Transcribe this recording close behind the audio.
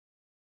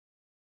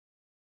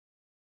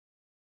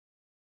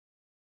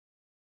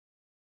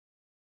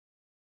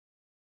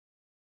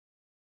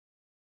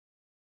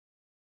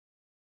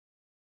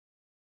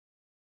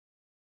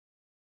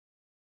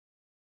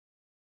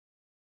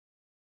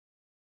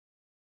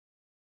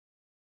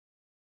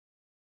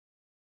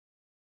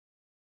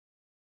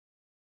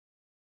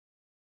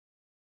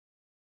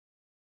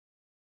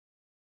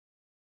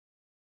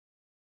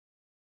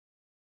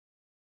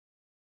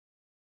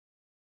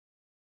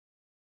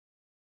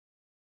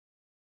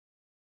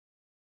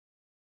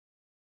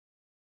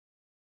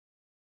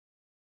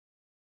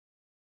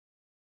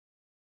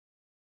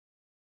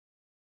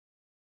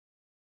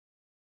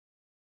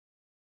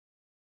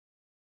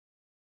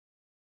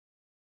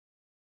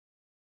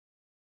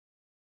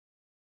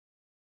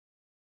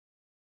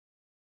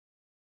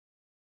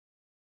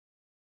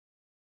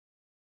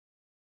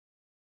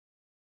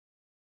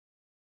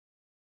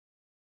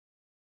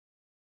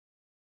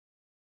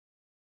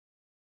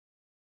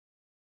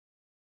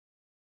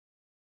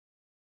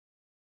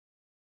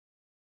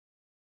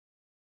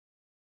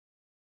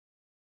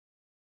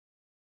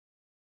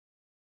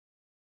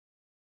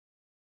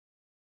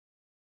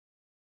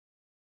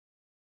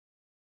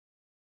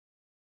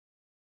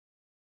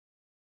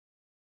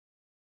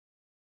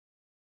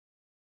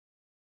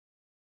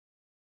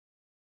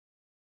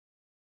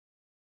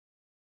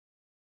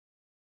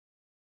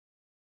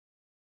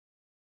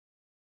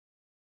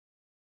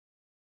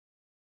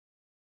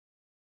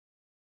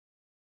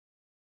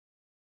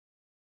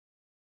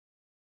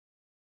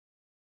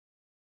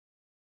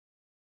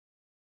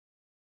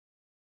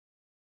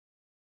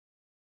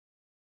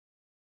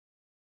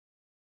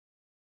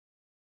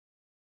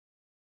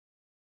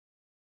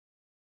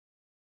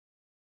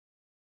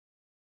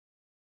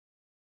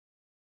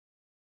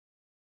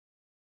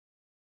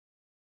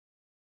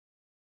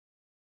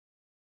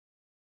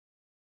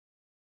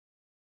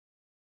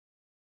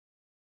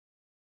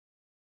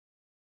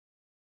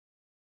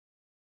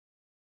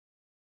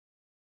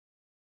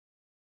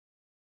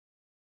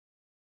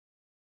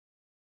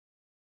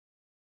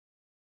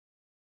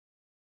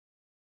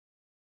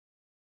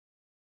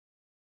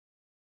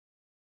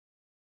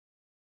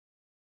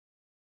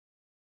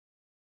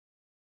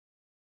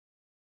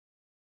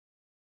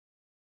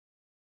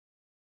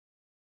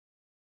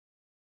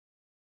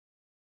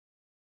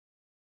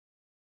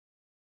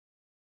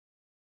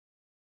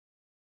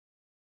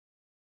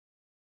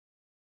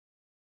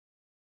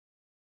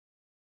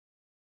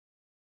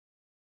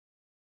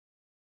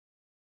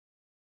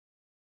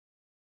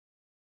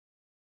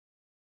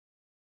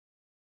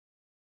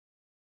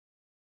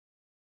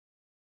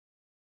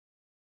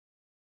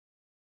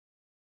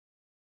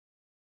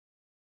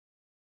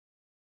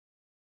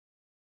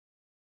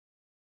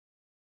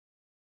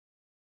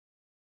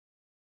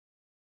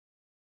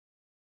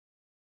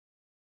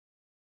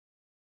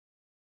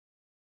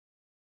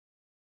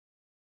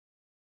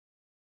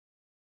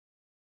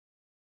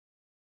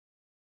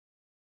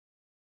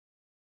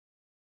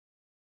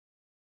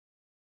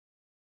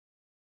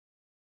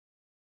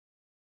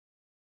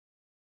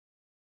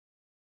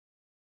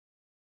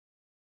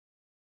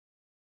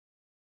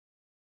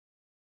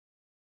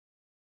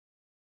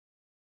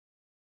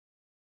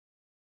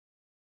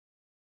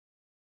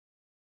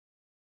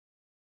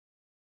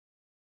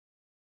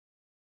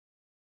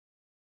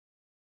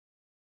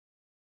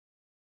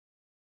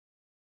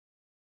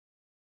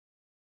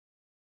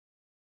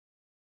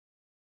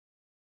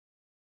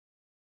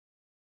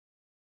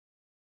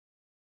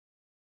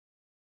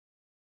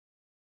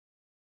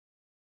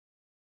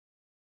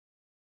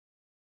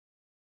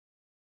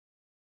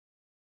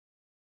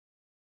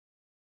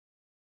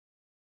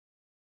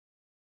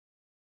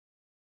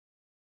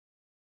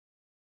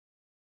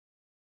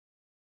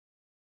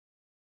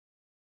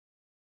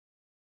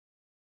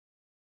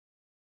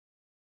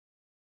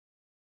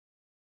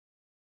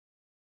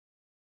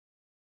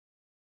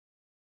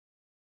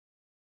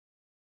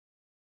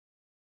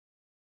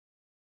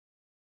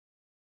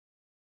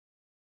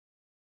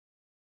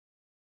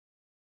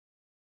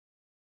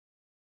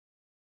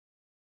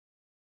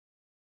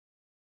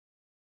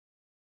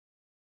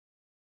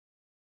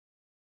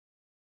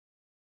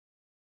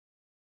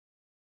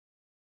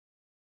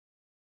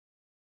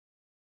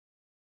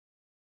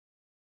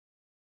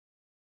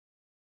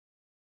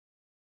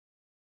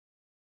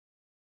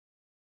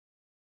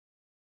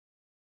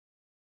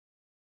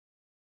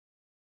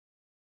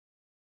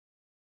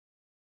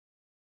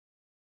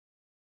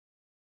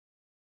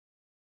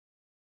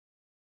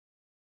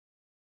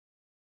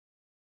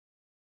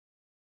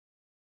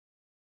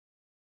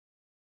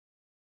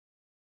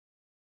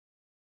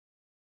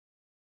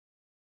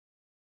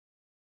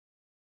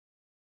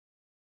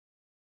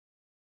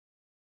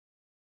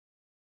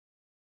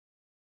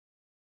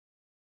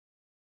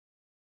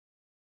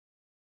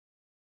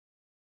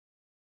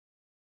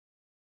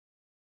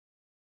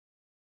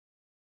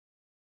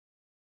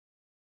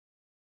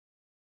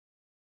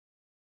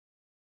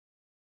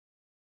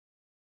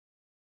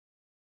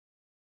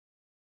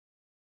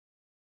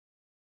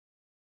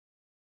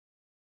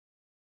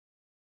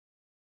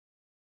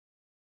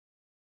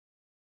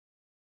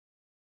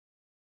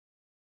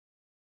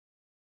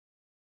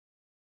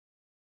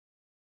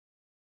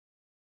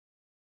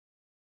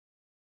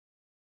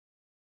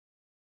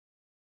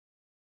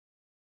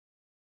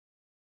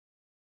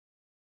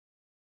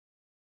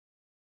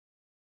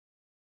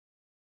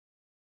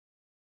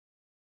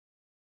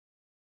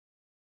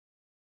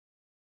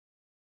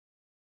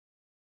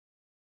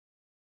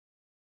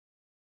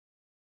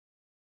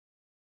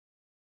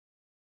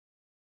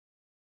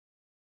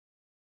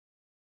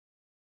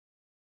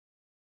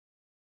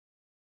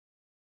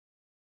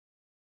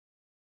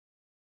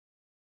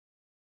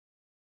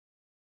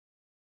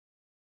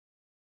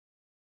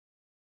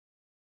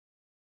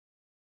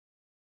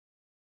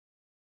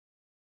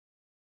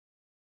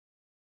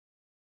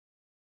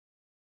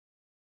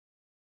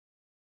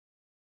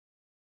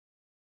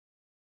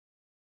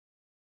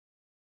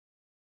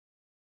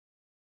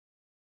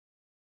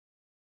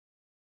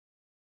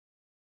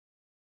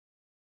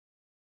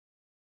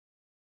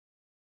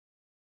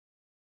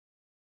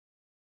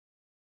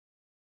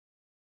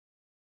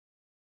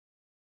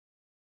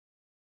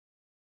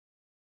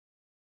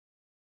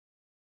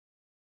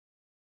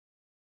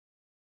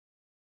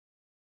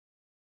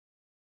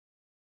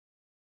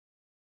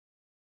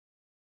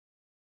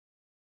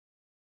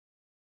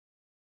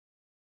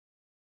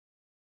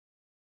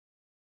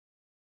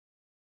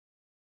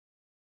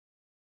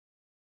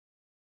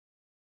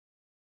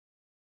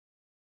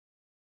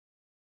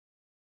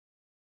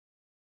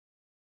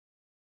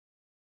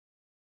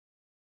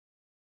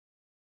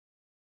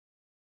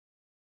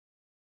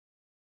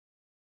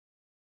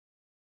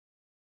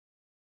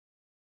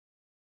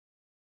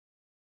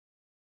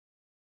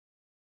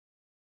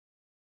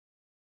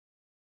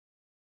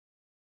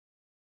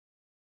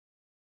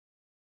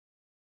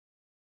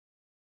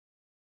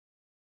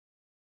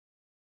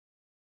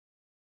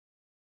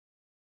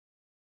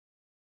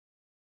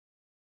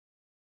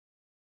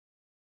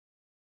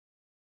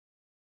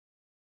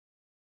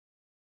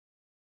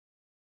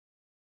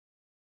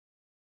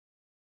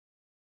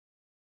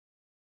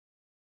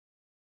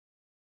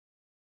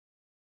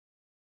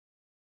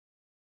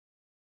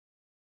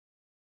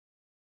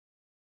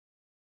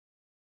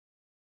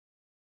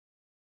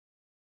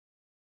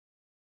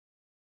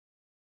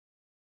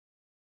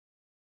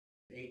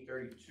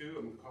8:32,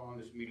 I'm calling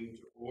this meeting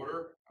to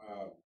order.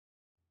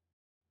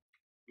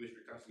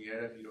 Commissioner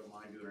Castaneda, if you don't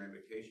mind doing our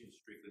invocation,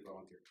 strictly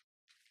volunteer.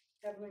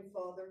 Heavenly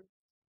Father,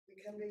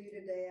 we come to you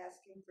today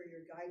asking for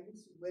your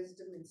guidance,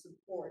 wisdom, and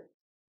support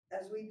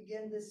as we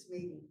begin this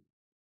meeting.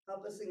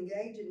 Help us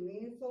engage in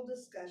meaningful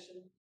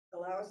discussion,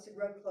 allow us to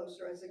grow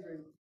closer as a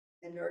group,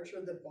 and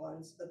nurture the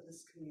bonds of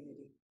this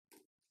community.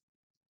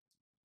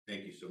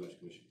 Thank you so much,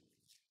 Commissioner.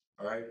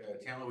 All right,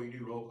 Tamla, will you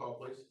do roll call,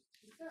 please?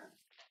 Yes, sir.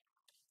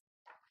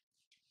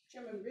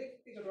 Chairman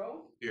Rick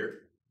Figueroa,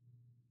 Here.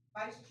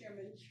 Vice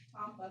Chairman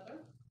Tom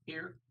Butler,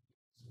 Here.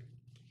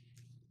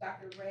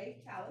 Dr.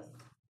 Ray Callis,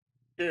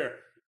 Here.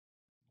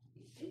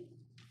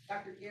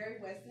 Dr. Gary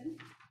Weston,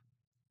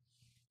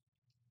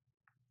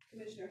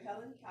 Commissioner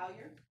Helen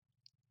Collier,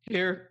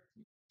 Here.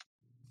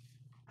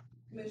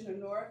 Commissioner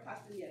Nora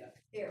Castaneda.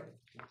 Here.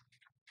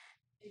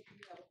 If you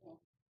have a form.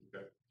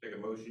 Okay. Take a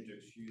motion to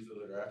excuse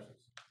those that are absent.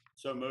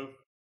 So move.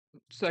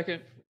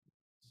 Second.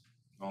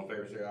 All in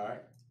favor, say aye.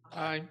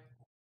 Aye.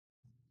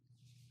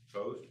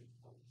 Opposed?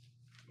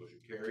 Motion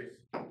carries.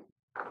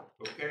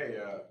 Okay,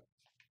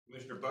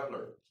 Commissioner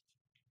Butler,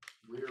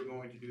 we are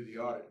going to do the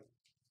audit.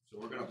 So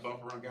we're gonna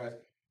bump around, guys.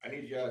 I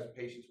need you guys'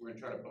 patience. We're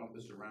gonna try to bump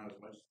this around as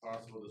much as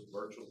possible. This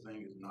virtual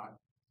thing is not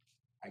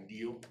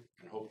ideal,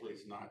 and hopefully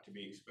it's not to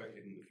be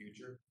expected in the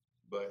future.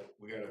 But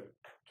we gotta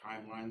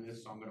timeline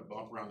this, so I'm gonna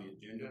bump around the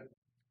agenda.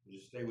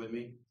 Just stay with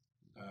me.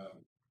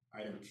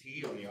 Item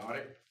T on the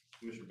audit,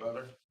 Commissioner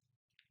Butler.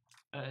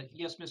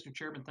 Yes, Mr.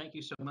 Chairman, thank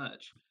you so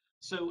much.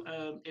 So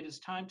it is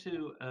time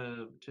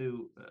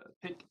to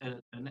pick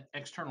an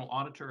external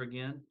auditor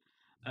again.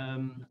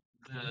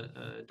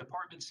 The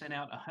department sent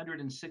out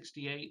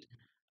 168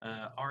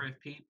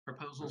 RFP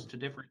proposals to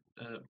different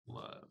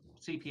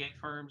CPA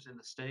firms in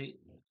the state.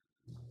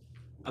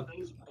 Of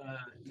those,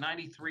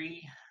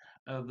 93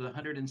 of the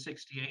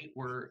 168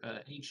 were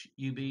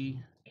HUB,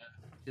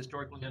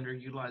 historically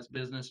underutilized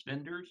business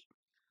vendors.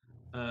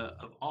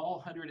 Of all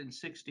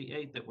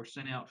 168 that were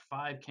sent out,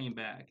 5 came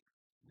back.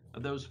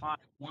 Of those 5,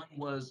 1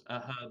 was a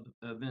hub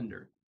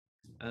vendor.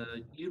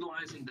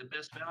 Utilizing the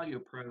best value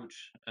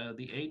approach,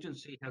 the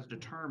agency has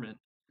determined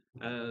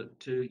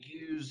to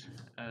use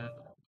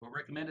or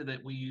recommended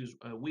that we use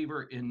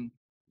Weaver and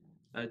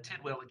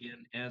Tidwell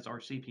again as our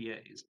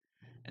CPAs.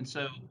 And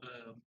so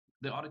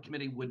the audit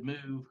committee would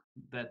move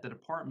that the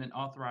department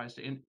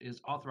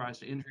is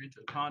authorized to enter into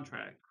a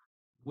contract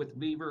with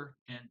Weaver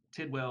and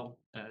Tidwell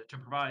to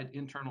provide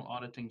internal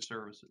auditing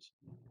services.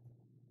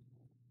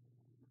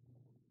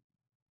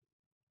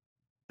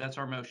 That's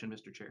our motion,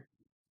 Mr. Chair.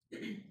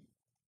 Okay,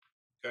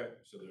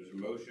 so there's a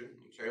motion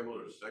on the table.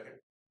 There's a second.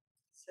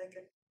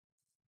 Second.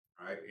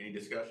 All right, any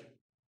discussion?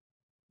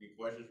 Any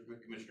questions for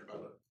Commissioner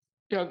Butler?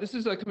 Yeah, this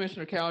is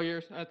Commissioner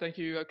Collier. Thank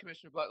you,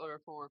 Commissioner Butler,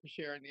 for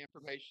sharing the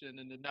information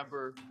and the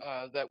number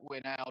that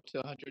went out to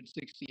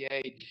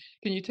 168.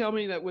 Can you tell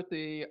me that with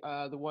the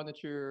one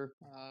that you're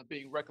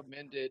being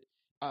recommended,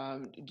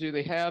 do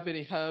they have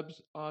any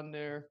hubs on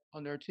their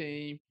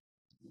team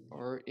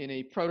or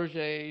any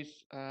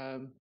proteges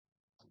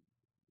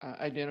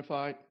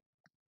identified?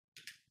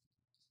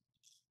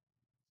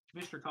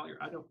 Commissioner Collier,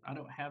 I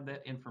don't have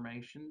that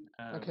information.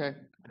 Okay.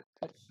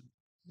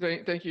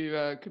 Thank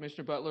you,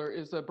 Commissioner Butler.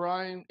 Is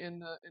Brian in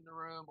the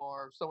room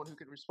or someone who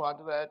could respond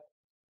to that,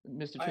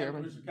 Mr.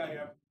 Chairman? Commissioner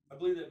Collier, I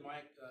believe that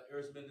Mike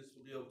Arismendis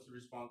will be able to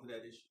respond to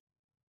that issue.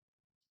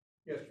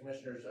 Yes,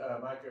 Commissioners.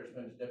 Mike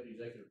Arismendis, Deputy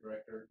Executive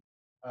Director.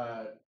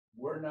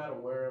 We're not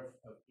aware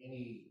of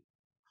any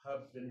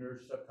hub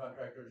vendors,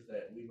 subcontractors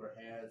that Weaver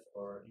has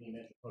or any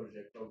mental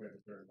project program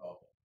that they're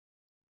involved in.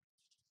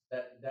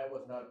 That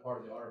was not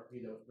part of the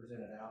RFP that was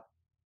presented out.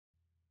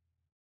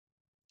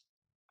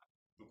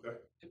 Okay.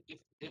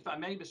 If I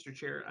may, Mr.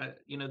 Chair,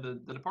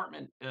 the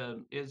department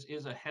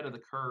is ahead of the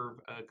curve.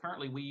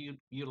 Currently, we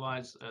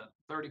utilize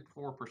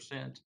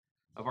 34%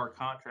 of our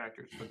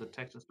contractors for the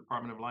Texas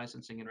Department of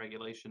Licensing and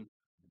Regulation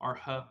are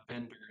hub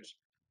vendors.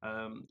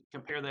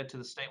 Compare that to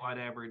the statewide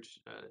average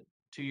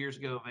 2 years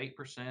ago of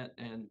 8%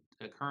 and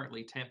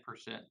currently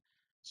 10%.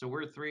 So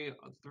we're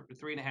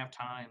 3.5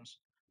 times,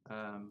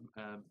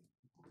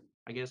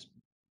 I guess,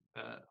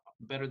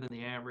 better than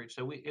the average.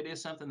 So it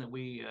is something that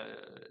we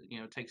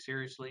take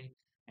seriously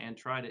and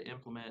try to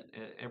implement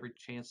every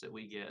chance that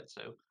we get.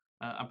 So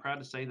I'm proud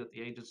to say that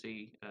the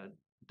agency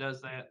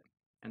does that.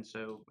 And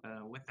so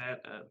with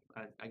that,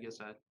 I guess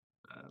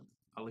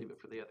I'll leave it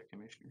for the other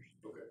commissioners.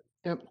 Okay.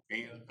 Yep.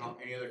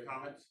 Any other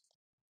comments?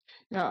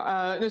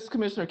 Yeah, this is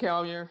Commissioner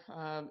Collier,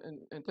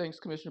 and thanks,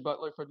 Commissioner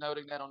Butler, for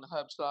noting that on the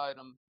hub side.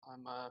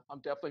 I'm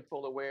definitely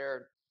full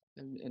aware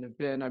and have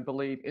been, I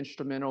believe,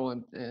 instrumental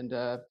and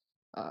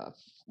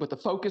with the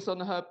focus on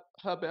the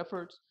hub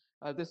efforts.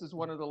 This is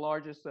one of the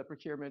largest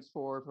procurements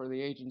for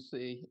the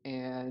agency,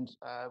 and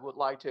would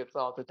like to have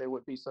thought that there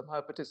would be some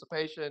hub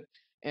participation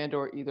and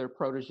or either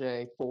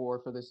protege for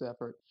this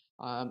effort.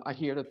 I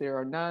hear that there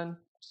are none,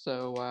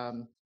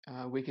 so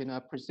we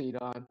can proceed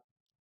on.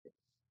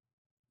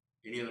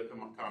 Any other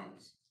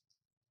comments?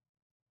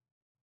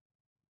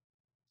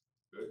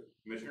 Good.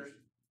 Commissioners?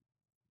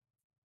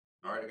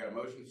 All right, I got a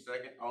motion,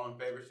 second. All in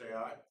favor, say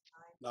aye.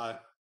 Aye.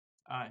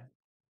 Aye.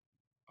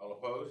 All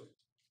opposed?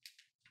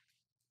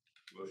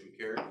 Motion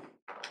carries.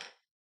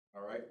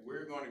 All right,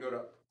 we're going to go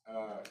to,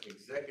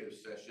 executive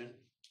session,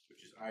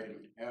 which is item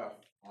F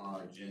on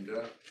our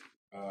agenda.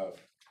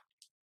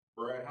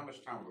 Brad, how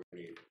much time do we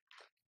need?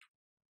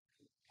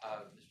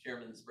 Mr.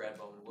 Chairman, this is Brad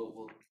Bowman.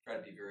 We'll try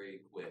to be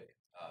very quick,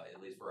 at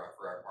least for our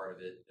part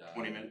of it.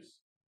 20 minutes?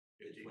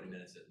 20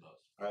 minutes at most.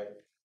 All right,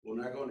 we'll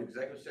now go into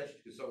executive session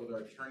to consult with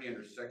our attorney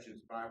under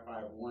sections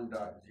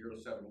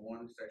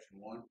 551.071, section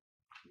 1,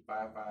 and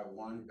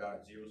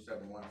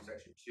 551.071,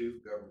 section 2,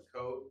 government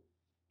code,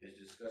 and to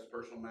discuss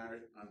personal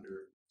matters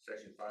under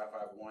section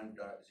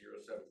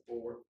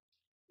 551.074.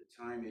 The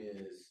time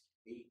is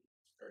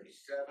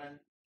 8:37.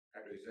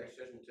 After the executive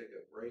session, we'll take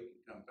a break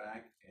and come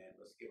back, and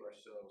let's give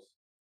ourselves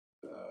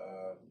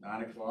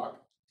 9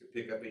 o'clock to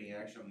pick up any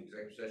action on the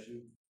executive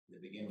session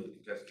and begin with the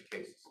contested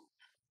cases.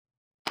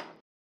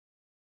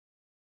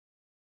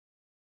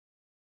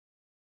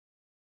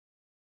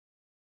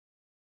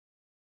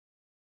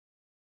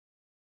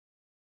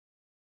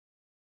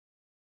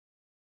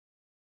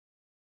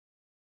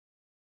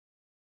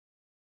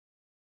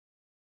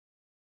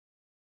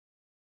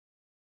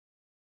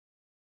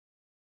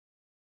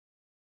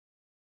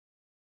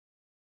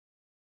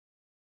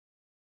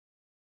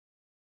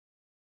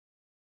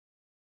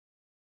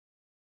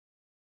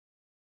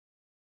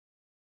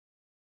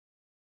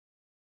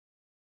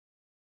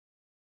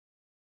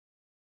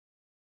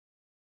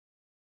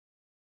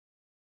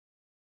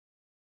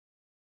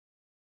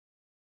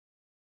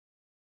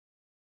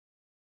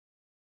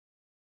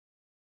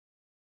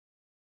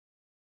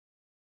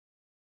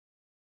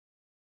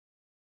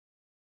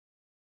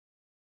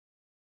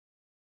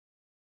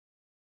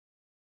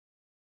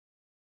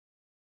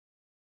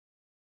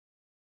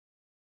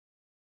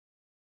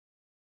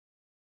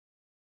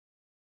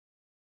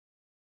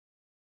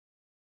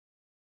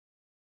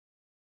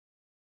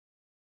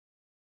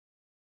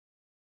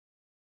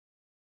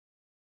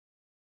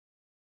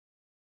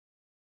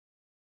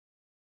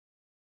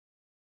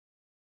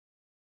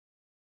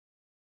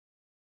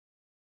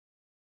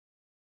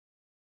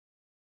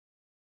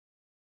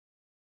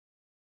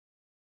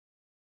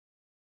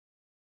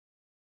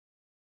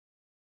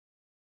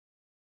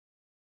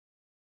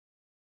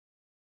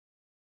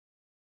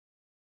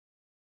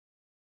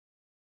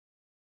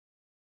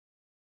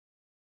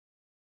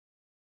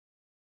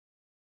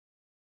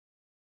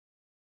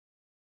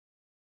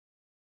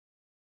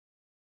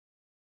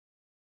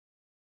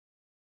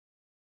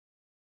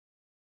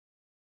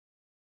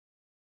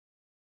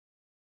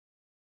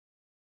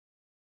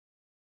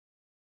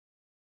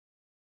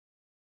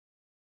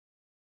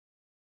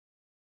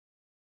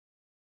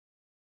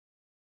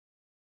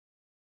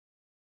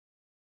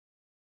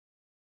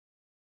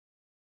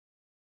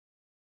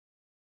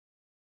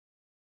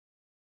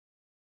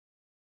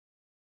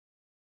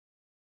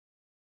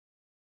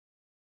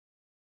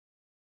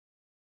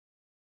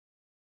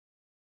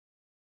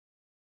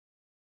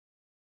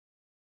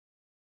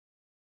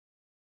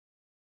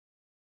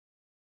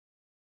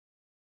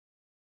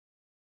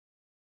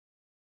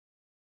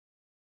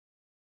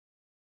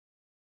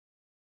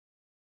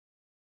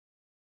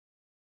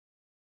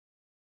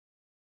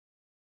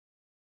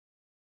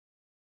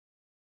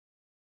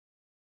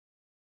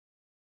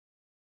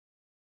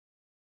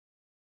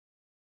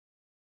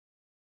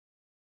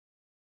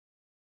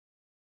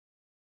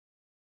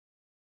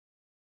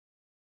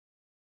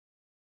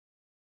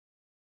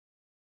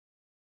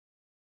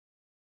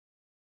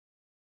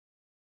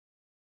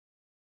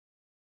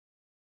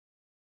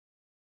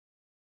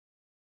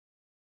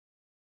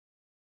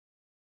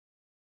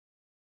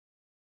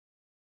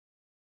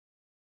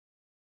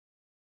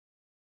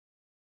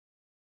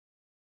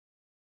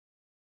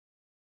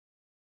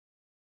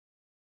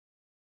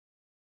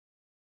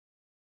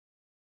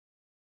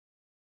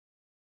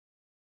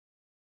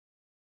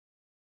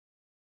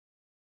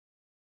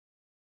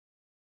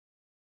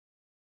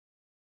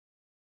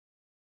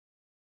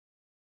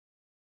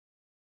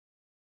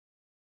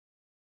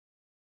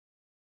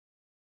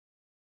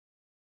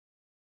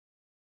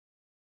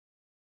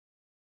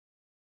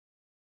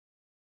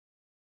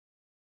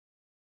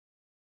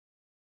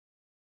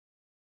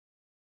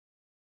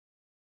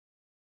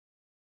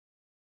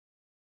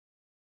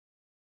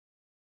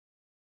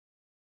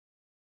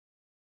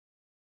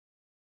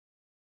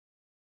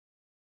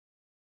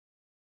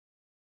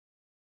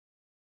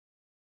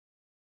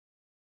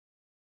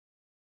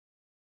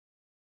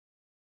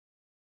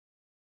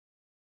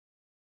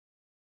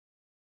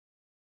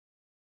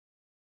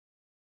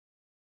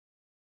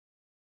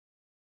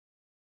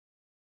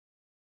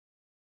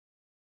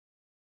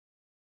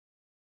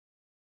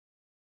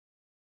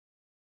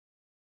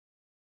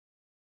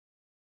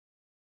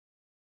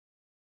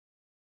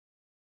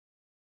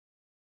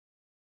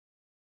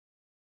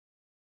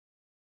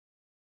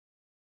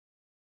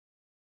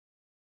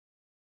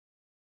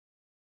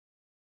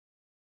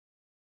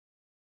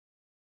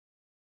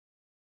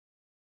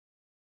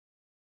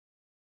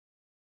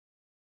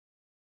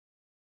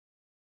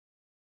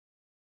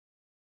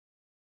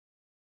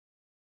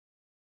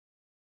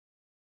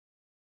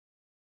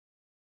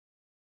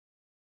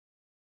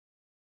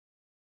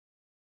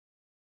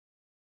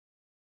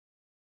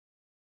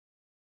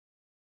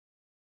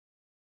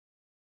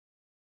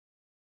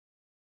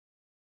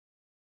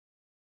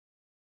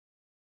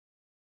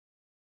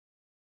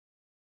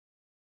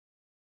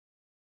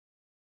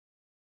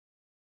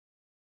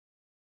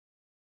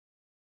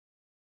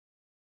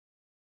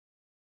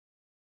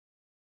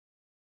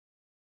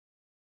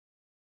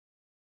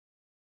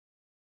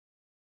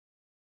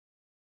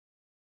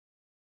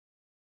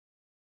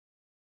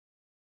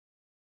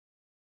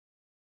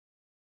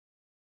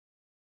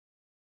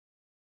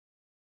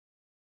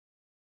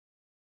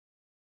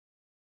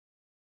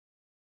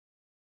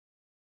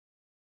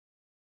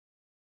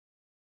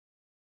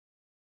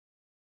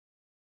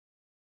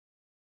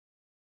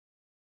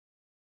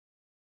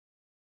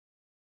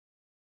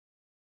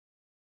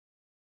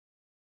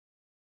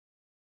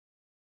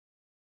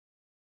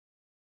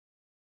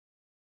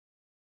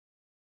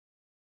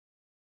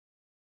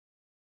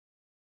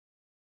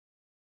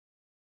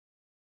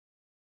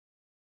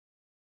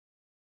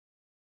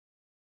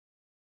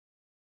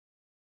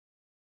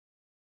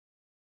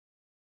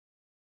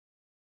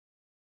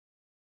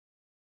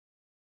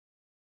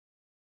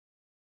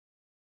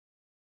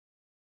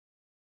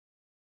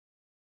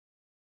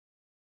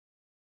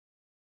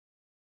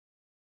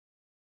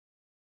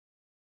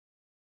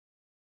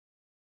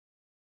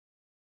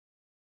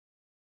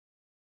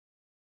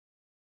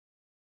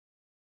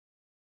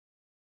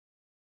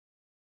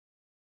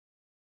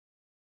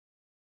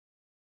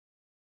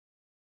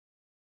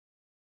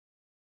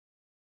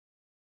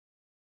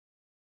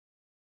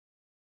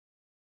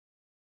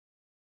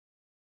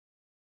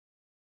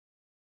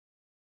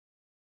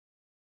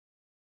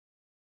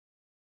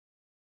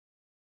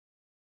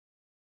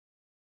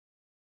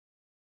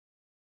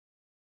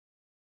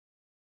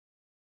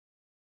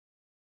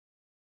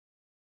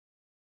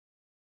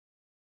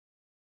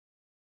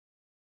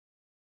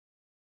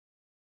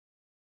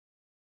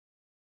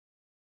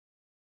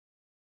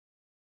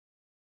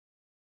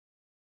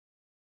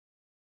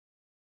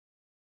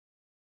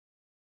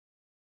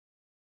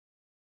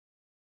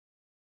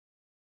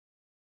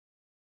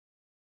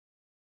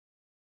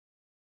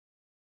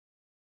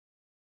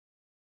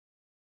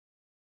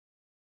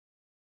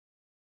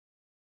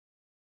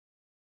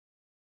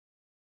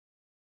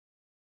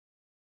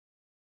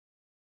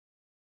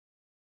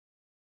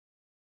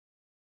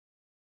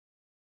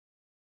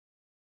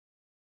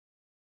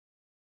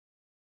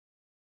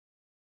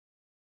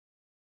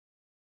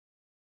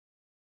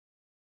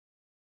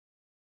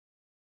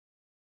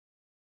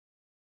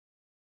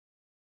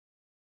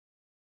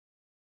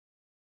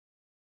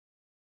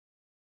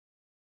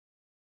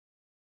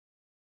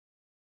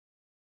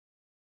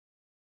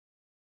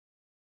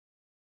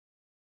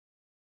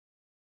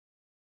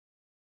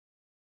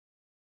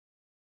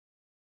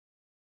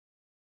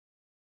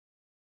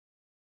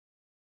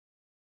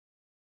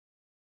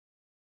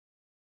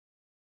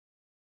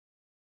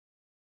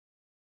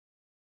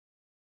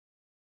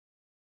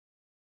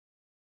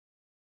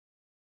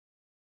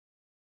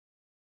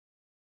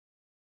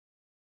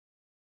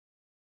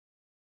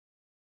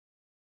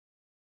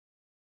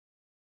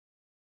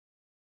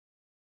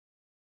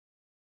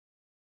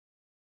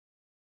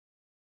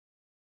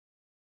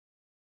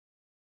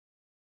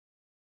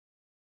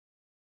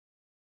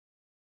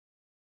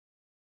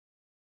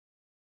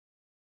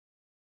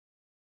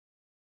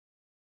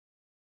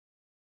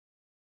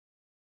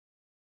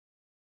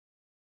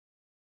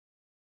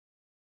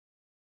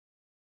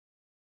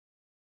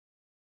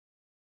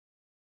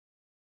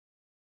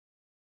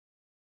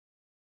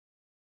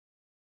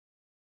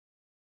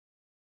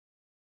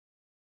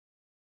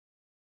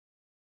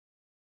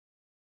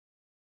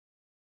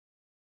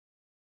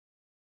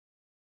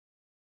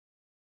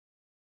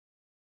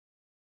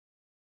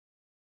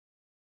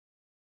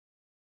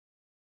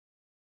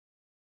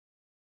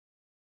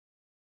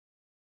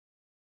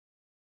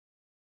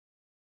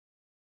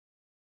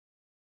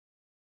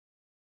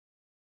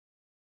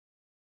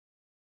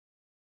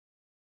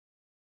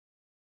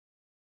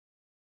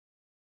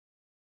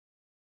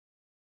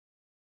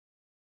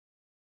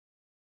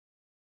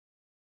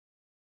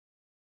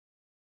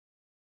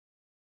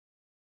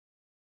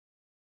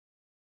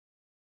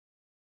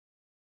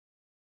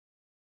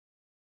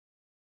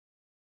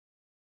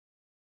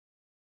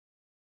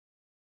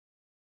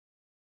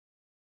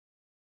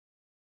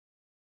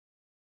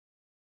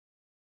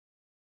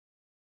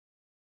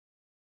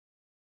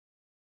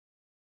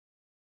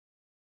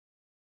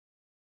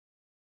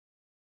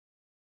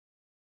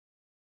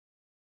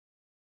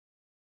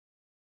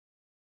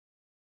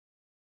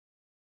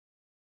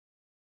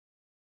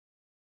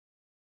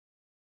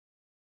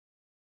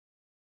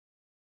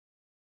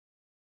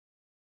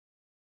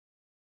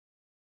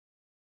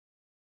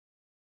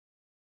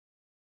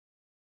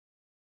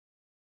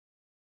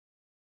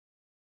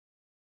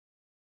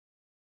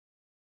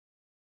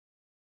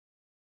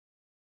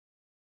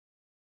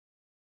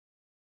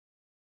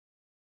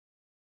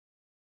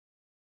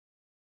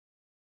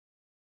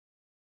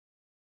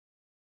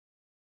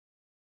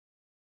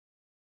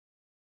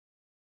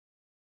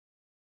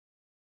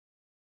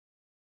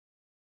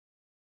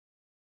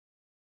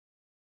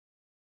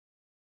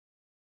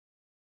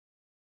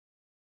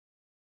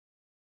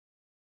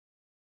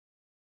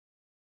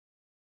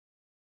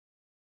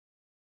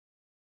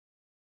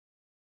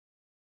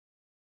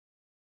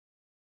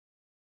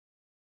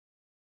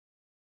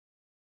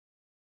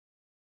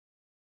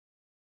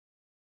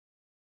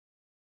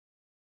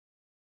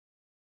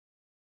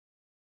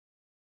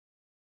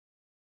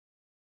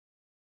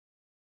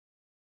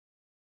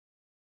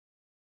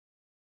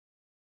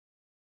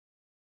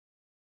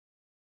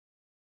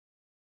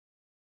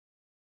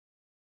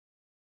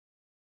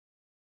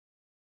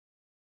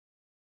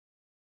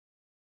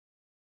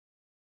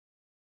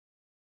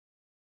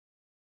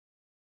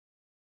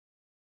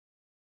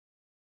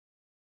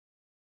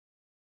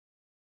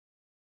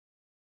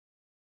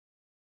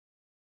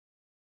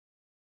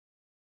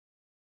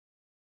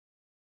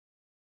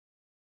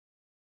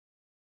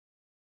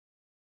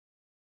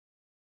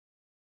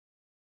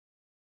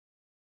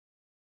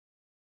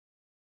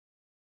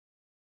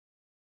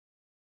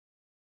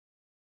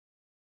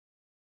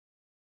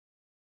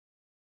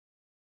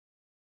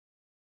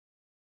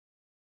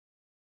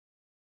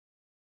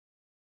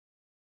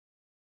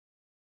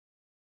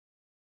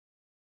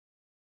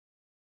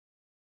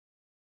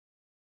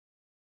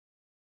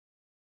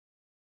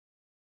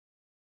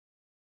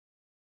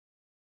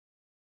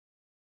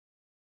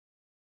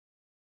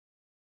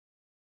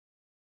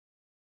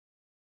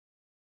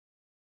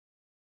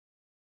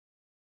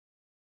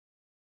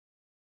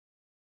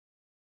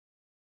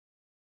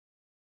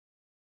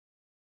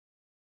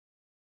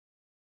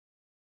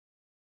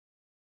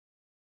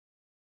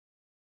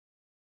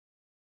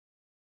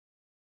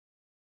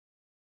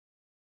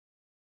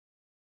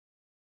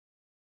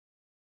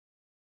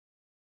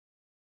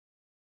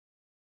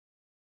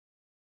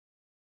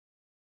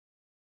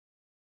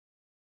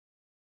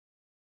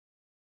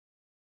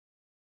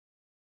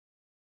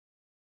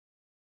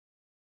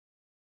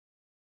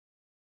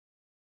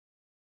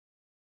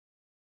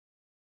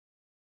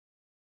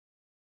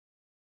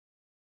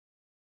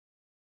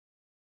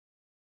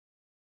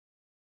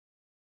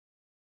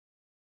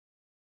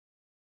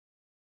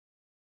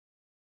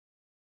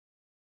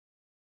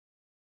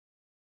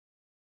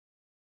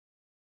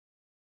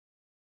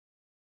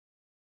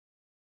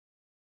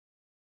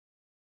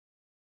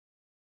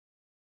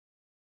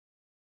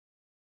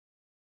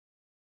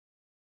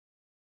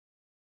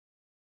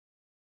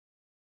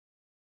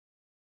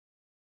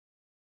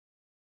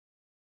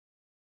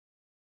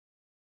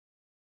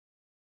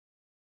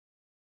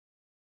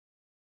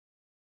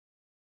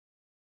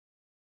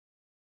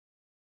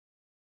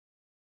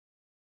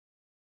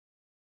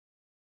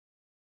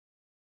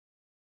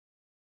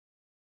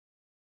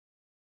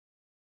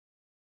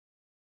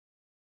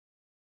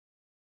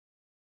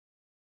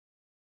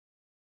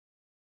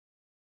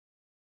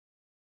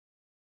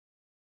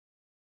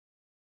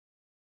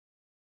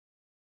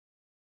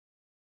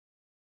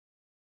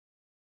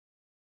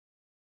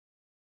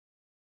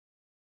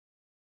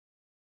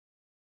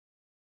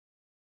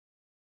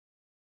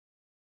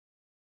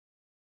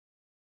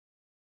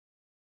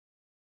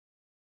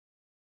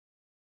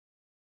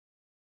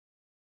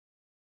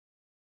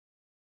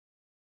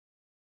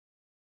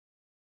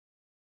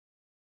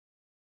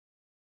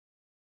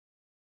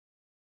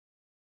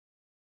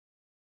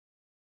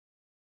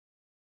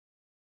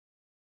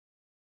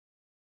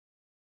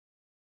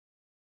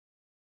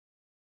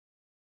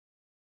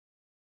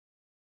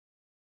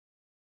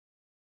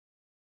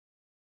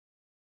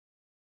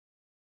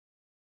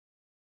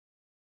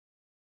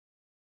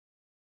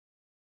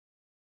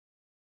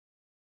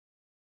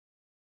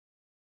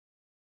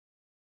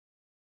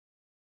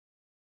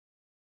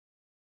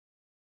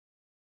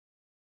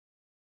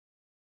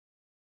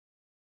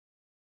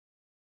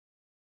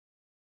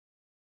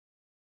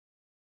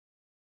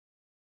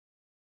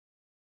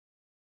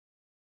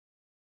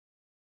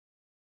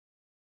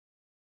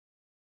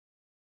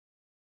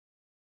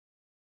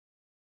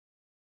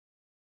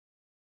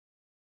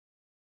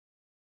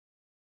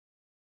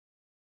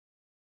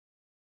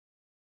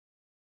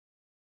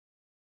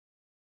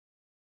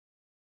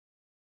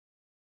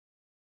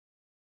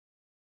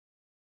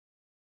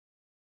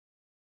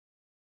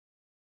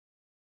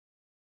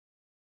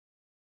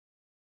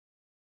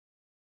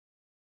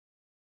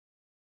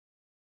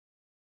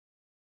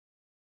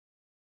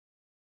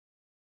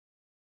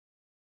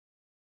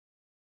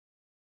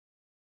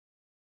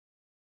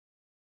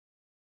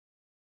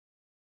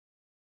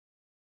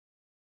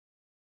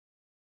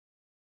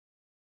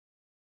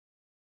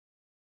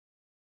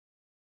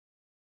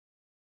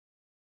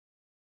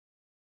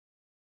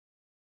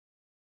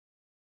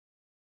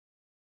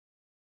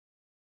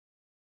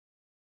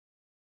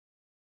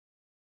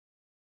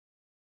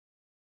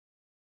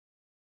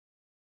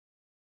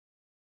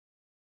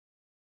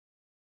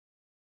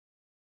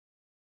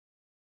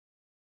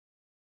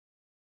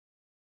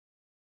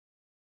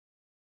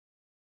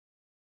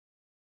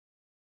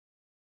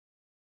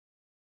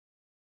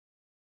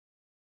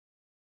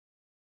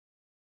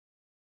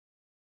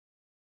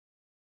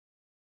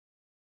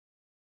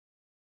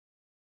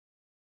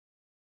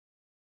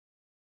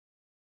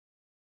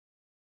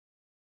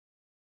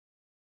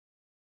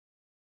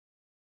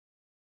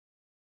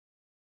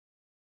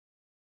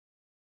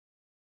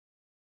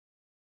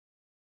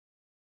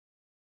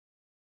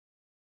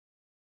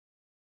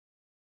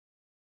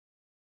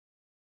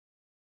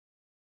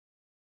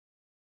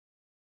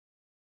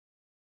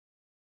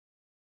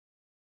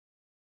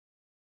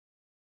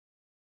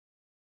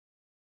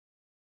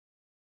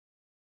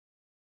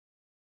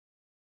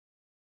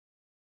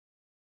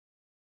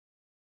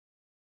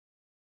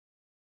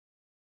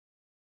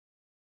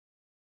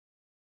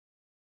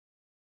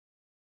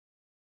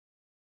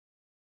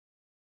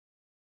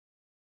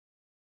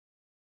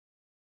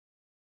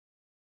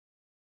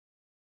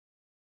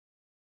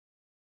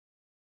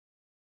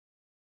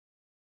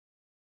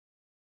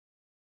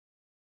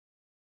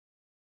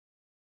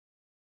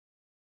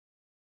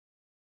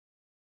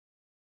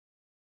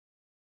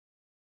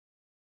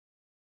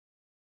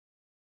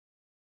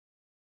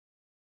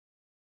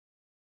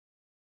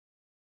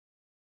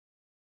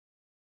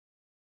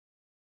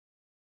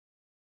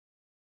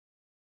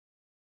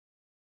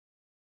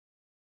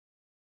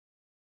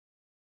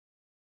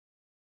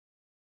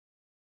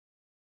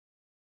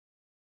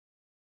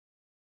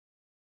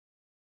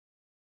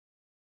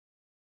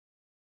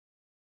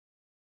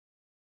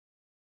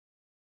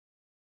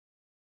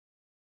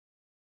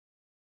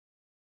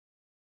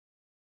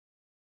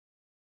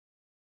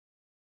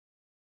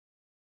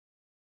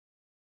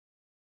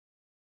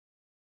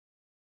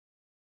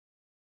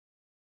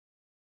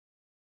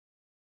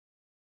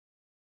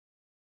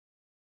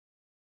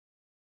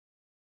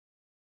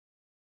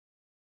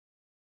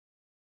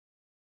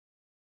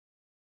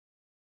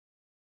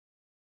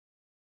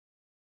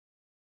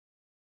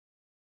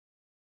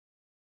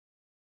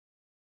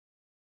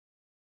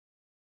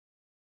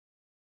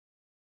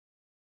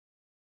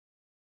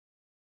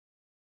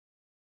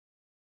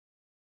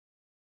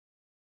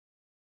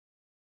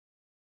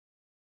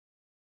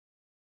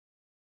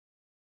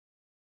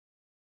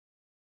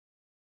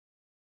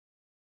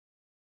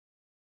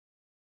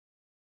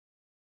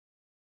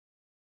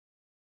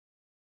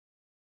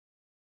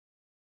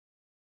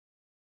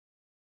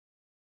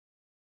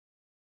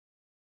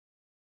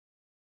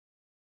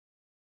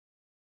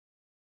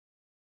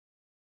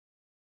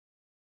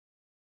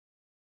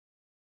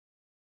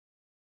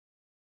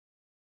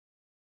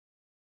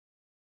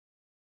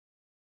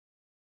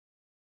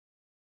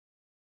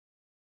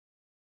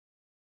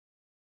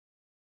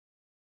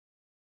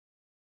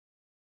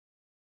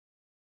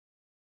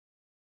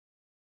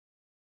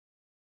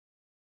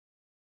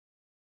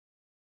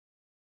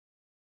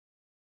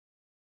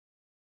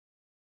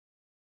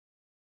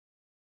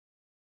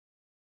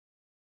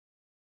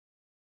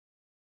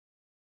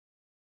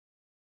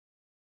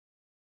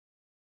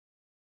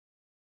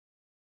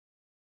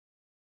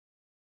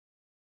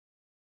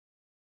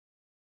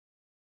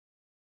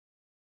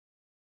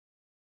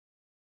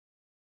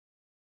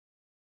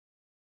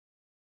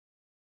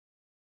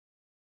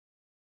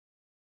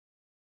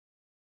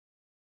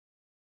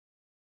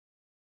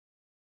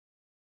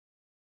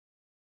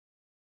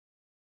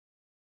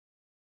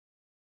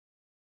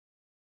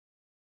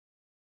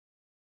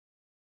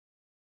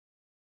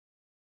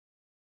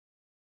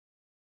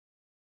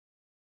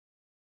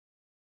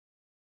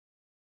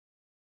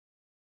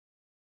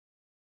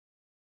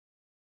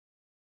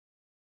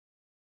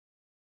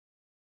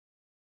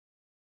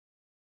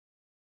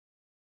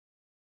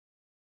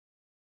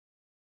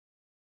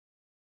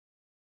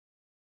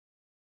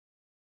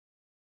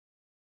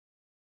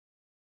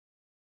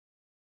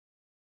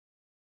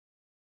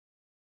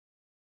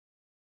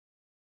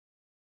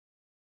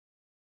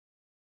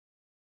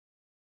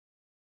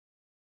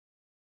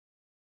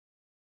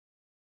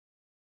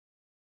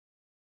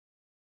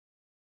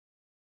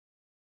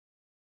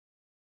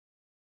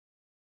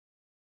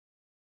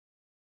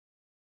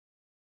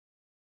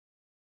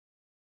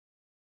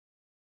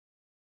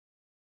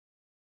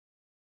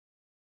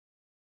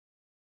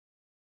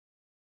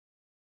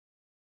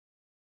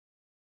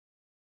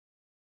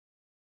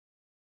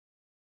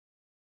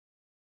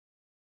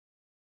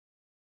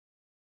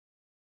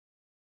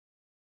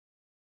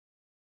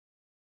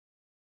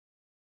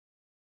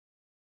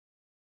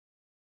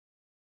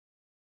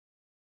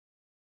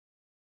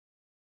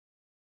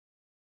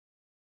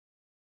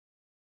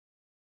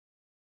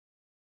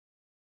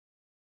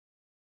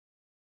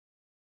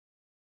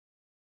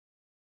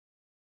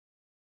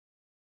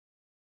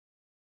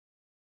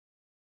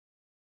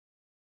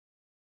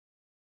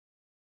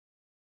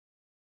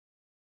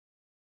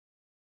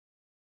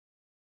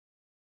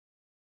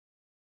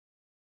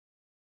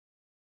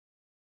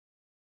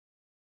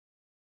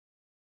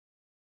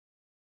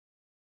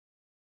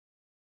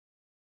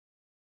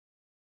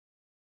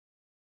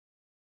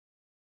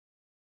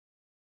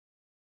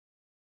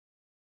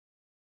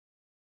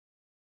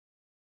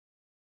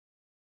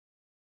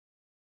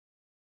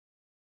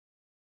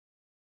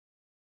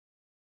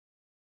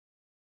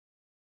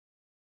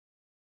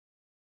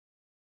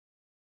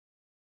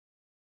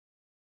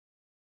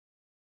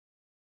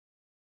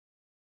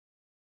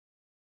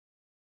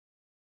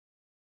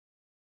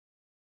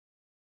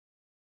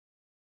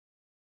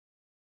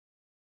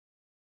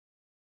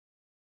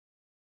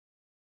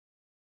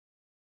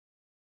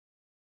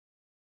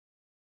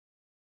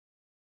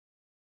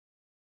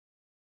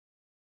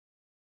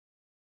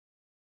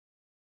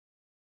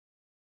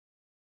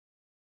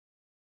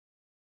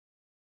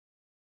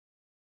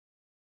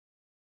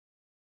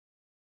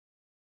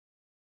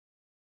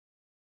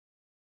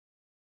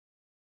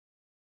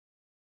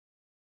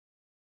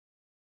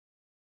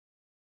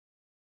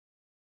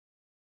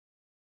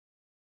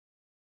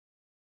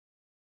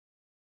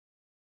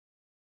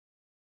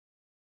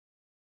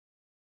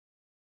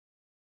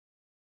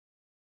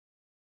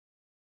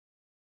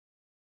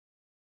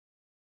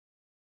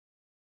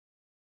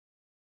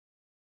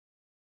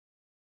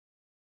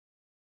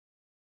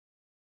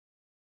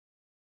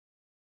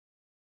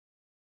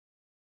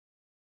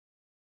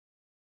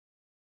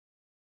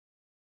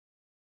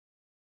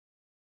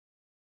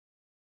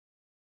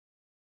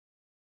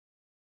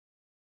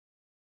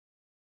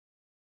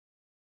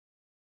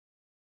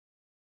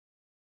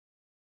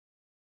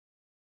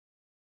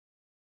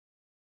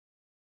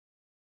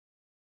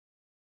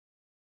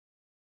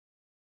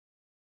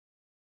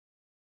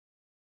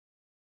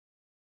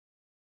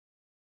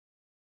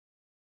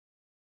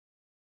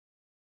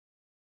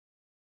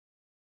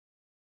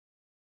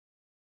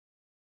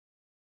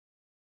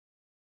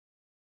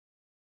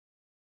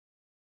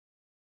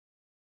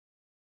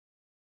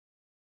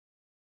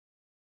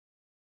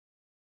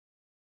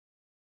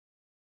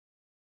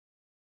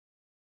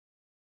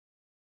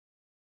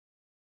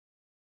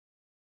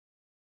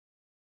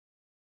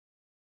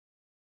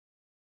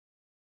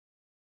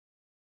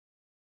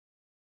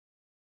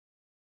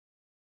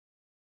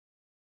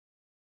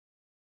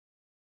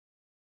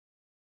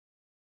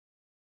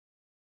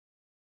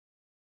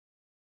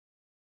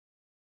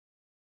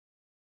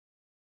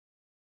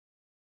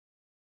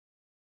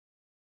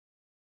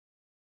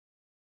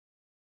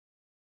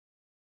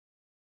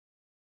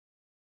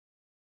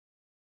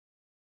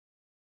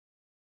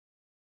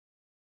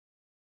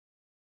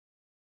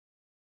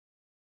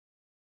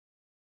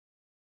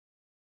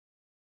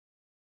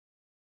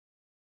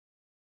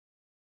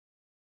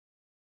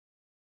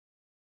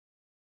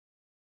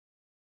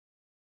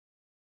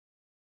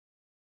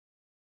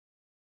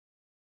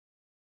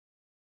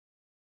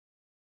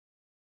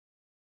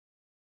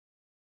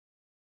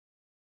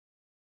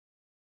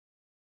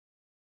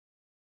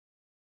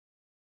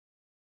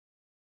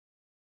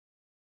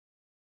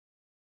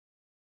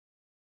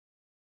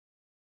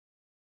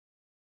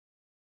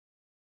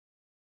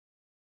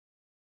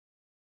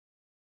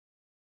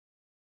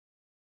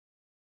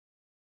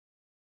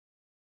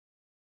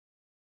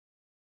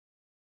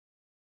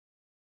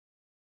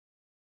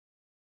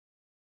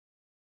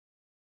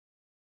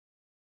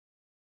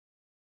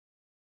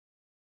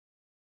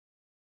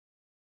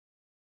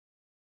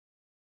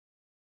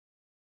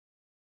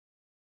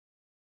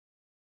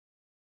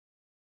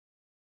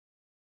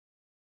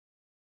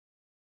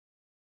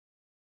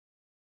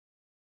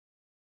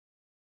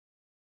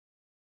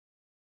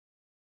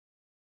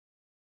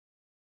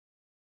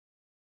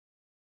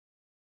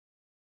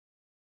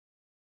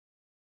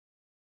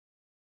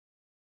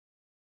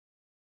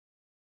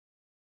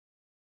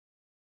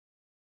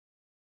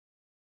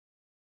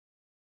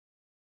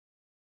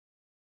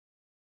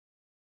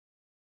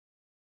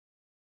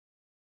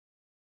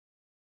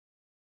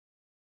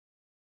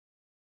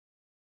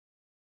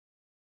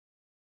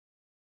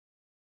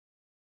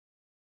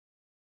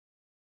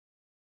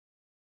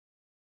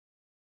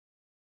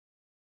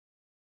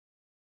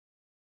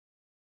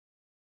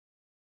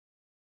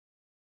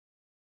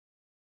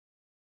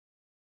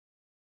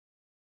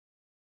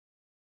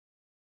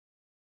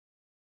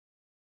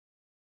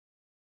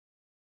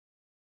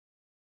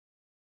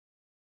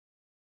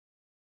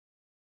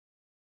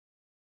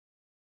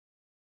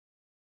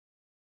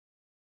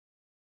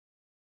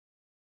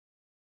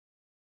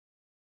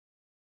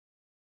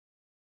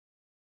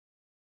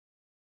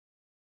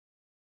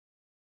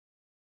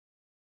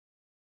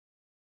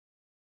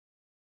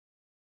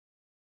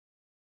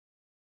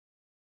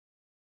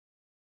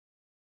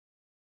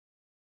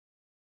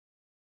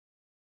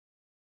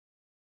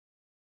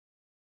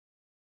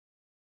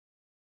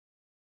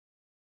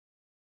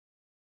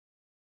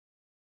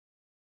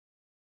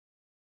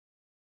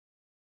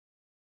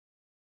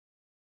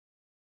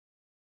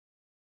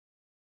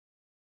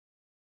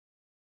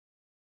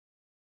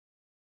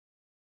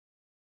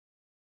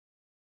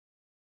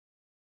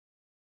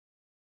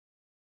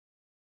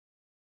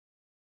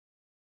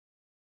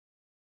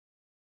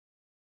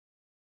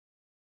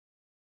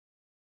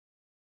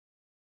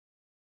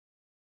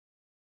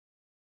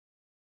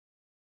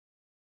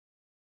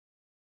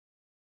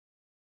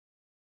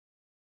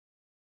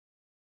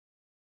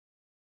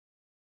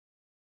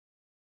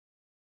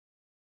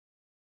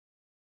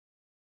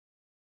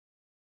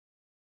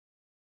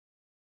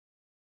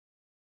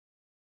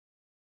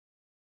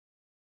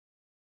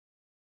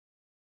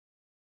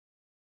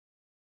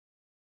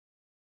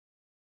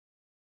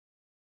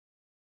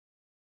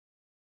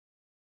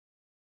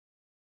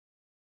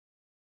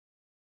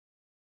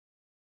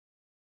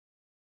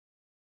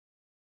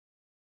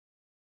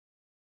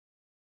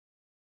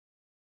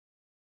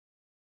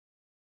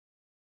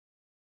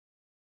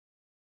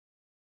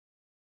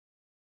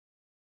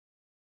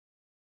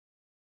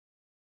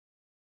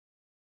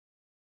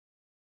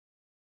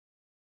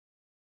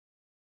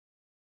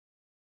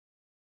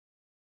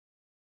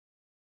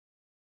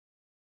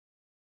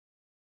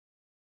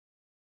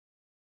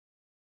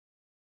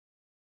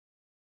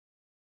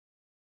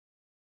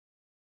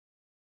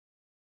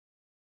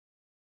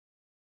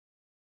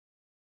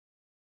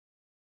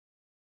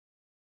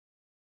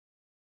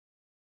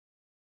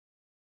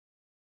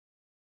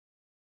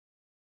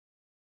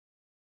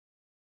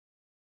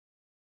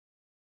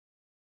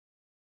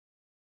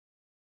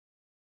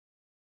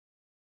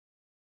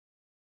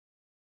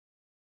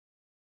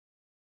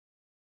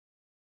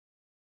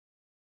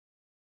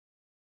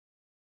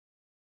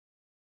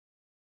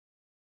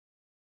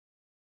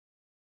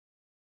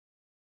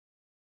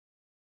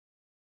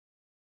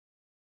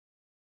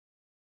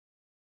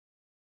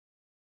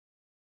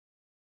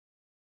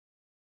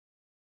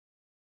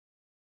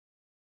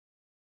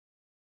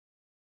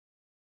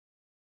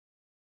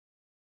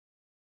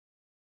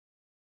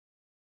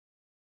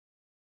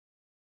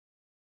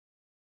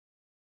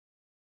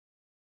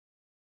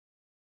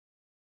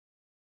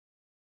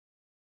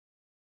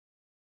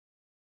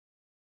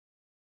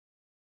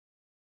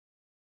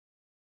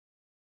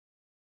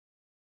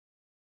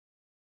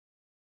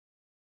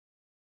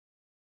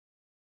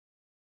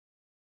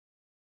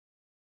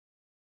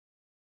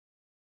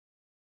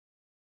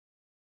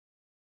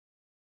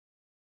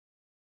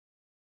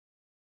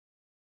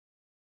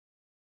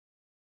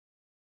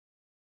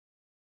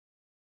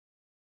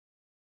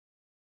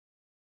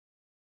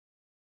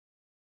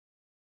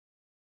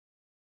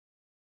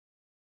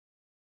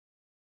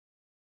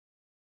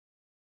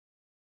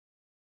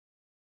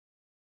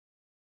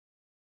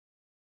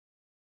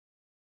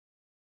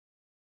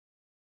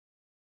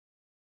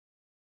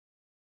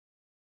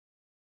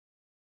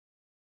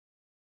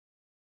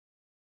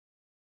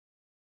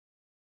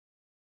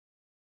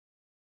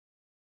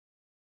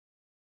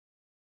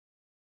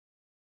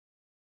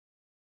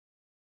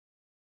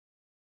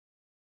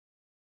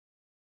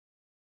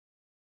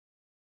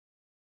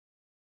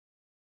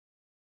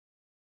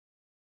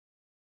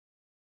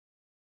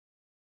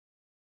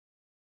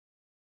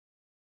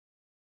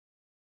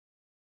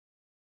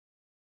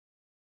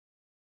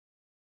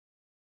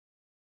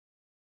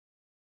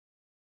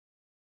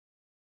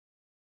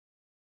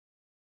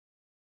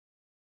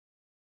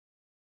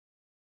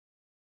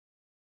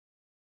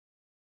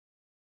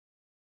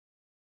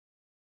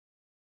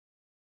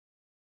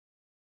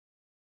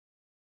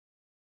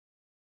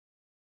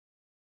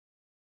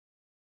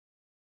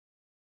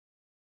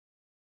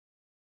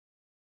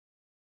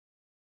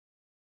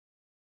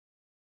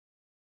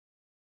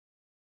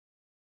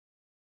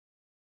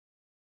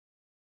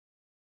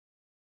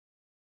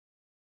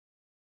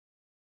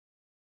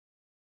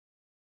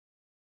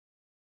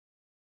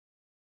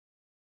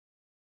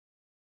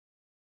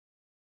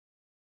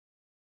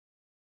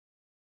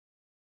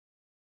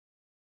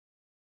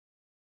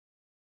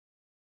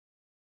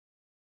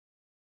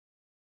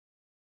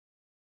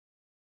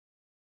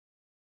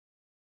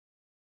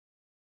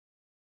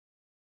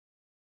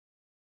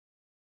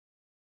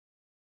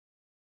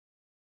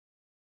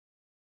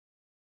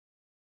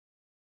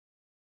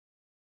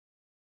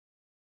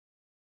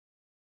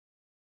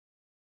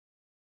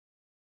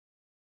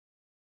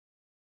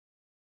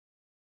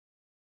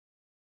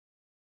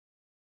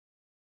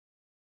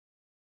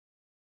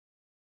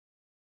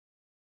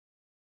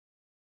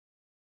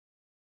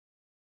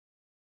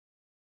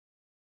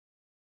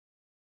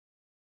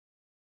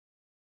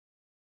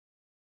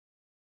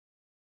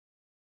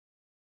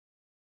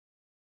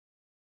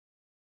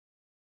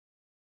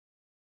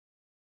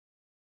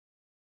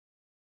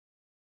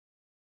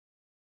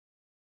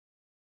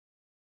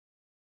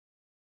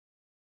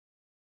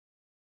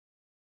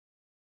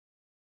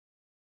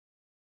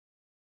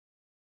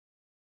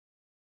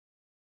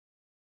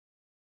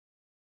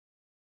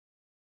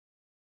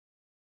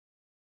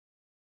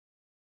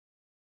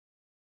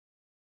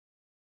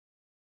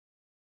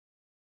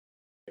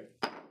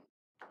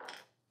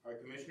 All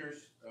right, commissioners,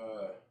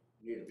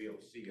 need to be able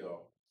to see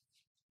y'all.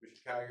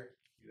 Mr. Collier,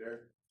 you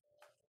there?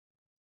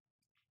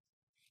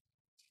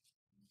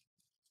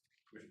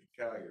 Mr.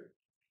 Collier.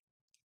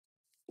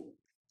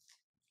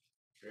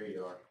 There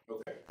you are.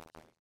 Okay.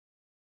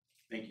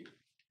 Thank you.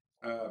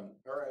 All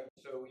right,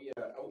 so we,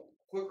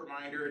 quick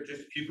reminder,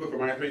 just a few quick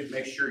reminders. Please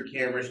make sure your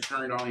camera's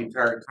turned on the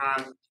entire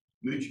time.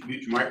 Mute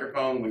your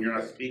microphone when you're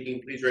not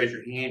speaking. Please raise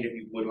your hand if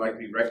you would like to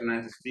be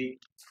recognized to speak,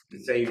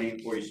 and say your name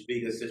before you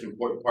speak. That's such an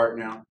important part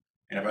now.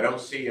 And if I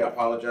don't see you, I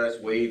apologize.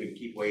 Wave and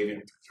keep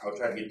waving. I'll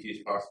try to get to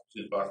you as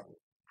soon as possible.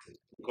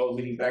 We'll call the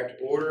meeting back to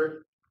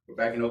order. We're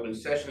back in open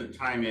session. The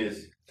time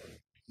is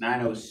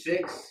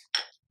 9:06.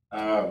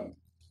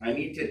 I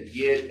need to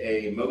get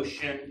a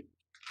motion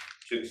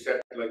to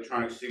accept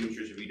electronic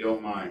signatures if you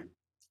don't mind.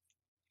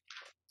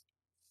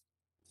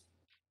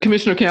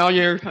 Commissioner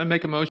Collier, I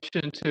make a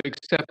motion to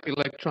accept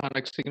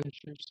electronic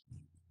signatures.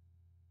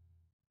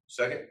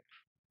 Second,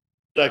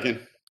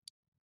 Second.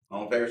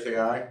 all in favor, say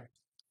aye.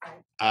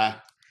 Aye.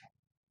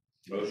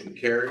 Motion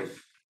carries.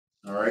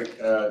 All right,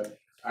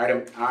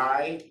 item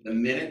I, the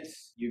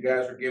minutes. You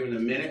guys are given the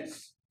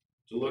minutes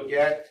to look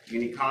at.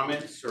 Any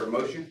comments or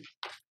motion?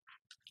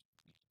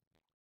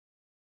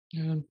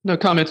 No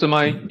comments on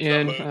my So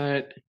end.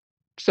 moved.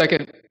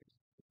 Second.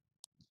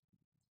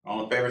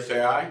 All in favor,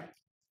 say aye.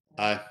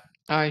 Aye.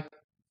 Aye.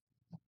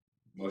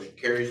 Motion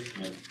carries.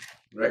 And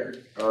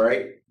record. All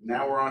right,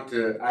 now we're on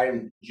to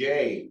item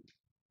J,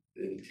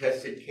 the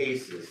contested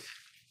cases.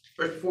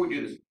 First, before we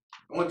do this,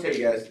 I want to tell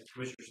you guys,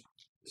 commissioners,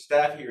 the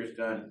staff here has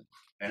done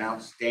an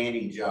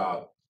outstanding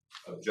job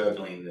of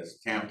juggling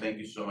this. Tam, thank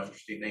you so much.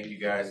 Christine, thank you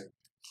guys.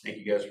 Thank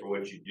you guys for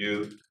what you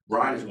do.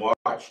 Brian has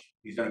watched.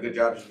 He's done a good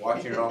job just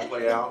watching it all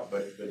play out,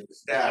 but the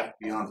staff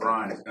beyond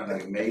Brian has done an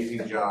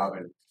amazing job.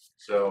 And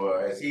so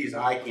as he's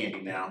eye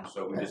candy now,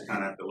 so we just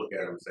kind of have to look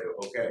at him and say,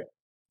 okay.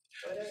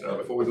 So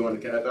before we go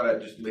into, I thought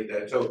I'd just make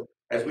that. So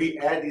as we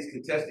add these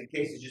contested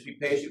cases, just be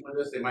patient with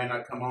us. They might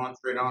not come on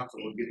straight on, so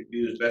we'll get to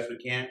do as best we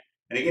can.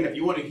 And again, if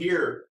you want to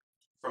hear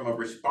from a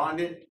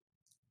respondent,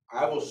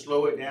 I will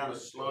slow it down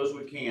as slow as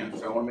we can.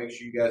 So I want to make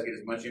sure you guys get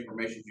as much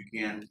information as you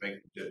can to make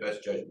the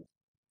best judgment.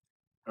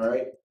 All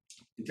right.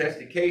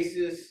 Contested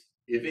cases.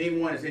 If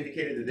anyone has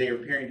indicated that they are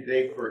appearing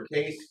today for a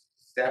case,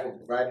 staff will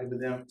provide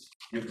with them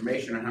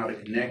information on how to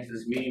connect to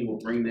this meeting. We'll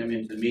bring them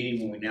into the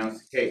meeting when we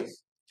announce the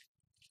case.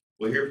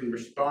 We'll hear from the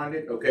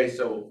respondent. Okay,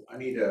 so I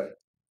need to,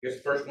 I guess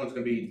the first one's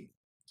going to be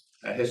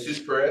Jesus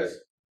Perez,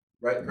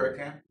 right? Correct,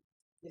 Cam?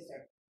 Yes,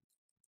 sir.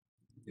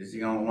 Is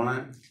he on the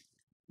line?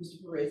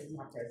 Mr. Perez is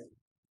not present.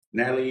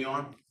 Natalie, you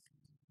on?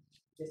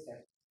 Yes, sir.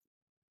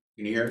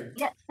 Can you hear me?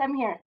 Yes, I'm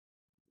here.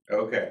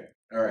 Okay,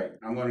 all right.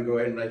 I'm going to go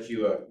ahead and let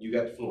you, you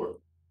got the floor.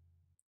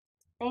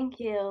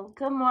 Thank you.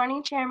 Good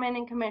morning, Chairman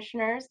and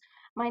Commissioners.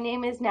 My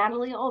name is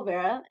Natalie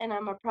Olvera, and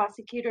I'm a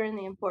prosecutor in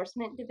the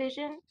Enforcement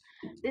Division.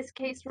 This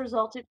case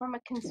resulted from a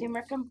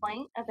consumer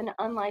complaint of an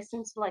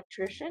unlicensed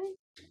electrician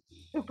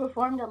who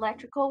performed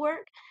electrical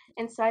work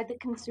inside the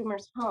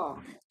consumer's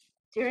home.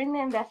 During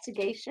the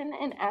investigation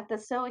and at the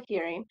SOA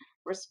hearing,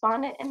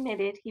 respondent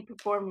admitted he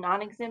performed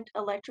non-exempt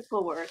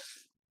electrical work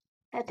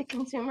at the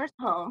consumer's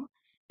home,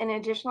 and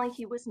additionally,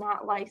 he was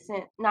not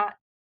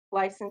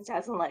licensed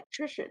as an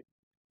electrician.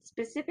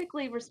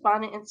 Specifically,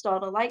 respondent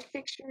installed a light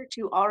fixture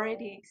to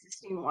already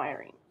existing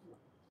wiring.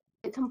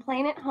 The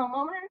complainant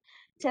homeowner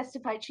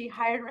testified she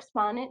hired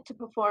respondent to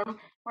perform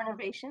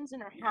renovations in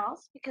her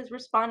house because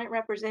respondent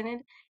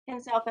represented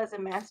himself as a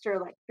master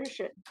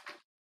electrician,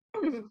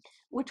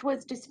 which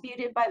was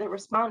disputed by the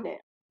respondent.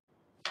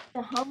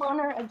 The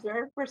homeowner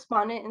observed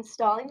respondent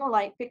installing a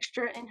light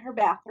fixture in her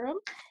bathroom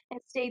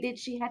and stated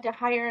she had to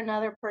hire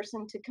another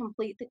person to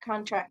complete the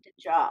contracted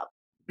job.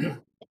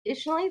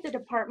 Additionally, the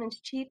department's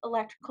chief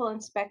electrical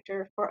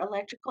inspector for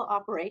electrical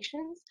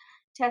operations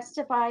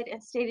testified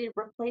and stated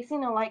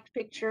replacing a light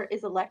fixture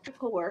is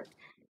electrical work,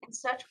 and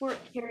such work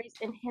carries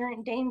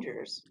inherent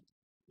dangers.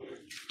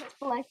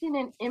 Selecting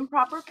an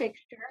improper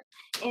fixture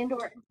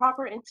and/or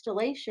improper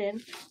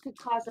installation could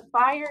cause a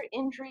fire,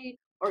 injury,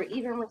 or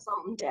even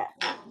result in death.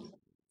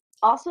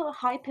 Also, a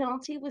high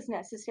penalty was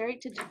necessary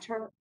to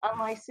deter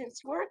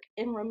unlicensed work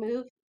and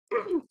remove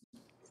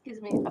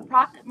a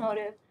profit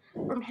motive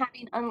from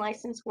having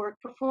unlicensed work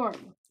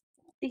performed.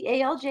 The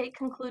ALJ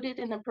concluded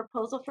in the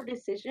proposal for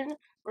decision,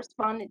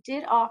 respondent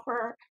did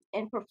offer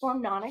and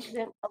perform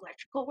non-exempt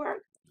electrical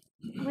work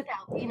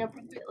without being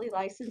appropriately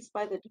licensed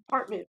by the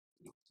department.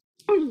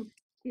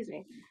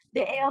 The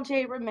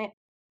ALJ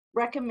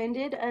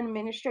recommended an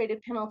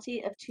administrative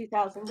penalty of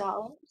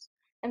 $2,000,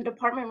 and the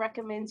department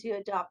recommends you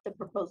adopt the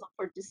proposal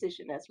for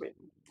decision as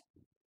written.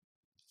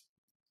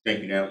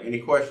 Thank you, Natalie. Any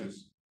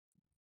questions?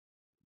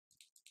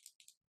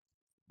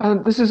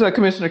 This is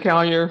Commissioner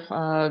Collier.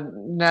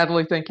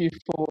 Natalie, thank you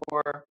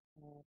for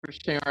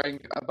sharing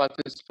about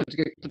this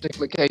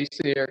particular case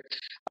here.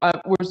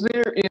 Was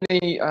there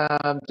any,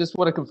 just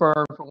want to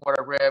confirm from what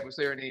I read, was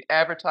there any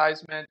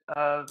advertisement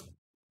of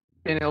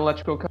being an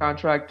electrical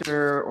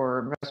contractor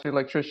or master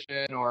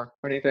electrician or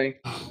anything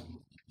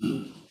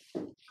that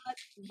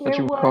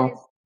you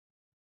recall?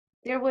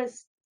 There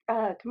was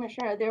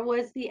Commissioner, there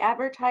was the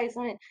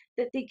advertisement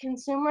that the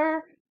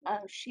consumer,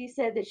 she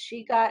said that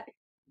she got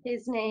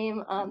his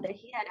name, that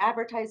he had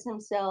advertised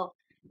himself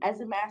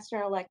as a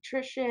master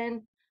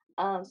electrician.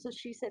 So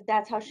she said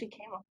that's how she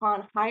came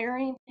upon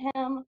hiring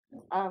him.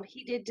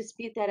 He did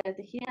dispute that at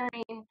the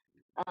hearing,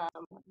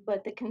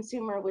 but the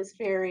consumer was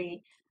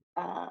very,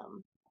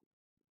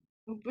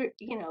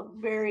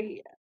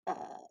 very,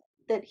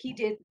 that he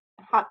did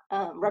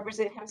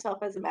represent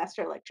himself as a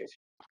master electrician.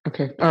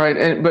 Okay, all right,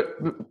 and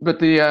but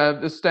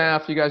the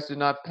staff, you guys did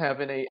not have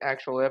any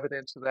actual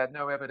evidence of that.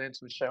 No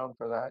evidence was shown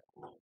for that.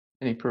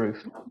 Any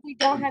proof? We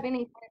don't have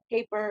any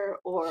paper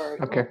or.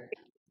 Okay.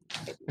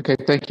 Okay,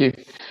 thank you.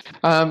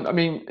 I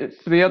mean,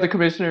 for the other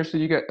commissioners, so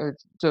you guys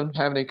don't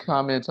have any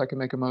comments, I can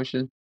make a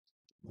motion.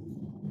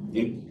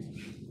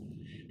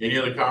 Any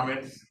other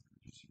comments?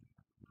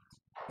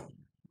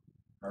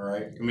 All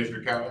right,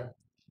 Commissioner Cowler?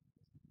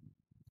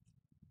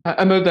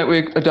 I move that we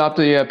adopt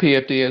the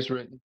PFD as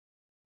written.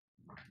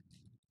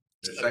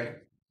 Is there a second?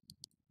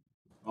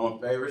 All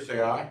in favor,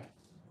 say aye.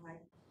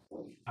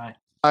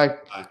 Aye.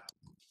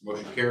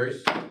 Motion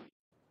carries. All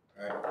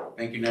right,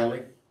 thank you,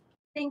 Natalie.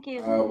 Thank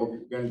you.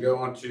 We're gonna go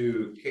on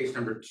to case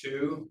number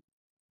 2.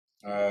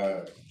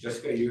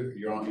 Jessica,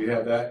 you're on, you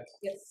have that?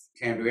 Yes.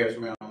 Cam, do we have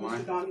somebody Mr.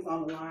 online? Don is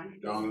on the line.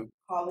 Don,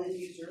 Call-in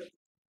user,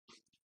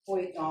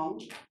 Hoyt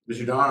Dong.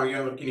 Mr. Don, are you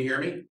on, can you hear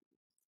me?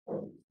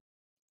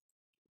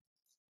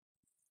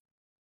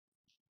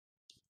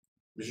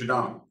 Mr.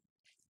 Don?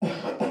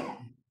 Doesn't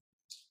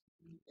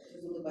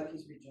look like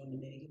he's rejoined the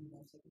meeting. Give me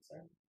 1 second,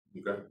 sir.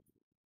 Okay.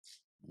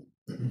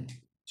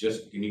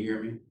 Just, can you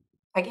hear me?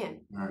 I can.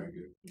 All right,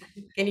 good.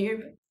 Can you hear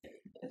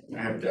me?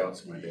 I have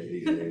doubts in my day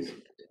these days.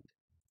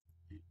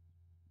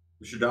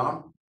 Mr.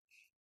 Don?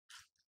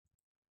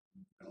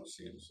 I don't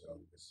see him, so I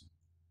guess.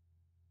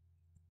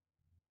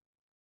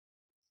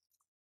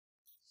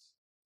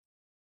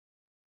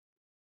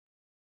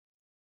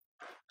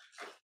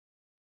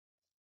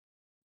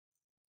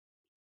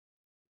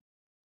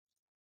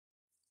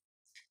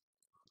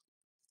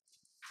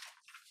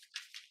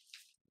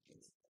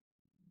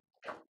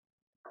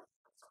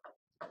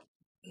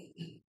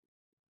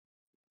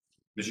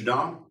 Mr.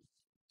 Don?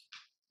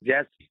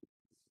 Yes,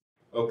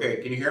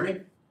 Okay, can you hear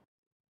me?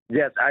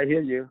 yes, I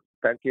hear you.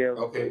 Thank you.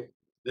 Okay,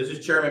 this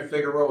is Chairman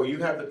Figueroa. You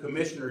have the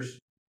commissioners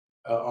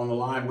on the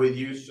line with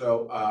you,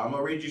 so I'm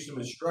gonna read you some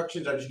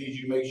instructions. I just need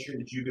you to make sure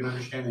that you can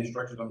understand the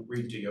instructions I'm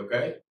reading to you,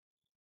 okay?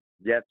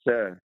 Yes,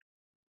 sir.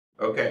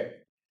 Okay.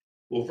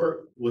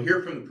 We'll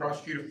hear from the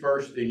prosecutor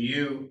first, then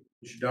you,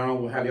 Mr.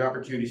 Donald, will have the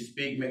opportunity to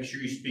speak. Make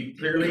sure you speak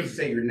clearly,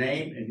 say your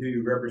name and who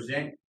you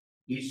represent.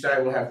 Each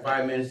side will have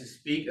 5 minutes to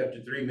speak, up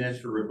to 3 minutes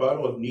for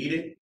rebuttal if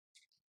needed.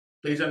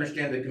 Please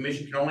understand the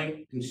commission can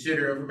only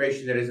consider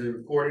information that is in the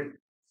recorded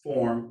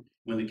form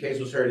when the case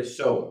was heard at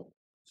SOA.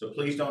 So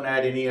please don't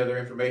add any other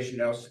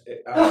information else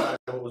outside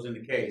of what was in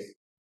the case.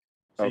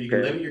 So you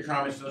can Okay. limit your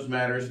comments to those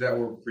matters that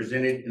were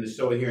presented in the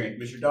SOA hearing.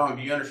 Mr. Dong,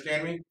 do you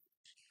understand me?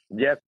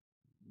 Yes,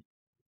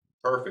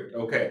 Perfect,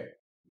 okay.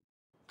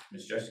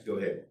 Ms. Jessica, go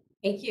ahead.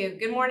 Thank you.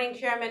 Good morning,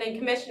 Chairman and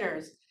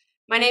Commissioners.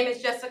 My name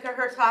is Jessica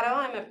Hurtado.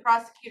 I'm a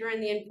prosecutor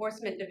in the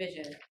Enforcement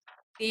Division.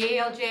 The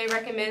ALJ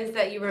recommends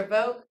that you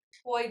revoke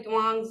Hoy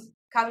Duong's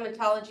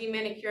cosmetology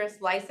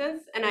manicurist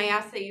license, and I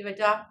ask that you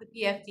adopt the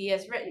PFD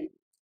as written.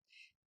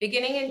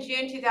 Beginning in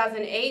June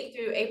 2008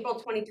 through April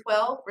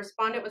 2012,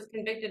 respondent was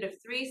convicted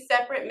of 3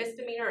 separate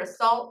misdemeanor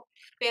assault,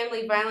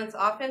 family violence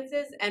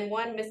offenses, and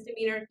 1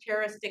 misdemeanor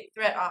terroristic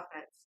threat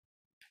offense.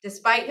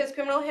 Despite his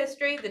criminal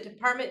history, the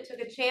department took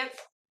a chance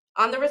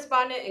on the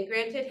respondent and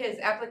granted his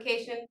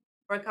application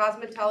for a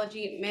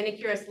cosmetology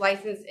manicurist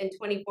license in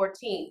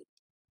 2014.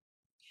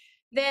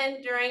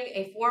 Then, during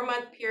a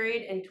 4-month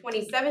period in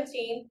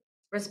 2017,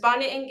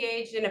 respondent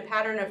engaged in a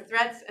pattern of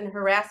threats and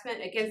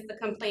harassment against the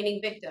complaining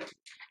victim.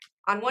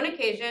 On one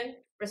occasion,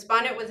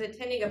 respondent was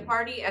attending a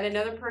party at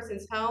another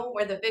person's home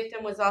where the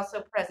victim was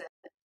also present.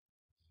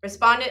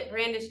 Respondent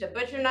brandished a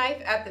butcher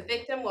knife at the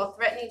victim while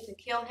threatening to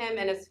kill him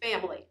and his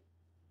family.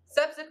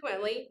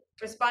 Subsequently,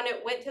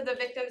 respondent went to the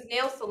victim's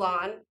nail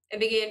salon and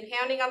began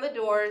pounding on the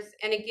doors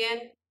and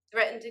again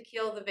threatened to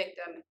kill the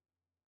victim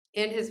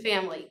and his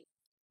family.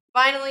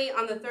 Finally,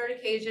 on the 3rd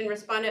occasion,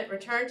 respondent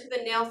returned to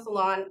the nail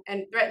salon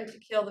and threatened to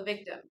kill the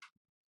victim.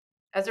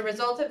 As a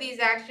result of these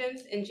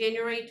actions, in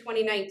January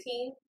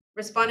 2019,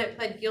 respondent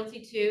pled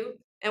guilty to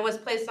and was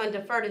placed on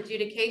deferred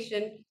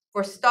adjudication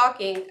for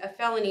stalking, a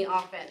felony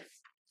offense.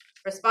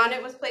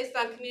 Respondent was placed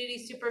on community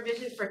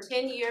supervision for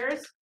 10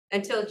 years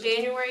until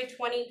January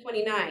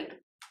 2029.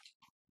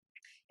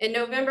 In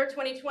November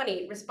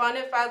 2020,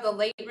 respondent filed a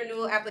late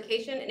renewal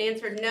application and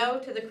answered no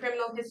to the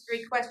criminal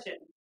history question.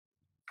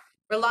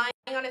 Relying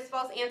on his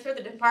false answer,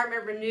 the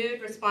department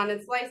renewed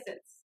respondent's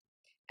license.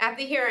 At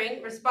the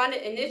hearing,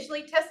 respondent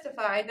initially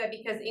testified that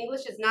because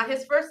English is not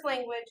his first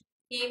language,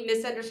 he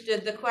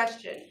misunderstood the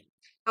question.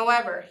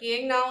 However, he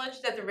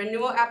acknowledged that the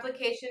renewal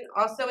application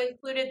also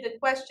included the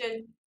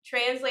question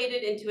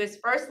translated into his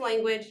first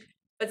language,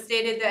 but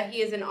stated that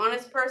he is an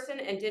honest person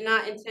and did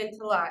not intend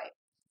to lie.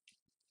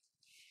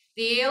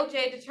 The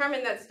ALJ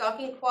determined that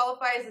stalking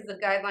qualifies as a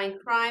guideline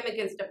crime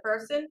against a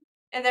person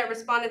and that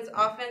respondent's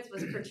offense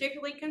was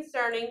particularly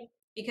concerning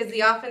because the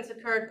offense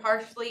occurred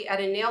partially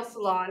at a nail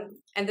salon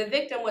and the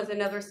victim was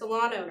another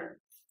salon owner.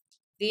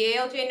 The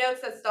ALJ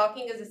notes that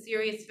stalking is a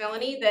serious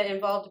felony that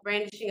involved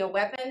brandishing a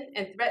weapon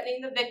and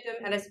threatening the victim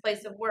at his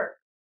place of work.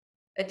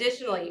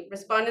 Additionally,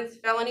 respondent's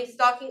felony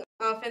stalking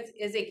offense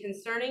is a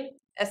concerning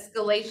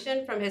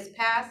escalation from his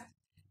past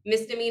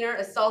misdemeanor,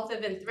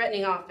 assaultive, and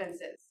threatening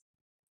offenses.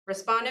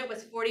 Respondent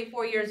was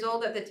 44 years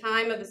old at the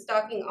time of the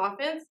stalking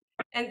offense,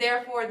 and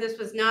therefore this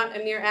was not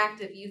a mere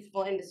act of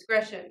youthful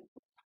indiscretion.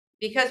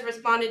 Because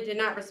respondent did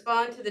not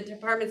respond to the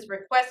department's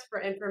request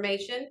for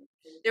information,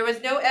 there was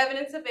no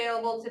evidence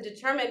available to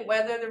determine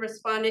whether the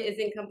respondent is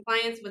in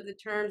compliance with the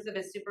terms of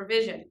his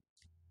supervision.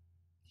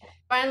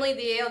 Finally,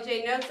 the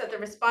ALJ notes that the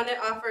respondent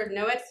offered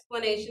no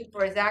explanation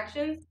for his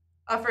actions,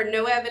 offered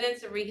no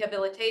evidence of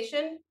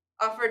rehabilitation,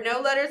 offered no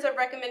letters of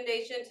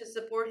recommendation to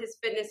support his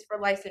fitness for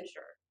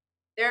licensure.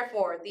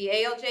 Therefore, the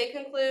ALJ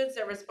concludes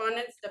that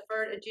respondent's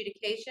deferred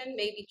adjudication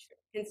may be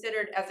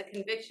considered as a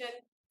conviction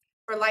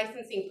for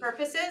licensing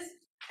purposes,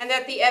 and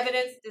that the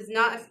evidence does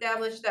not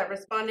establish that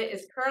respondent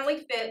is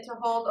currently fit to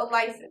hold a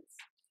license.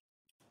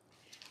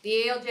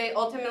 The ALJ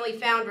ultimately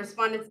found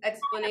respondent's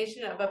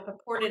explanation of a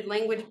purported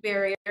language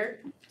barrier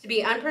to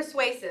be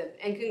unpersuasive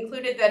and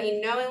concluded that he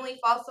knowingly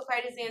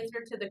falsified his answer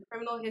to the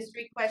criminal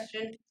history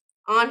question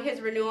on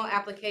his renewal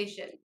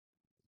application.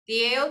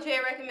 The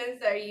ALJ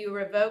recommends that you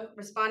revoke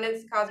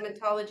respondent's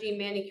cosmetology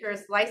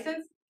manicurist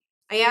license.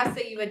 I ask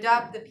that you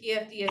adopt the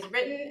PFD as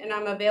written, and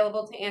I'm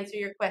available to answer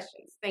your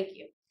questions. Thank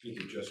you. Thank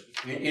you, Jessica.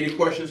 Any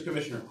questions,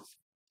 Commissioner?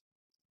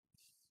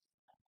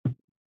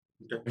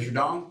 Mr.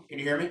 Dong, can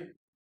you hear me?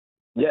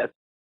 Yes.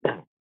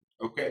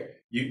 Okay,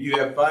 you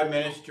have 5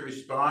 minutes to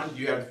respond.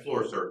 You have the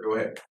floor, sir. Go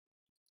ahead.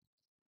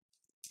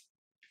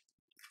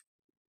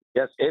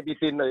 Yes,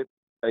 everything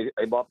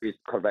above is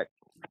correct.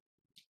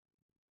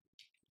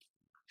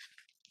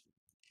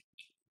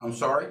 I'm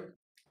sorry?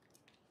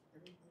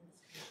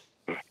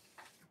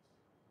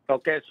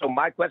 Okay, so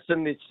my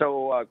question is,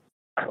 so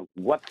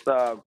what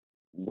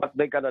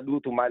they gonna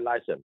do to my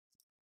license?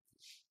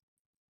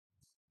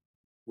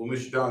 Well,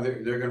 Mr. Don,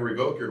 they're gonna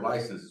revoke your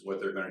license is what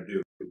they're gonna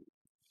do.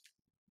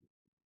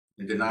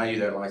 And deny you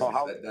that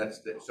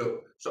license.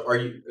 So are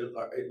you,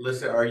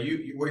 listen,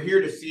 we're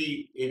here to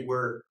see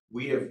where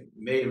we have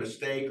made a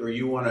mistake, or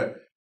you wanna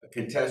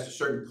contest a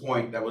certain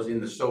point that was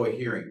in the SOA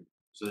hearing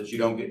so that you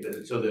don't get,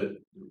 so the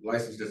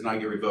license does not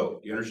get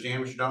revoked. Do you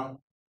understand, Mr. Don?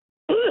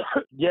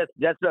 Yes,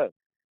 sir.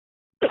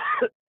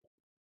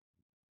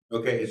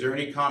 Okay, is there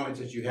any comments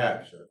that you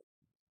have, sir?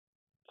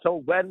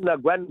 So when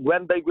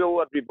they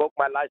will revoke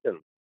my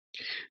license?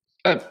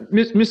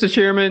 Mr.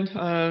 Chairman,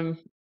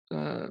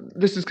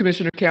 this is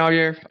Commissioner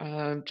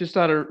Collier. Just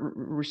out of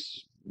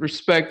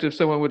respect of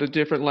someone with a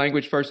different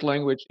language, first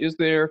language, is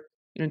there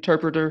an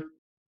interpreter?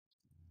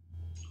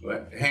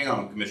 Well, hang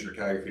on, Commissioner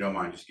Collier, if you don't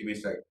mind. Just give me a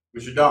second.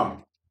 Mr.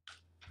 Dong.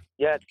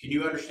 Yes. Can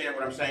you understand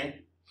what I'm saying?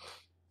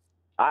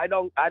 I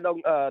don't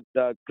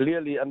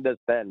clearly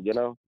understand, you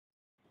know.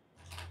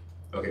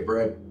 Okay,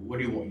 Brad, what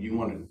do you want? You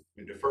want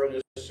to defer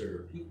this,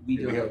 or We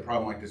did we have a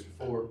problem like this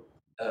before?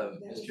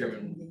 Mr.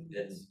 Chairman,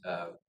 it's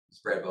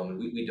Brad Bowman.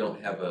 We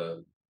don't have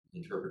a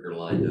interpreter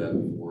lined up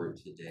for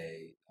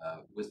today.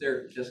 Was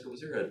there, Jessica,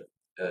 was there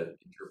an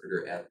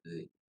interpreter at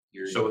the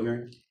hearing? So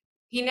hearing?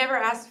 He never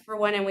asked for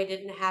one, and we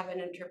didn't have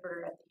an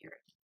interpreter at the hearing.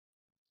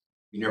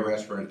 You never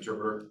asked for an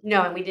interpreter?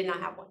 No, and we did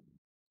not have one.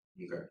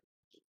 Okay.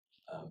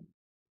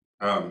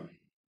 I'm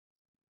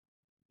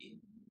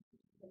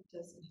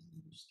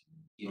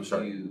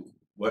sorry.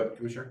 What,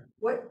 Commissioner?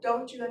 What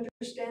don't you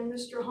understand,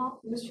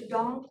 Mr.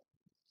 Dong?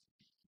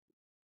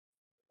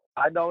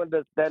 I don't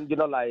understand, you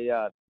know, like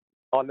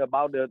on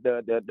about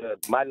the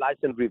my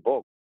license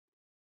revoked.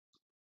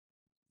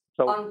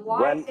 So on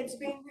why it's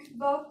being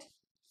revoked?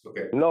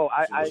 Okay. No,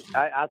 I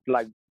asked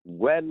like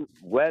when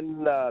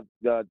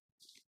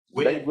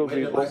they will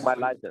revoke my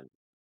license.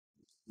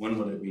 When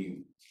will it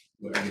be?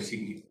 Well, I guess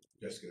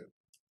Jessica.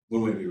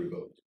 When will it be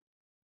revoked?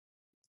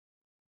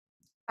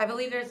 I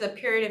believe there's a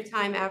period of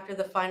time after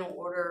the final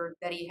order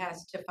that he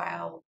has to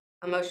file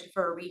a motion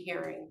for a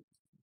rehearing.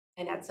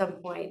 And at some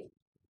point,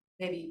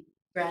 maybe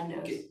Brad knows.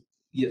 Okay.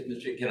 Yes,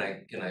 Mr. Can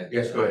I?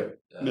 Yes, go ahead.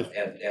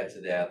 Add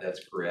to that.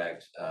 That's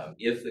correct.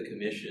 If the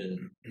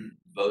commission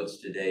votes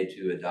today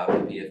to adopt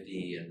the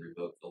PFD and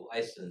revoke the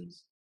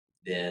license,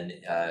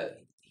 then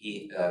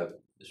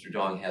Mr.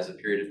 Dong has a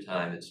period of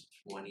time. It's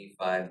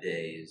 25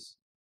 days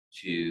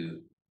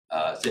to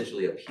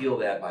essentially appeal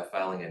that by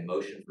filing a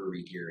motion for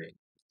rehearing.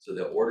 So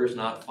the order's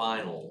not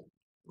final.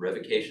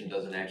 Revocation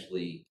doesn't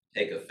actually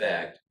take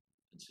effect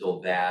until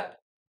that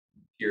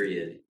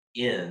period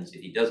ends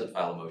if he doesn't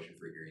file a motion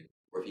for hearing.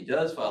 Or if he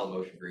does file a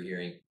motion for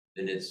hearing,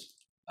 then it's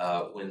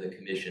when the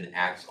commission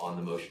acts on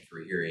the motion for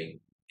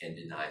hearing and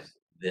denies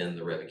it. Then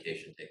the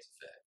revocation takes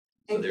effect.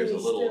 So And there's can a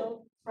he little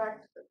still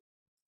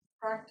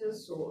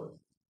practice or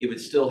he would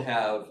still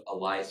have a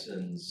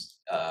license,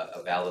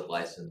 a valid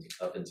license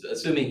up until,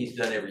 assuming he's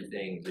done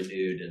everything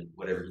renewed and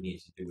whatever he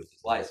needs to do with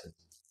his license.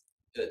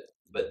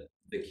 But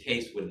the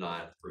case would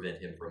not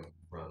prevent him from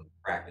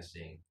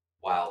practicing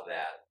while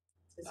that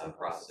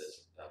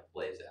process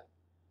plays out.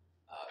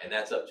 And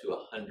that's up to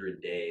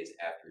 100 days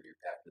after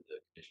the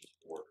commission's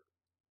order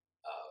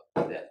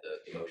that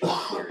the motion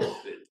period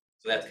could.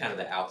 So that's kind of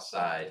the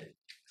outside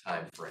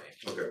time frame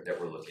that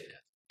we're looking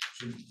at.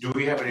 So do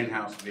we have an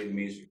in-house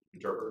Vietnamese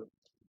interpreter?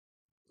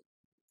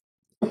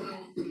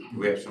 Do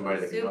we have somebody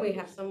that can Soon help? we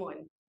have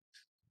someone.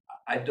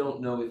 I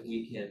don't know if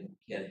we can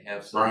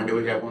have. Brian, do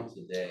we have someone one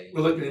today?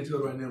 We're looking into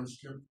it right now, Mr.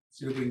 Chairman.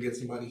 See if we can get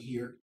somebody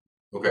here.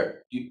 Okay.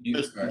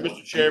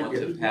 Mr. Chairman. Want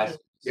to pass?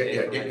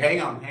 Yeah,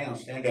 hang on,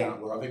 stand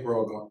down. Well, I think we're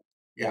all going.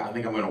 Yeah, I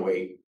think I'm gonna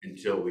wait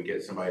until we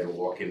get somebody to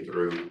walk him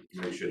through,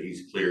 make sure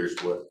he's clear as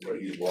what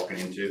he's walking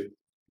into,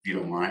 if you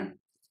don't mind.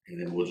 And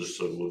then we'll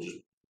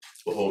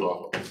hold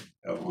off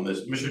on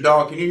this. Mr.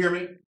 Dahl, can you hear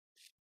me?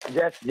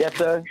 Yes,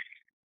 sir.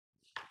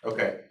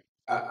 Okay,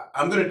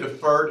 I'm gonna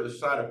defer to the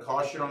side of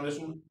caution on this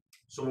one.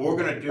 So what we're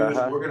gonna do is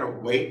we're gonna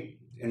wait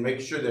and make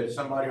sure that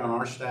somebody on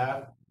our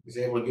staff is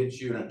able to get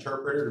you an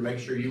interpreter to make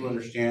sure you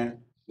understand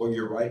what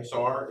your rights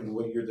are and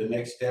what the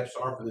next steps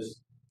are for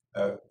this,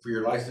 for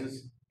your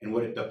license and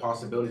what the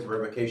possibilities of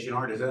revocation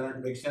are. Does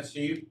that make sense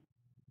to you?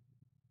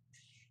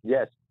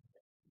 Yes.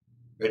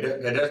 That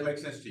does make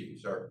sense to you,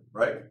 sir,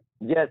 right?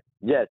 Yes.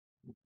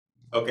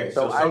 Okay,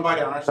 so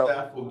somebody on our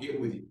staff will get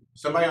with you.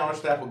 Somebody on our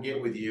staff will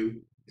get with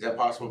you. Is that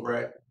possible,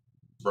 Brad?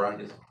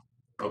 Brian?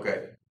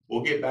 Okay,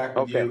 we'll get back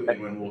with you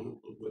and when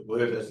we'll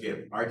have this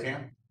again. All right,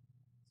 Tam?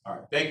 All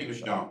right, thank you,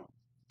 Mr. Don.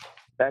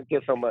 Thank you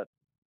so much.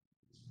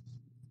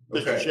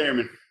 Mr.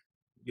 Chairman.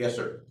 Yes,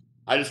 sir.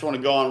 I just want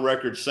to go on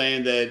record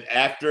saying that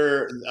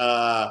after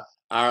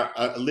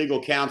our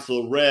legal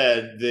counsel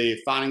read the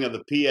finding of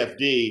the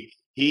PFD,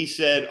 he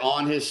said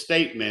on his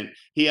statement,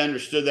 he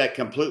understood that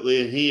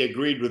completely and he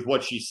agreed with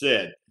what she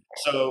said.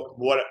 So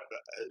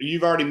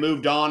you've already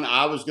moved on.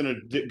 I was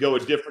going to go a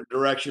different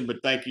direction, but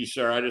thank you,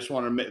 sir. I just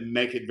want to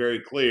make it very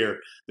clear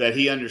that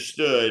he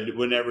understood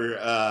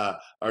whenever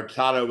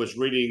Hurtado was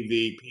reading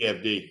the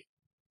PFD.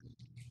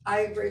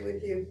 I agree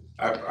with you.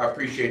 I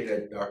appreciate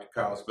that, Dr.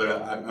 Collis,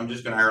 but I'm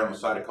just gonna err on the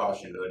side of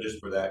caution, though, just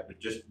for that, but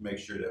just to make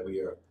sure that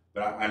we are,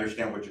 but I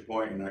understand what your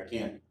point, and I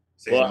can't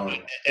say Well, no.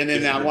 and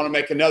then I want to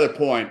make another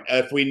point.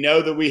 If we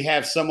know that we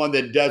have someone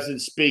that doesn't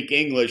speak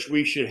English,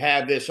 we should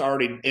have this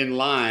already in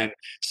line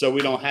so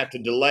we don't have to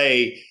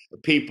delay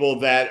people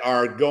that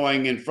are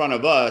going in front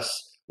of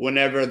us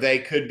whenever they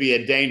could be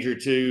a danger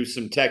to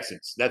some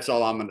Texans. That's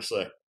all I'm going to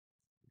say.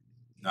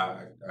 No,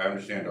 I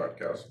understand,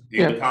 Dr. Collis.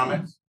 Any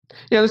comments?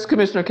 Yeah, this is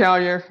Commissioner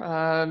Collier,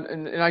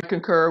 and I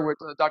concur with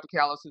Dr.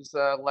 Callis's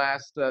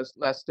last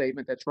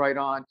statement. That's right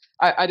on.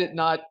 I did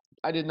not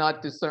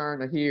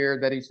discern or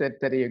hear that he said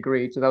that he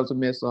agreed, so that was a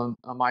miss on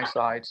my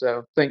side.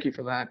 So thank you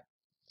for that.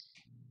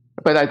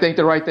 But I think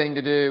the right thing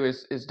to do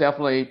is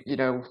definitely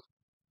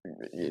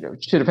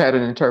should have had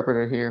an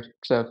interpreter here.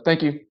 So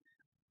thank you.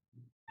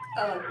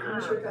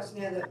 Commissioner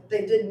Castaneda,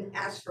 they didn't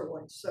ask for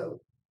one,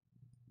 so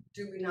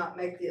do we not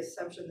make the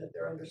assumption that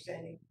they're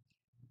understanding?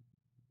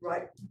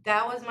 Right.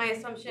 That was my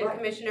assumption, Right.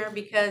 Commissioner,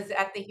 because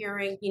at the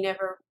hearing, he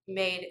never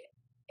made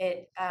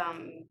it,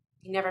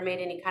 he never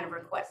made any kind of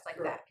request like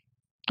that.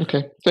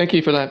 Okay, thank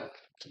you for that.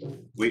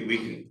 We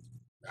can,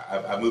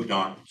 I moved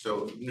on.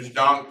 So, Mr.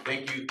 Dong,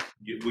 thank you.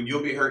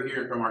 You'll be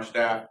hearing from our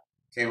staff.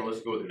 Tammy,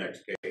 let's go to the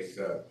next case.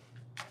 So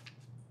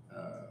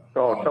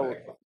now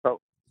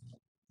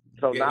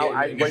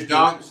I Mr.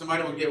 Dong,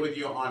 somebody will get with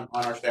you on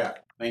our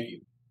staff. Thank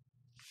you.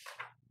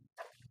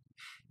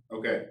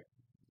 Okay.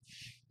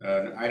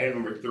 Item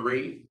number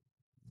 3,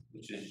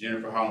 which is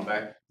Jennifer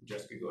Hollenbeck.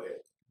 Jessica, go ahead.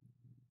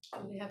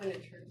 We have an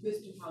attorney.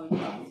 Mr.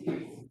 Hollenbeck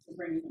to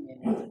bring him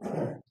in.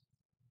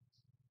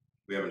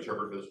 We have an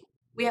interpreter for this?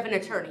 We have an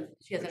attorney.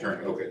 She has an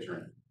Attorney, okay,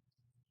 attorney.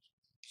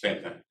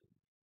 Same thing,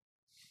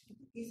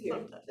 He's here.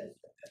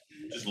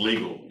 just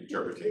legal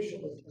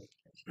interpretation.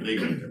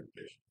 Legal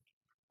interpretation.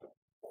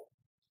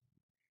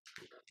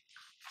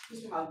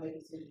 Mr. Hollenbeck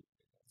is here.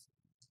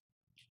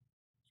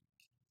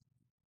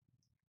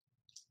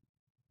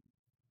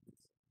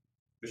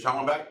 Ms.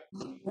 Hollenbeck?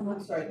 I'm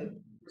sorry, the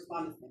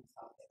respondent's name is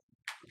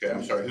Hollenbeck. Okay,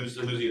 I'm sorry, who's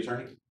the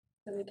attorney?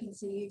 So we can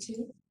see you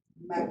too.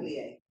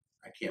 Maglier.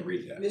 I can't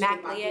read that.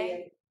 Mr.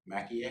 Maglier?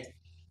 Mackie?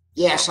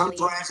 Yes, I'm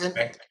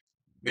present.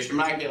 Mr.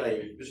 Mackie,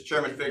 Mr.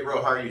 Chairman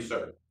Figueroa, how are you,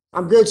 sir?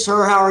 I'm good,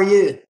 sir. How are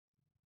you?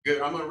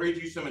 Good, I'm gonna read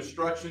you some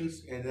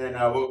instructions and then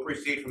we'll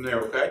proceed from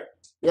there, okay?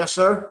 Yes,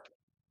 sir.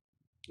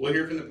 We'll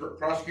hear from the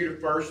prosecutor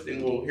first,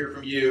 then we'll hear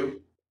from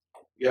you.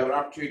 You have an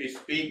opportunity to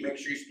speak. Make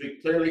sure you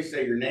speak clearly,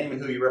 say your name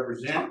and who you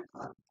represent.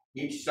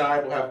 Each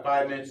side will have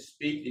 5 minutes to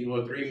speak, then you'll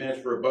have 3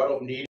 minutes for rebuttal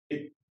if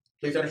needed.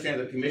 Please understand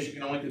that the commission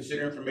can only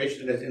consider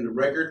information that's in the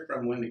record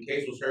from when the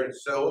case was heard at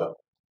SOA.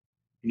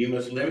 And you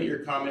must limit your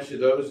comments to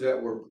those that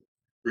were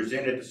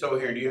presented at the SOA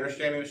hearing. Do you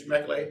understand me, Mr.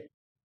 McLeod?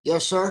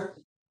 Yes, sir.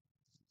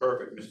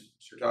 Perfect.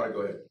 Mr. Hurtado,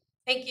 go ahead.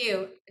 Thank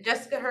you.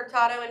 Jessica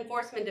Hurtado,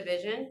 Enforcement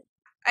Division.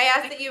 I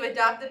ask that you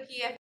adopt the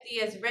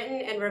PFD as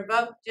written and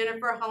revoke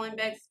Jennifer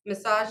Hollenbeck's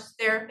massage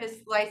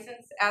therapist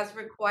license as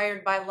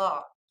required by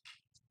law.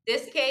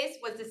 This case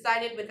was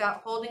decided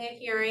without holding a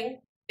hearing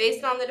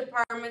based on the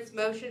department's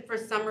motion for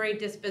summary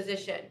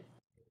disposition.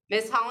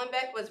 Ms.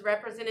 Hollenbeck was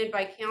represented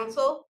by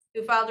counsel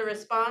who filed a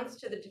response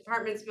to the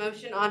department's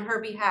motion on her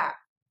behalf.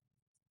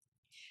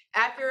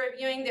 After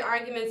reviewing the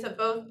arguments of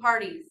both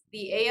parties,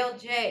 the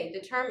ALJ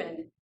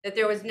determined that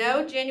there was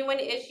no genuine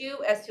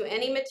issue as to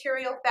any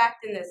material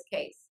fact in this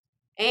case,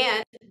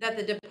 and that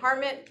the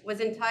department was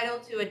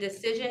entitled to a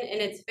decision in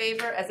its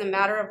favor as a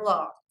matter of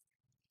law.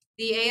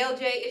 The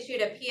ALJ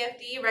issued a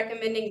PFD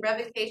recommending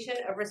revocation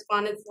of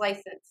respondent's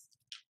license.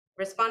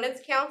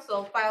 Respondent's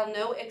counsel filed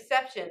no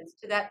exceptions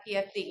to that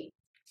PFD.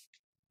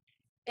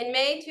 In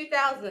May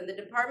 2000, the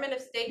Department of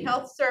State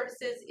Health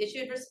Services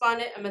issued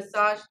respondent a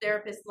massage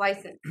therapist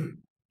license.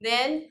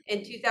 Then,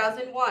 in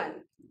 2001,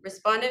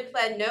 respondent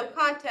pled no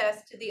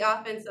contest to the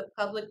offense of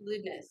public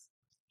lewdness.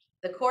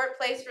 The court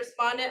placed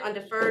respondent on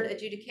deferred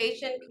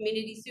adjudication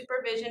community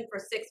supervision for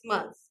 6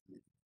 months.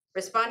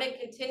 Respondent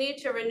continued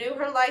to renew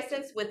her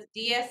license with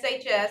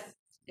DSHS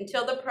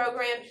until the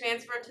program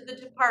transferred to the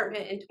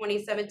department in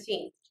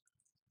 2017.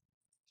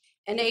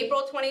 In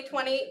April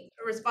 2020,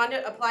 a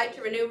respondent applied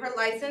to renew her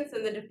license,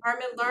 and the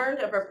department learned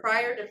of her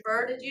prior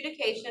deferred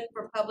adjudication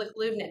for public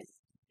lewdness.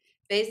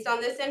 Based on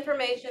this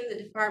information,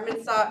 the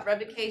department sought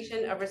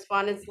revocation of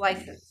respondent's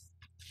license.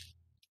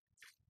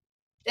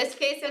 This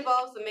case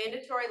involves the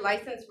mandatory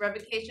license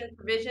revocation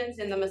provisions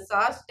in the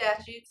massage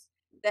statutes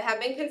that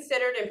have been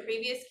considered in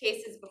previous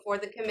cases before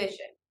the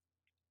commission.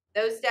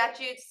 Those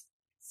statutes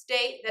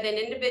state that an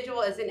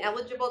individual is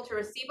ineligible to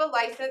receive a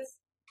license,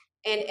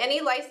 and any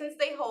license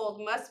they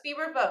hold must be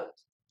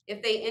revoked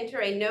if they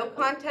enter a no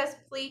contest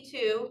plea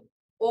to,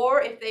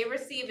 or if they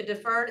receive a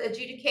deferred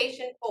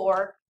adjudication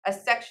for, a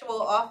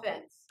sexual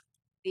offense.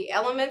 The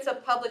elements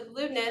of public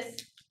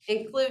lewdness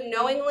include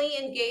knowingly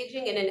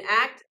engaging in an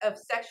act of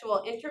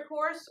sexual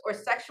intercourse or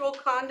sexual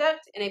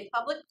conduct in a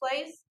public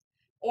place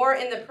or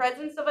in the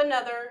presence of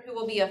another who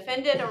will be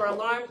offended or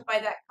alarmed by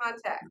that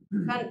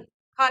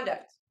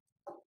conduct.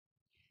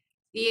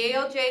 The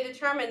ALJ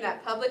determined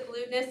that public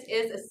lewdness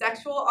is a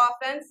sexual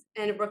offense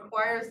and it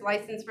requires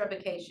license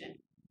revocation.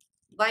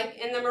 Like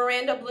in the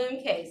Miranda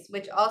Bloom case,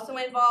 which also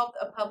involved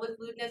a public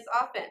lewdness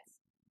offense,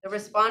 the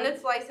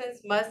respondent's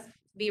license must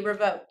be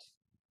revoked.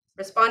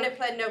 Respondent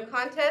pled no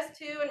contest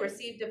to and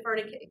received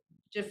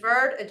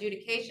deferred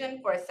adjudication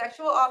for a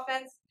sexual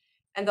offense,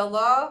 and the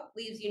law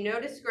leaves you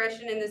no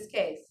discretion in this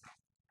case.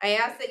 I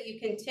ask that you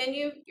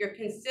continue your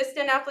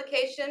consistent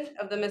application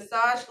of the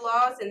massage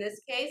laws in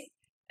this case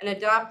and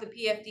adopt the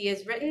PFD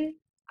as written.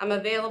 I'm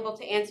available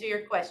to answer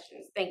your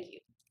questions. Thank you.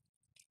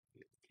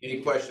 Any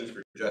questions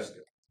for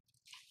Jessica?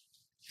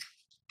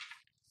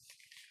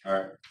 All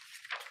right.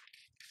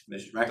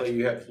 Mr. McAlee,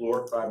 you have the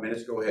floor, 5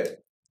 minutes, go ahead.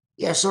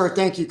 Yes, sir.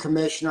 Thank you,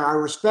 Commissioner. I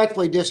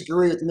respectfully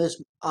disagree with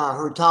Ms.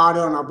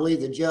 Hurtado, and I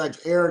believe the judge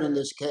erred in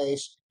this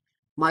case.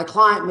 My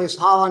client, Ms.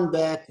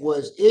 Hollenbeck,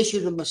 was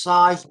issued a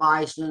massage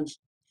license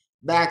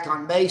back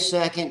on May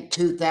 2nd,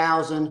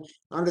 2000,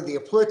 under the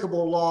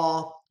applicable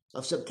law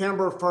of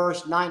September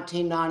 1st,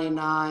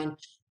 1999,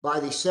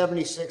 by the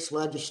 76th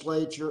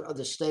legislature of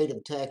the state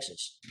of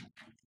Texas.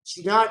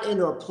 She got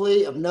into a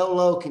plea of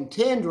nolo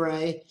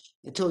contendere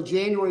until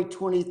January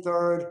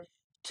 23rd,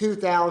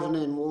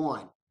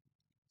 2001.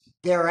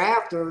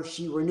 Thereafter,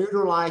 she renewed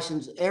her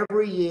license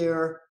every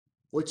year,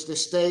 which the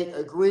state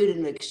agreed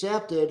and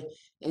accepted,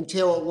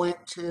 until it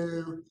went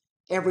to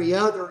every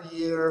other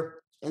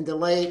year in the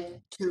late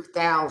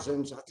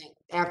 2000s, I think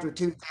after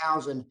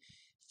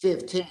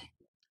 2015.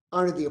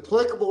 Under the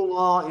applicable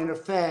law in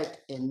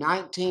effect in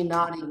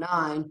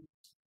 1999,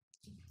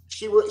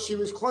 she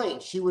was clean.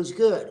 She was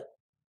good.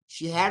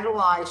 She had a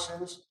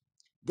license.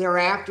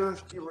 Thereafter,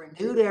 she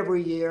renewed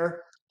every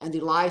year, and the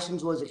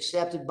license was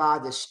accepted by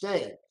the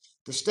state.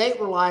 The state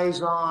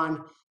relies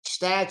on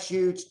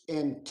statutes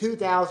in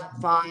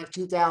 2005,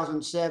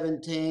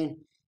 2017,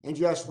 and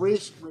just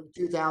recently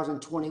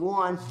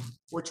 2021,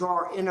 which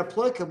are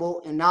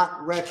inapplicable and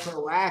not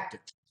retroactive.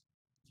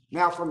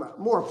 Now, from a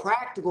more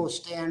practical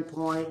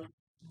standpoint,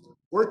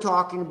 we're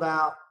talking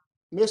about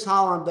Ms.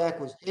 Hollenbeck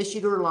was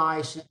issued her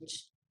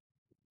license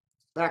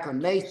back on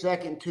May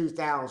 2nd,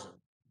 2000.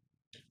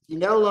 The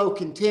nolo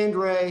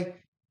contendere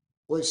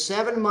was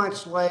 7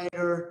 months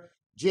later,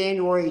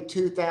 January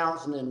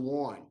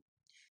 2001.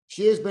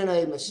 She has been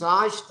a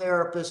massage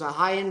therapist, a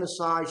high-end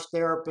massage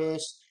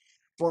therapist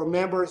for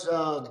members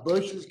of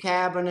Bush's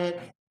cabinet,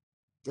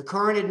 the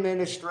current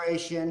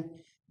administration,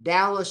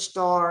 Dallas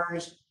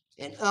Stars,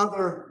 and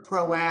other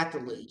pro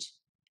athletes.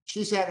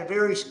 She's had a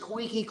very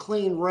squeaky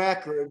clean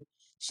record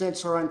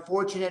since her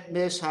unfortunate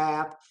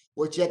mishap,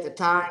 which at the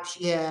time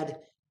she had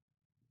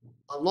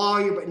a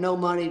lawyer but no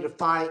money to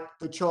fight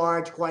the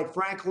charge. Quite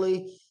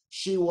frankly,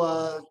 she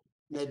was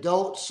an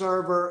adult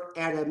server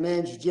at a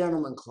men's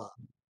gentleman club.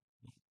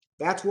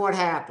 That's what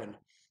happened.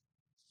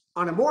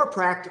 On a more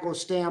practical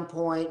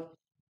standpoint,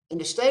 in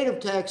the state of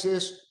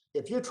Texas,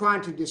 if you're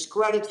trying to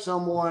discredit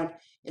someone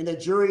in a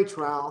jury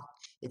trial,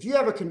 if you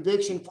have a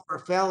conviction for a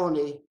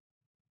felony,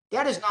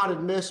 that is not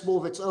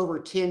admissible if it's over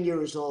 10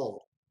 years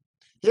old.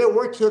 Here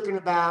we're talking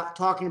about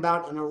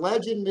an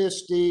alleged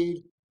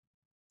misdeed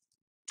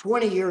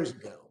 20 years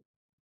ago.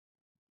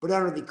 But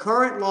under the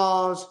current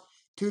laws,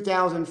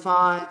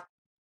 2005,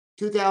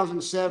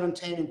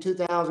 2017, and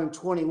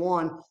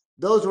 2021,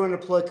 those are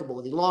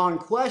inapplicable. The law in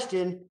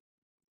question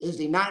is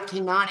the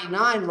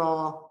 1999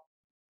 law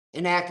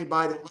enacted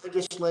by the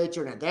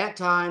legislature, and at that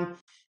time,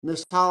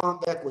 Ms.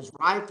 Hollenbeck was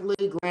rightfully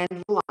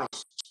granted a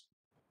license.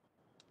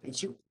 And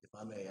she, If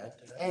I may add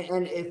to that.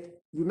 and if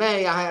you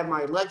may, I have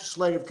my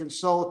legislative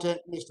consultant,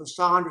 Mr.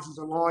 Saunders, is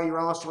a lawyer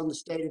also in the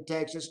state of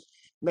Texas.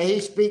 May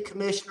he speak,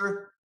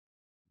 Commissioner?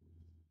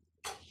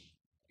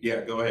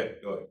 Yeah, go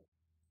ahead.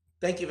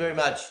 Thank you very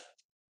much.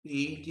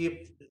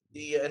 The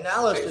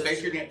analysis.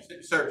 State your name,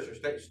 sir,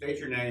 state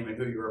your name and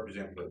who you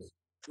represent, please.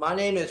 My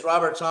name is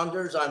Robert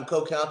Saunders. I'm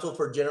co-counsel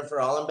for Jennifer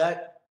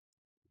Hollenbeck.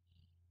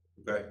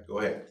 Okay, go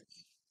ahead.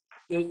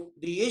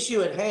 The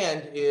issue at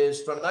hand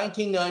is from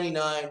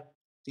 1999,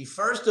 the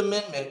First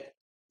Amendment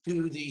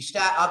to the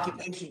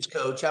Occupations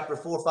Code, Chapter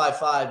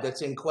 455,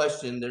 that's in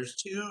question. There's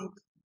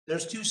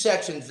two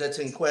sections that's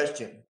in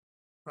question.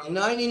 From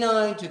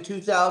 99 to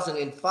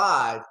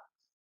 2005,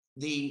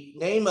 the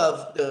name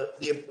of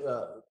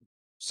the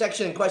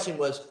section in question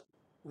was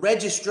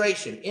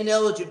registration,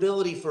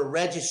 ineligibility for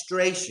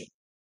registration.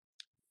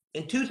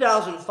 In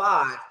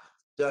 2005,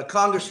 the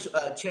Congress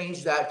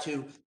changed that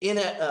to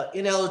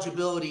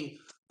ineligibility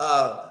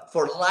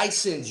for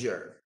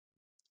licensure.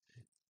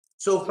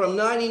 So from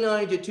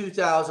 99 to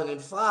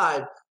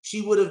 2005,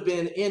 she would have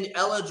been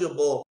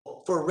ineligible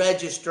for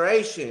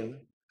registration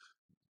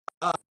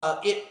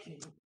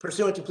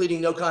pursuant to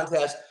pleading no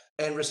contest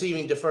and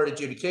receiving deferred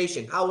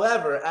adjudication.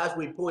 However, as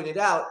we pointed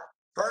out,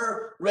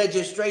 her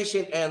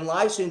registration and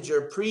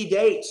licensure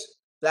predates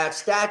that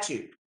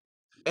statute.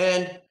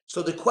 And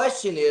so the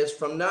question is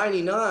from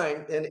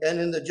 99, and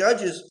in the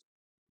judge's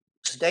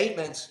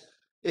statements,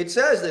 it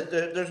says that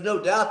there's no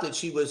doubt that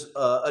she was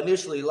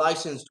initially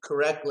licensed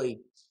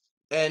correctly.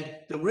 And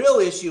the real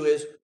issue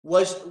is,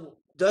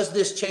 does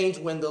this change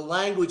when the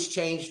language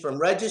changed from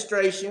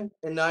registration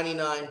in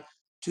 99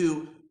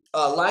 to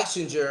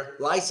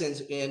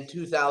license in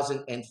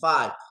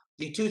 2005?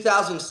 The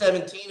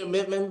 2017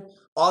 amendment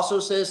also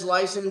says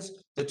license.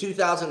 The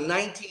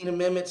 2019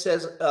 amendment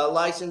says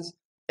license.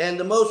 And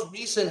the most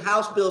recent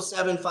House Bill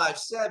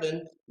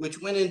 757,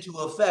 which went into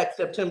effect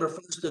September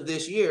 1st of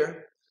this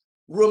year,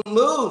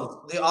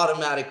 removed the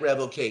automatic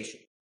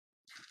revocation.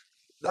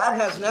 That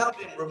has now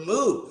been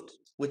removed,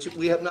 which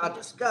we have not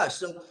discussed.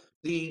 So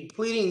the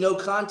pleading no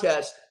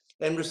contest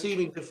and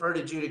receiving deferred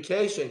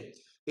adjudication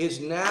is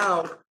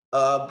now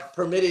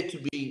permitted to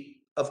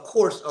be, of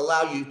course,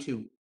 allow you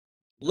to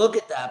look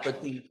at that,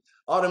 but the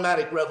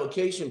automatic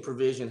revocation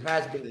provision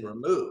has been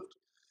removed.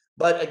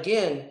 But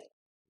again,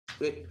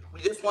 we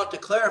just want to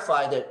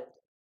clarify that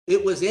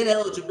it was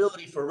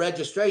ineligibility for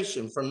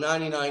registration from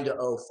 99 to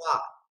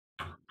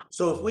 05.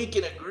 So if we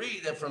can agree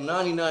that from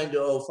 99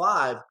 to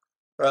 05,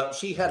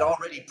 she had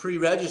already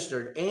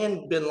pre-registered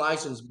and been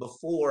licensed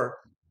before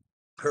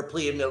her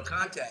plea of no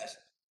contest,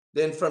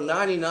 then from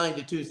 99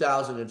 to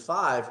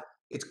 2005,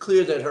 it's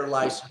clear that her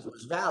license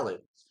was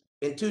valid.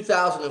 In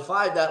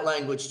 2005, that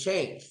language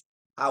changed.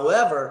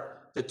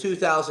 However, the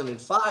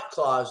 2005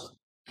 clause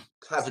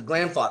has a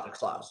grandfather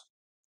clause.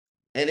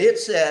 And it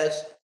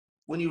says,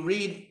 when you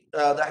read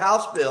the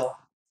House bill,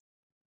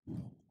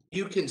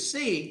 you can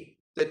see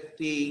that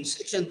the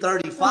section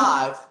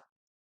 35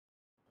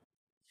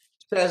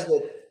 says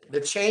that the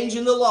change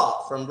in the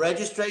law from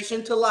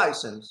registration to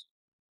license,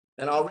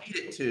 and I'll read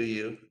it to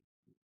you.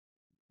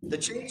 The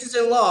changes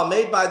in law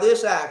made by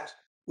this act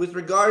with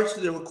regards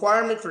to the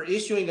requirement for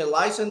issuing a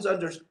license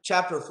under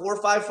Chapter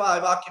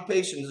 455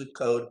 Occupations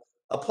Code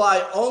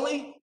apply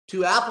only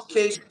to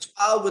applications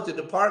filed with the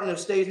Department of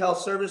State Health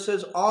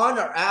Services on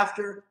or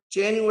after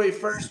January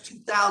 1st,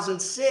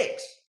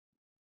 2006.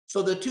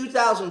 So the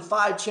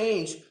 2005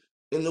 change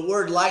in the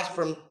word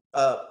from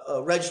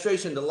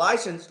registration to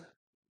license,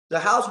 the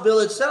House bill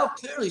itself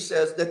clearly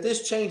says that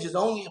this change is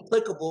only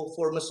applicable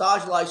for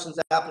massage license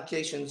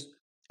applications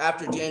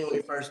after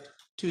January 1st,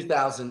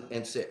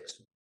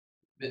 2006.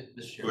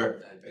 Mr.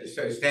 Chairman,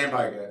 Stand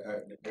by,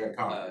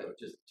 comment.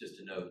 just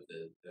to note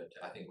that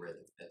I think we're at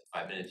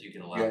 5 minutes. You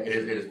can allow. Yeah,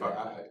 it is fine.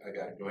 I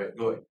got it. Go ahead.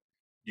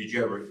 Did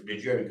you have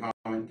any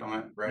comment on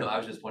that, Brad? No, I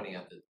was just pointing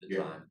out the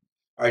time.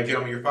 All right,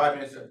 gentlemen, your 5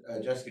 minutes.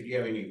 Jessica, do you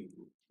have any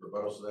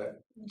rebuttals to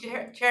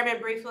that? Chairman,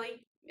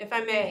 briefly, if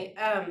I may,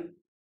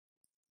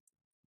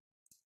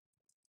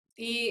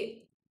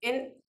 the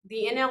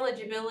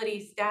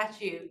ineligibility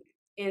statute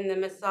in the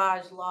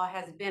massage law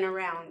has been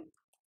around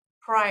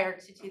prior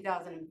to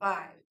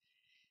 2005.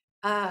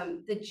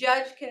 The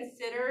judge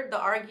considered the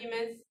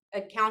arguments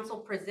a council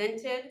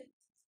presented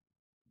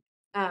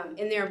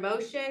in their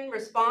motion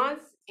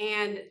response,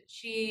 and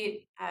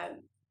she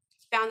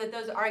found that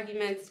those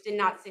arguments did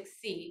not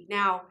succeed.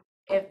 Now,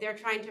 if they're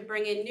trying to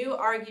bring in new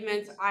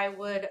arguments, I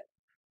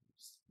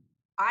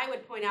I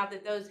would point out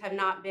that those have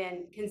not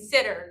been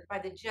considered by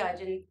the judge,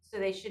 and so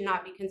they should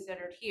not be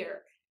considered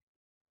here,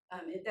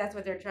 if that's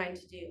what they're trying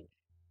to do.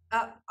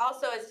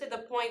 Also, as to the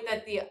point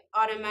that the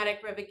automatic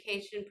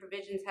revocation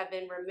provisions have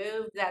been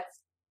removed, that's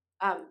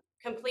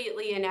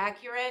completely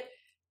inaccurate.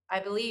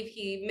 I believe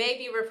he may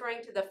be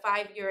referring to the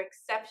 5-year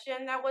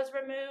exception that was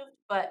removed,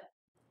 but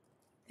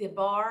the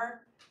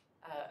bar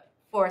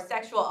for a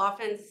sexual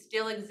offense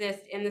still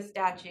exists in the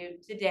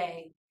statute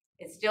today.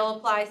 It still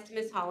applies to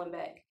Ms.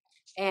 Hollenbeck.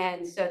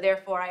 And so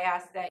therefore I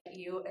ask that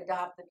you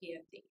adopt the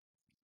PFD.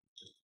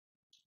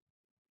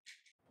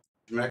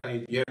 Mr.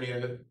 McEnany, do you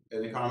have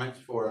any comments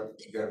for,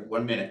 you got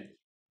 1 minute.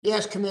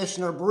 Yes,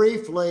 Commissioner,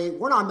 briefly,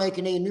 we're not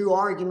making any new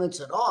arguments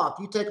at all. If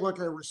you take a look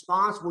at the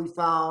response we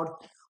filed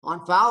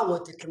on file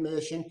with the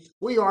commission,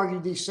 we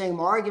argued these same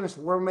arguments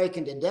we're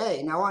making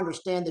today. Now, I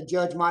understand the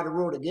judge might have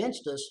ruled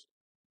against us,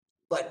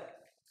 but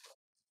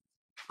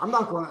I'm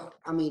not going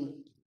to,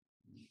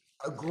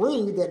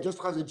 agree that just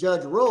because the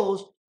judge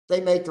rules, they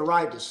make the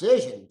right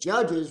decision.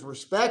 Judges,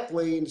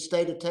 respectfully, in the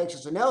state of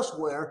Texas and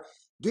elsewhere,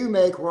 do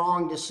make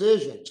wrong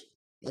decisions.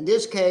 In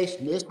this case,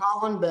 Ms.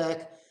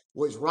 Hollenbeck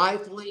was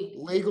rightfully,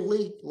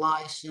 legally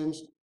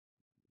licensed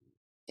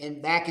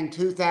back in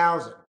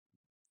 2000.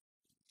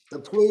 The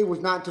plea was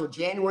not until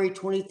January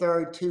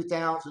 23rd,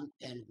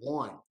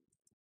 2001.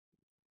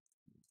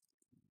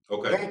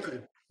 Okay. Thank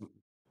you.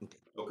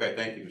 Okay,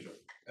 thank you,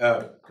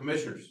 Mr.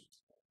 Commissioners,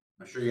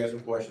 I'm sure you have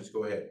some questions.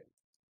 Go ahead.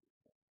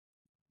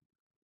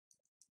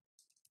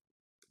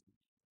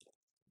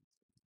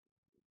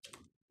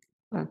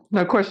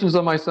 No questions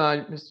on my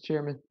side, Mr.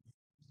 Chairman.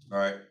 All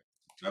right.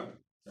 No?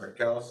 Dr.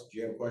 Callis, do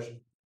you have a question?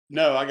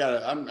 No,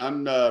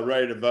 I'm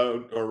ready to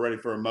vote or ready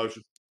for a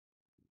motion.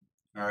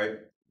 All right.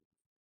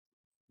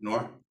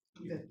 Nora?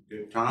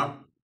 Good.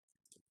 Tom?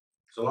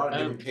 It's a lot of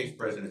different case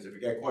presidents. If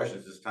you got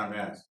questions, it's time to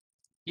ask.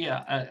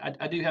 Yeah,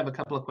 I do have a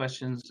couple of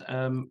questions.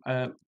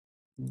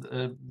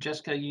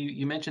 Jessica,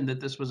 you mentioned that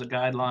this was a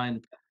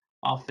guideline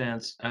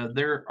offense.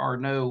 There are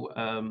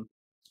no,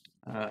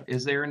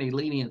 is there any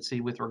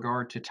leniency with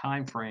regard to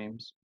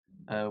timeframes,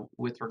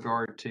 with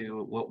regard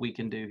to what we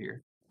can do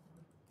here?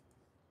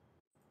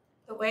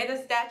 The way the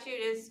statute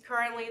is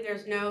currently,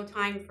 there's no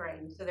time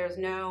frame. So there's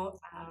no,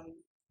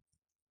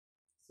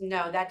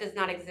 no, that does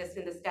not exist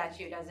in the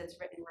statute as it's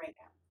written right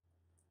now.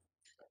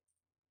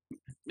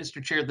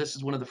 Mr. Chair, this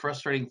is one of the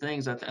frustrating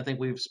things. I think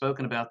we've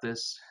spoken about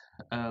this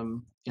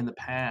in the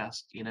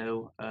past. You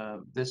know,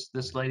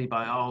 this lady,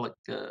 by all,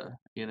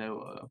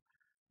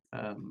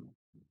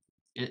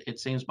 it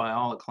seems by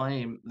all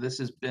acclaim, this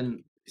has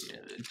been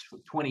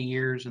 20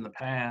 years in the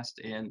past,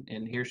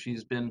 and here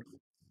she's been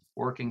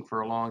working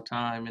for a long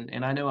time.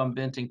 And I know I'm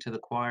venting to the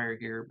choir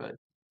here, but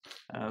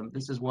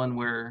this is one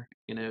where,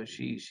 you know,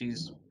 she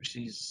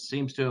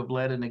seems to have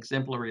led an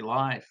exemplary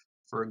life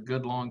for a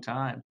good long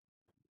time.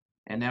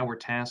 And now we're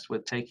tasked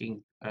with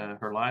taking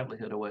her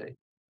livelihood away.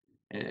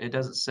 It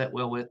doesn't sit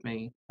well with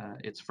me.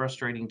 It's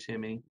frustrating to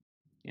me.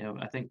 You know,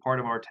 I think part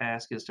of our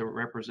task is to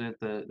represent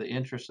the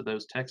interests of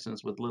those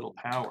Texans with little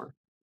power.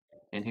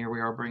 And here we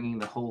are bringing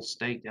the whole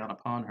state down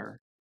upon her.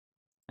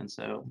 And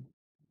so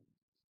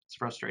it's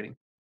frustrating.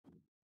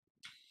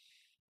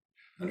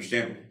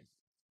 Understandable.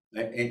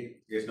 And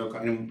there's no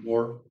any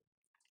more.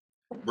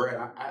 Brett,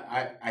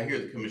 I hear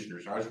the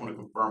commissioners. I just want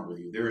to confirm with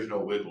you, there is no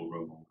wiggle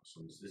room on this.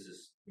 So this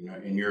is, you know,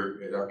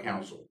 at our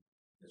council.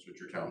 That's what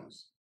you're telling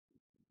us.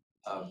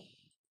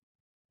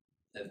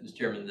 Mr.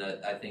 Chairman,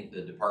 I think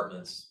the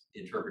department's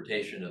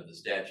interpretation of the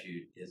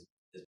statute has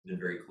been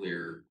very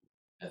clear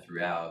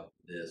throughout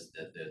this,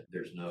 that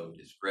there's no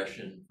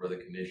discretion for the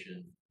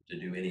commission to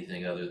do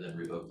anything other than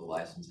revoke the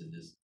license in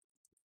this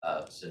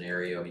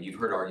scenario. I mean, you've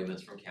heard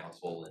arguments from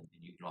council, and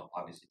you can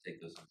obviously take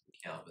those into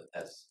account, but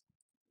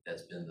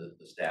that's been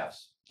the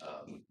staff's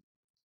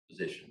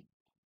position.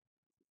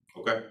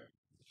 Okay.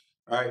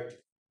 All right.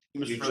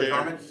 Mr. Chair.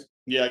 Comments?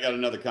 Yeah, I got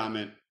another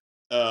comment.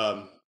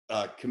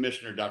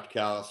 Commissioner Dr.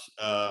 Callis,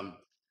 I'm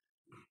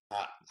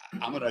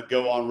going to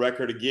go on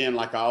record again,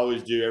 like I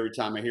always do every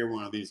time I hear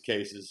one of these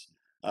cases.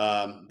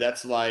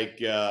 That's like,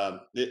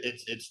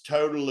 it's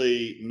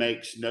totally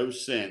makes no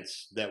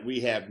sense that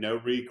we have no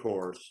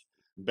recourse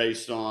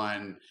based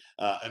on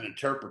an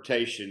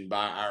interpretation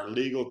by our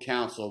legal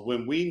counsel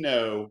when we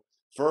know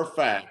for a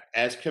fact,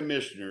 as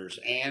commissioners,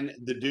 and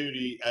the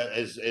duty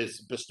as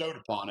bestowed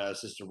upon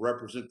us is to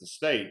represent the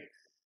state.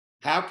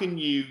 How can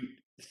you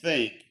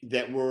think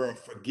that we're a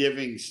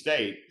forgiving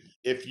state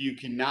if you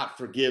cannot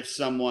forgive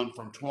someone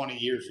from 20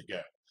 years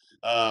ago?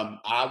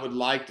 I would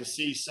like to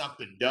see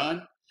something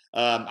done.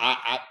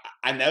 I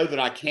know that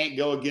I can't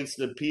go against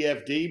the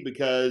PFD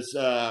because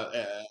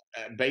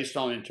based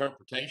on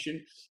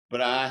interpretation,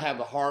 but I have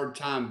a hard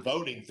time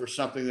voting for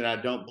something that I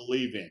don't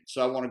believe in.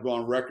 So I want to go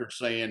on record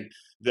saying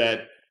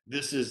that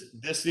this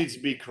needs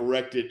to be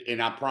corrected.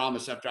 And I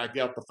promise after I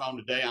get off the phone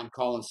today, I'm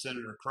calling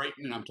Senator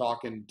Creighton and I'm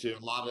talking to a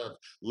lot of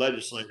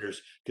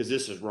legislators because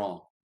this is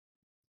wrong.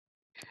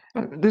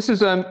 This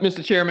is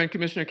Mr. Chairman,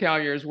 Commissioner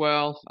Collier as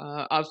well.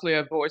 Obviously,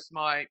 I've voiced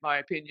my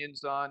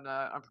opinions on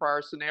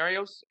prior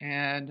scenarios,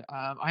 and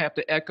I have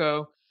to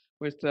echo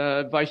with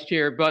Vice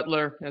Chair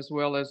Butler as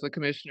well as the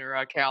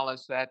Commissioner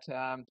Callis that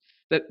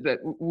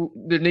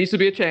there needs to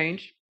be a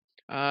change.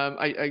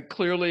 I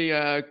clearly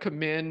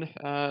commend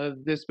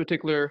this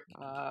particular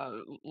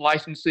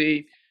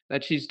licensee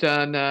that she's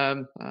done,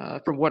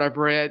 from what I've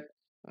read.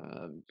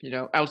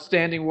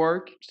 Outstanding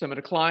work. Some of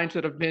the clients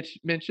that I've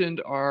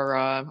mentioned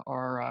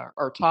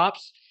are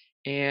tops,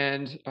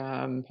 and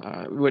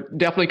would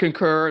definitely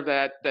concur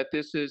that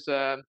this is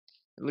at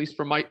least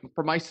for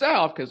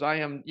myself, because I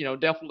am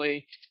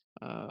definitely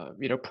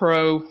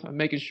pro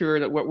making sure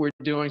that what we're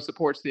doing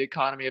supports the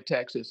economy of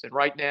Texas. And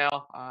right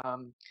now,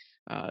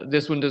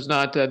 this one does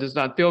not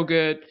feel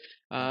good.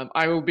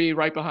 I will be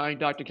right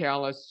behind Dr.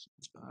 Callis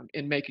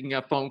in making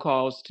phone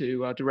calls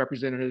to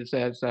representatives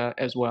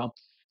as well.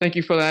 Thank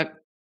you for that.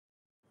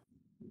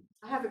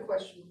 I have a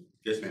question.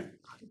 Yes, ma'am.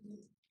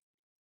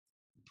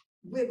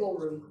 Wiggle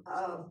room,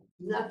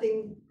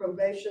 nothing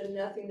probation,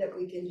 nothing that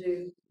we can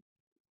do,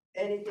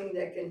 anything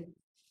that can,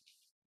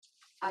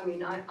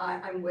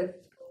 I'm with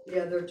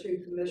the other two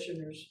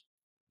commissioners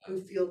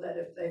who feel that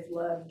if they've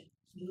lived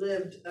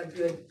a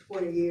good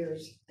 20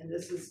 years, and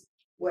this is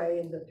way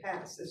in the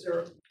past, is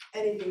there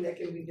anything that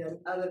can be done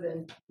other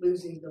than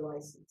losing the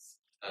license?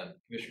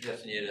 Commissioner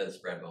Castaneda, this is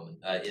Brad Bowman.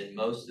 In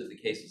most of the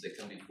cases that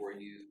come before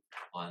you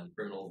on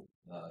criminal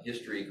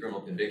history,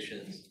 criminal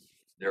convictions,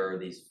 there are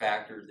these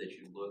factors that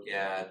you look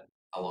at.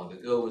 How long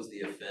ago was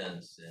the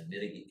offense, and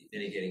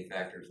mitigating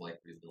factors like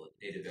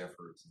rehabilitative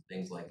efforts and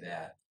things like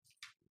that.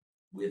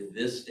 With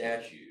this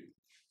statute,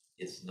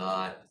 it's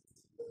not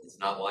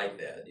like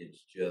that.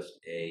 It's just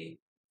a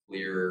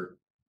clear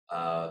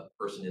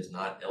person is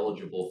not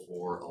eligible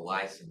for a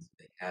license if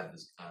they have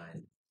this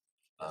kind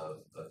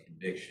of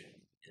conviction.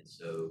 And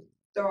so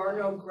There are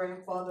no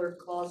grandfather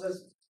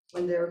clauses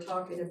when they're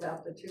talking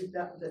about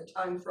the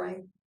time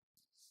frame.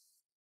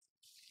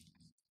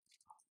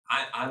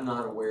 I'm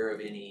not aware of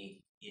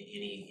any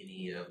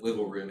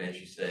wiggle room, as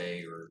you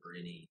say, or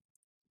any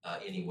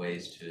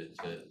ways to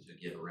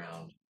get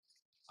around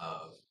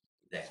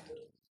that.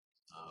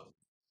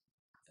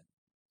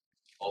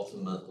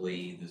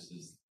 Ultimately, this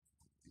is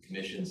the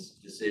commission's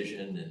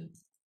decision, and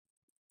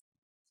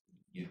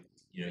you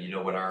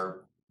know what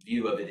our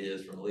view of it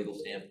is from a legal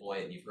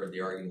standpoint, and you've heard the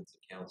arguments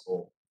of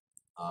counsel.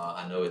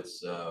 I know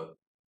it's a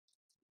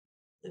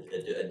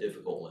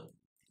difficult one.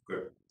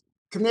 Good.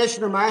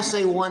 Commissioner, may I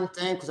say one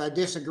thing, because I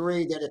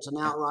disagree that it's an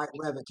outright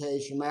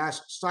revocation. May I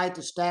cite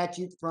the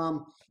statute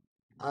from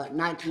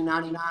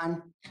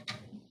 1999?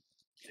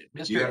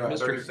 You have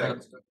 30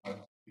 seconds.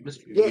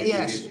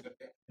 Yes.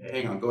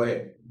 Hang on, go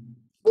ahead.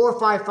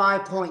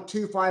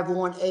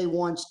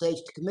 455.251A1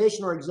 states the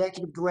commissioner or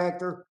executive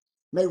director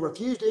may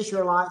refuse to issue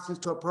a license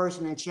to a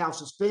person and shall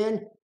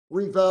suspend,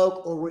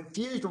 revoke, or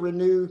refuse to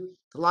renew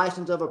the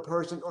license of a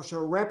person or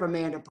shall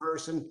reprimand a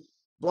person,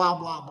 blah,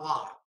 blah,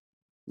 blah.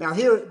 Now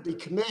here, the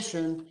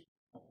commission,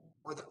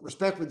 with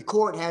respect with the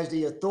court, has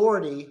the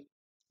authority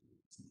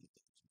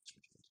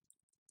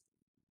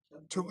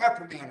to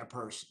reprimand a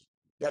person.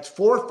 That's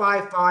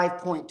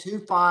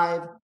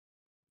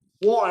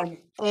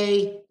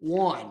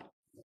 455.251A1.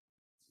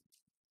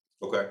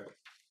 Okay.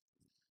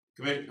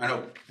 I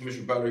know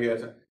Commissioner Butler,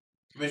 yes.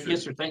 Commissioner.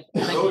 Yes, sir. Thank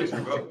Your you. vote is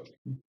your vote.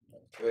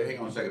 Wait, hang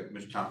on a second,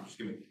 Mr. Thomas, just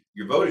give me,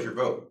 your vote is your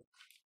vote.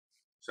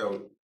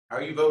 So how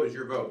you vote is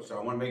your vote. So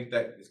I want to make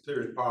that as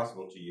clear as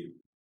possible to you.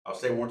 I'll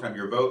say one more time,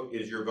 your vote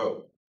is your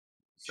vote.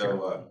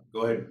 So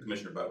go ahead,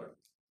 Commissioner Butler.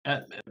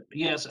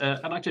 Yes,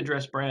 I'd like to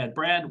address Brad.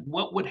 Brad,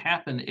 what would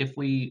happen if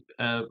we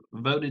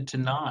voted to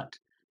not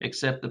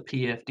accept the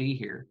PFD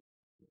here?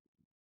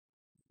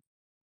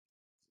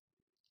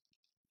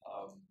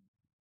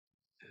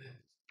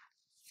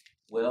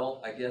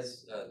 Well, I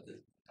guess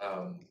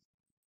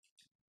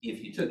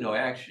if you took no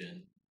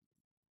action,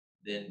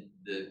 then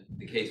the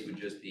case would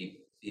just be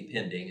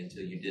pending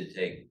until you did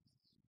take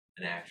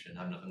an action.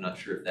 I'm not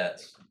sure if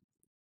that's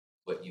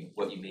what you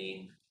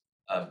mean,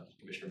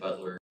 Commissioner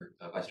Butler,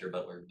 Vice Chair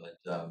Butler, but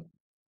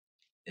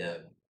yeah.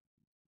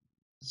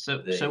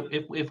 So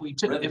if we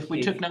took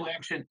no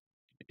action,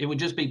 it would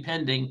just be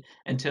pending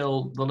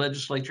until the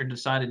legislature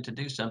decided to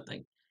do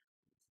something,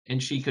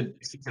 and she could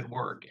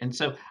work. And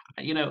so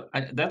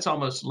that's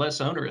almost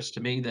less onerous to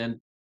me than.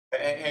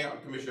 Hang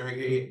on, Commissioner.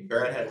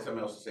 Brad had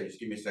something else to say. Just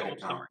give me a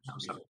second. I'm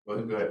sorry. Go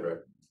ahead, Brad.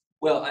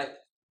 Well, I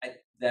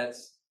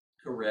that's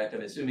correct.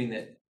 I'm assuming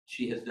that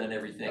she has done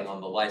everything on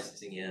the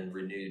licensing end,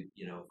 renewed,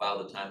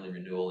 filed a timely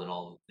renewal and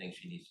all the things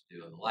she needs to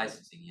do on the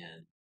licensing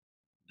end.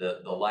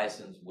 The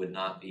license would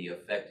not be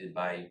affected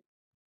by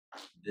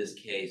this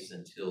case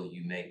until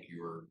you make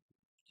your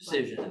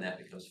decision and that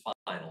becomes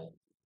final.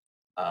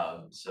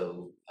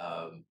 So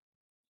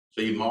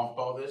you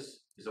mothball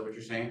this? Is that what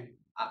you're saying?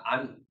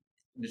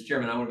 Mr.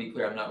 Chairman, I want to be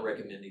clear. I'm not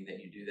recommending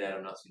that you do that.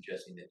 I'm not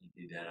suggesting that you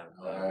do that.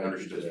 I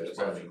understood that.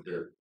 Responding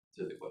to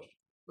the question.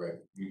 Right.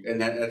 And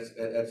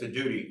that's a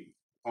duty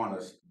on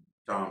us,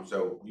 Tom.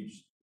 So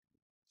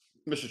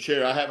Mr.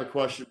 Chair, I have a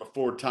question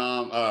before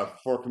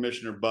before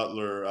Commissioner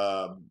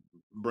Butler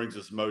brings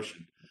this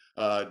motion.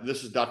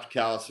 This is Dr.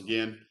 Callis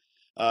again.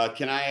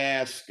 Can I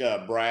ask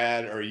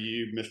Brad or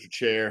you, Mr.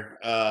 Chair?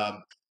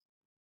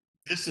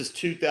 This is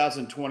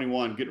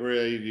 2021, getting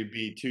ready to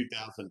be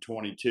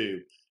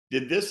 2022.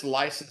 Did this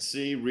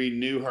licensee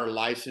renew her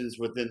license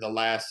within the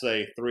last,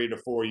 say, 3 to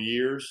 4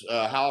 years?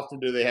 How often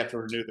do they have to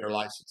renew their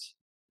license?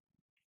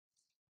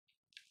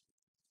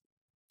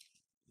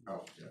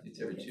 Oh,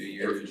 It's every 2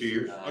 years. 2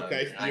 years.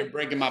 Okay, I- you're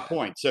breaking my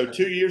point. So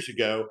 2 years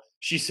ago,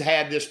 she's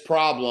had this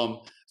problem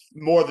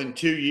more than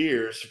 2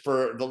 years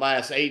for the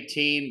last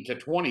 18 to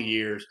 20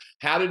 years.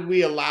 How did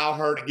we allow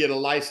her to get a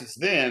license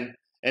then,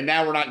 and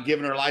now we're not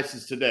giving her a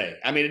license today?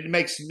 I mean, it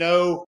makes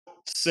no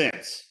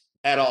sense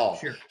at all.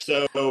 Sure.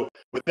 So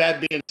with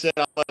that being said,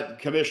 I'll let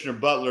Commissioner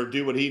Butler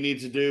do what he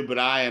needs to do, but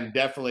I am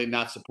definitely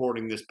not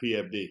supporting this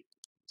PFD.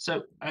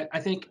 So I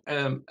think,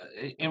 and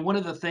one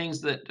of the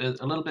things that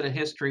a little bit of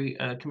history,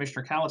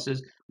 Commissioner Callis,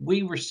 is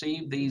we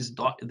received these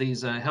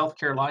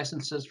healthcare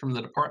licenses from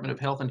the Department of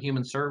Health and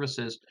Human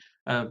Services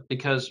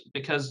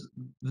because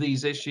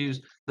these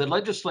issues, the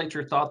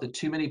legislature thought that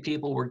too many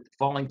people were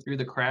falling through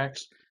the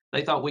cracks.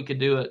 They thought we could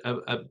do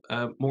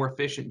a more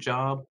efficient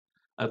job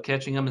of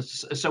catching them.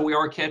 So we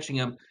are catching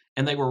them,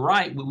 and they were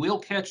right. We will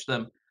catch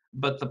them,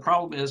 but the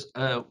problem is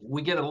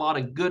we get a lot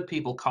of good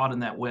people caught in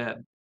that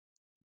web.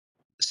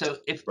 So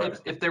if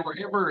there were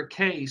ever a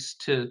case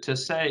to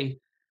say,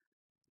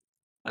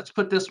 let's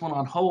put this one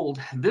on hold,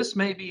 this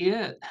may be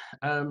it.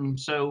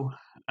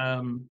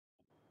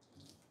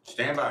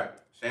 Stand by,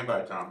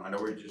 Tom. I know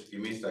we're just,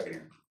 give me a second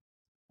here.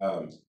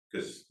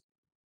 Because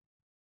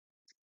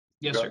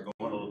Yes, sir. going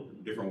a little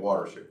different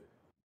waters here.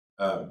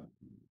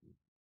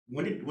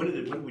 When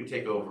did we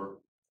take over?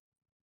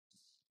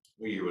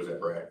 What year was that,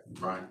 Brad?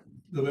 Brian?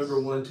 November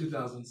 1,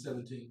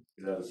 2017.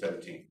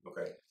 2017.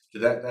 Okay. So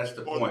that's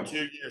the More than point.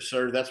 2 years,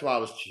 sir. That's why I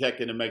was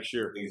checking to make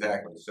sure.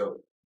 Exactly. So,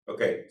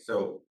 okay,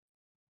 so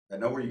I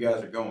know where you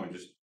guys are going.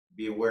 Just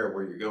be aware of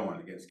where you're going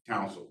against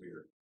council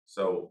here.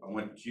 So I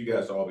want you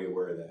guys to all be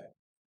aware of that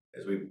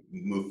as we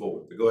move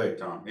forward. But go ahead,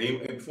 Tom.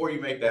 And before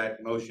you make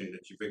that motion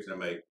that you're fixing to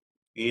make,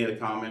 any other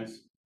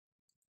comments?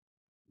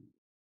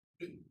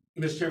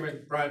 Mr.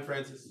 Chairman, Brian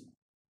Francis,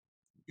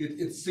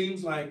 it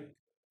seems like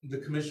the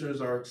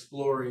commissioners are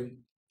exploring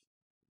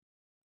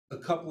a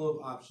couple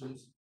of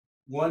options.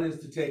 One is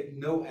to take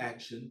no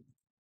action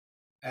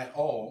at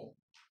all,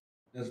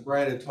 as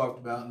Brad had talked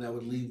about, and that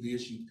would leave the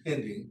issue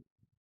pending.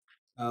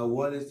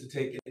 One is to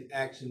take an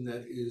action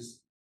that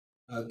is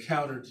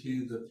counter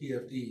to the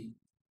PFD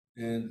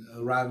and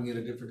arriving at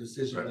a different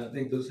decision. Right. And I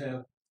think those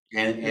have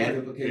And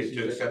implications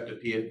to accept the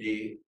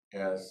PFD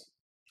as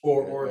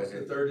or as the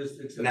it- third is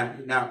to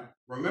accept. Now,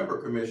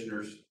 remember,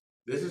 commissioners,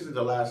 this isn't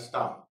the last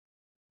stop.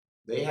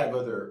 They have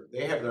other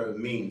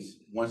means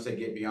once they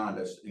get beyond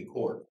us in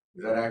court.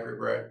 Is that accurate,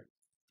 Brad?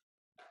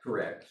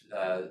 Correct.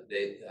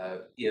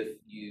 If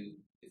the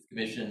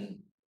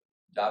commission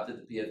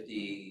adopted the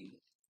PFD,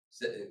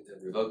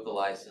 revoked the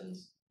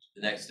license,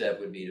 the next step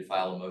would be to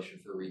file a motion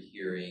for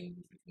rehearing,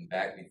 which would come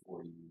back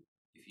before you.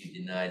 If you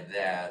denied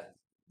that,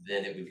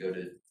 then it would go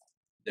to,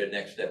 their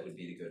next step would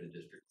be to go to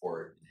district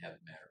court and have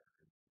the matter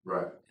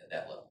Right. at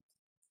that level.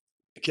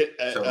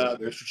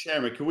 Mr.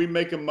 Chairman, can we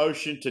make a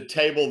motion to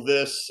table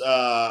this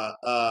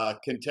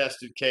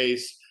contested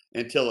case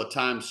until a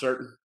time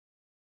certain?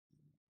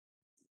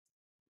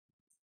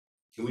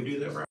 Can we do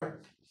that, Brad?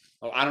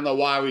 Oh, I don't know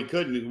why we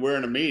couldn't. We're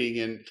in a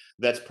meeting and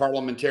that's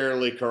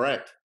parliamentarily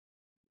correct.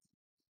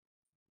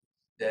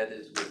 That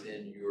is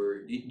within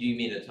your, do you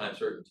mean a time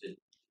certain to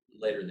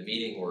later in the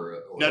meeting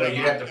or? No,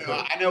 you have to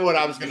I know what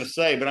I was going to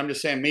say, but I'm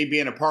just saying, me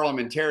being a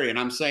parliamentarian,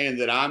 I'm saying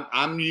that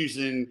I'm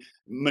using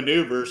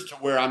maneuvers to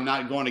where I'm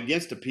not going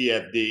against the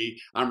PFD.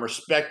 I'm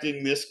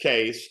respecting this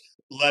case,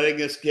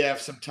 letting us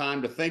have some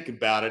time to think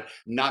about it,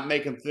 not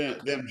making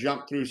them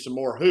jump through some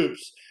more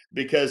hoops,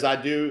 because I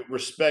do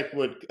respect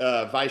what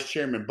Vice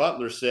Chairman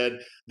Butler said,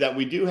 that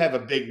we do have a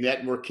big net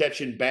and we're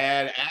catching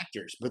bad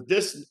actors. But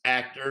this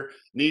actor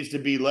needs to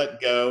be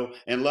let go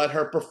and let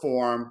her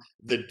perform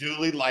the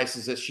duly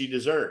license that she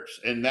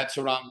deserves. And that's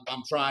what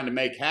I'm trying to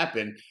make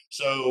happen.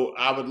 So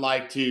I would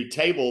like to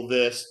table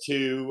this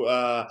to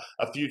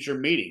a future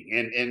meeting.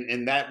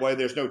 And that way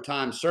there's no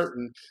time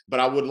certain, but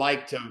I would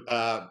like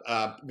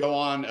to go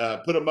on,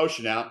 put a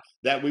motion out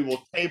that we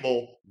will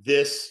table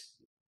this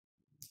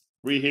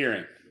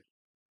rehearing.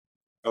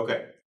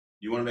 Okay.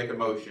 You want to make a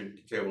motion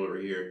to table over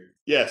here?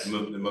 Yes.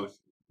 Move the motion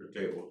for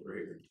table over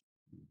here.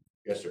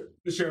 Yes, sir.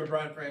 Mr. Chairman,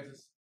 Brian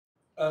Francis.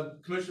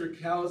 Commissioner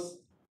Callis,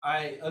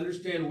 I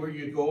understand where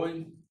you're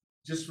going.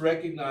 Just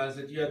recognize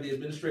that you have the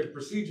Administrative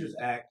Procedures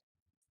Act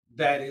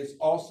that is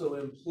also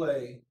in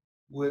play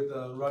with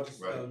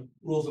Roger's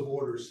Rules of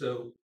Order.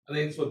 So I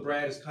think it's what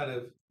Brad is kind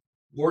of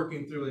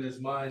working through in his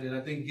mind. And I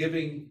think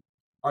giving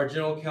our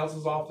General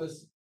Counsel's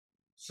office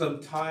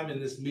some time in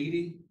this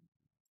meeting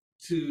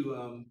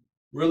to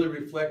really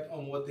reflect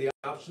on what the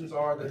options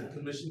are that the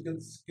commission can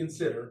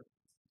consider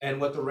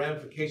and what the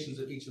ramifications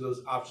of each of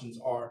those options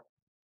are.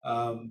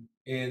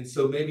 And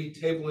so maybe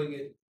tabling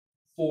it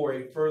for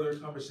a further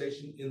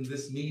conversation in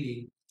this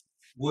meeting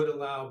would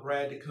allow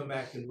Brad to come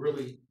back and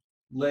really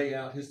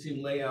his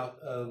team lay out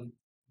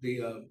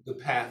the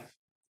path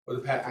or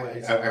the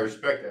pathways. I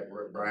respect that,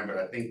 Brian, but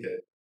I think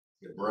that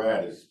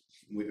Brad is,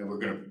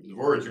 the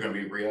words are gonna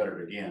be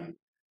re-uttered again.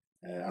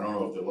 And I don't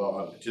know if the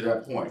law, to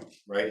that point,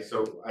 right?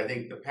 So I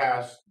think the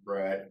past,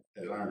 Brad,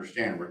 as I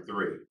understand, were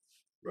three,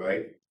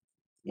 right?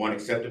 One,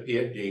 accept the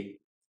PFD,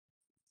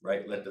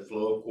 right? Let the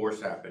flow of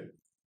course happen.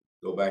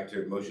 Go back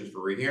to motions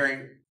for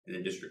rehearing in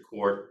the district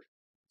court.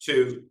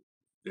 Two,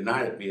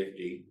 deny the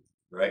PFD,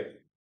 right?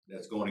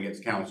 That's going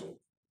against counsel,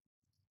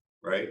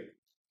 right?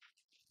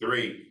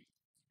 Three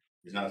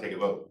is not take a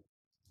vote.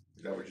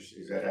 Is that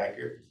is that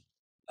accurate?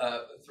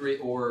 Three,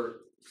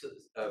 or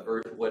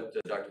what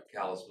Dr.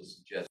 Callis was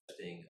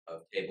suggesting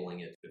of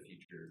tabling it to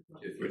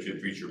a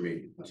future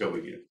meeting until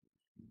we get it.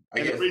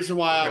 And the reason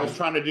why I was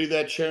trying to do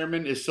that,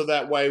 Chairman, is so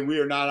that way we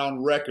are not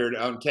on record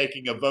on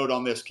taking a vote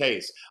on this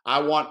case. I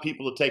want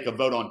people to take a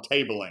vote on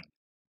tabling.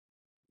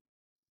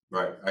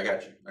 Right, I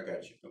got you.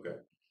 Okay.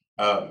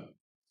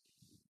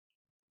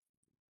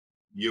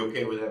 You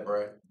okay with that,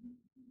 Brad?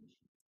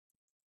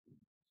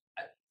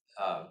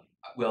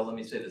 Well, let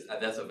me say this,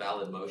 that's a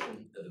valid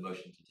motion, the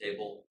motion to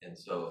table, and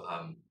so,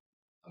 I'm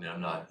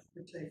not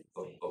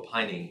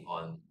opining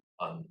on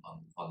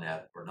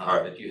that or not,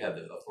 Right. but you have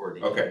the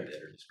authority Okay. to do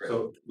that or discretion.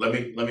 So let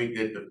me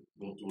get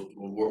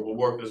we'll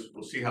work this,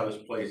 we'll see how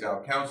this plays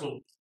out.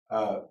 Council,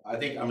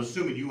 I'm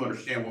assuming you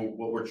understand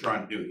what we're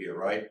trying to do here,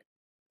 right?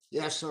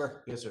 Yes,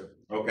 sir. Yes, sir.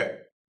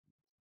 Okay.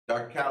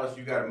 Dr. Callis,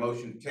 you got a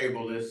motion to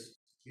table this,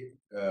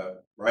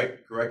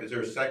 right? Correct? Is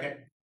there a second?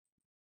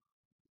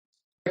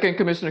 Second,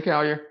 Commissioner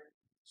Callier.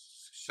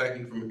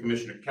 Second from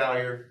Commissioner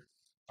Callier.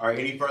 All right,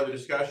 any further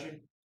discussion?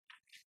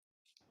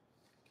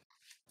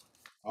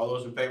 All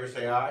those in favor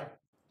say aye.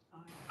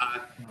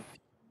 Aye.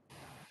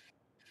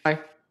 Aye.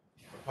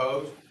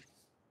 Opposed?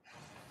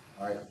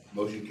 All right,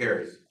 motion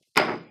carries.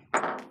 All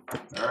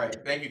right,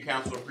 thank you,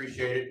 council,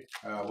 appreciate it.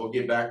 We'll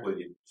get back with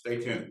you.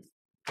 Stay tuned.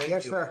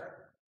 Yes, sir.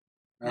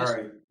 All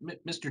right.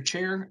 Mr.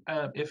 Chair,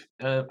 if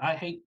I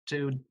hate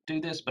to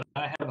do this, but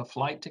I have a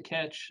flight to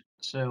catch,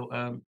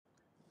 so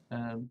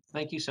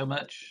thank you so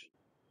much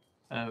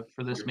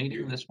for this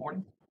meeting this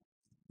morning.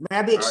 May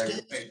I be All right,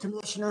 excused,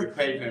 Commissioner? Your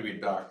pay's gonna be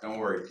docked, don't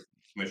worry,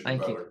 Commissioner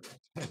Thank you.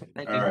 Butler.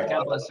 Thank All you. right.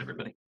 God bless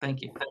everybody.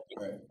 Thank you.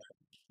 All right.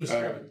 Mr.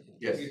 Chairman,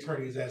 Yes. the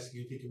attorney is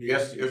asking if he can be.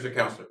 Yes, here's the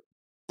counselor.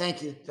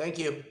 Thank you. Thank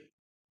you.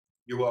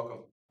 You're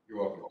welcome. You're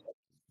welcome.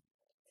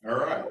 All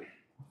right.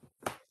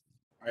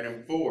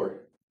 Item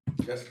 4,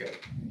 Jessica.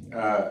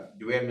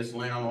 Do we have Ms.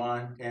 Lynn on the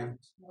line, Cam?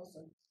 No,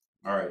 sir.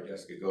 All right,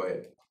 Jessica, go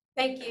ahead.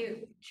 Thank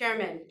you,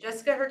 Chairman.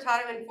 Jessica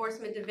Hurtado,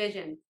 Enforcement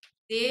Division.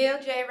 The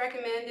ALJ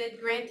recommended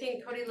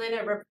granting Cody Lynn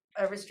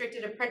a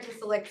restricted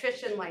apprentice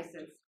electrician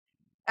license.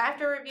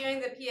 After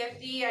reviewing the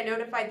PFD, I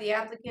notified the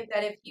applicant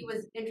that if he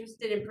was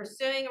interested in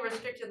pursuing a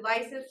restricted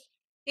license,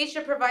 he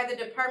should provide the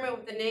department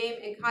with the name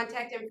and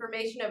contact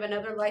information of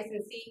another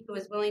licensee who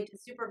is willing to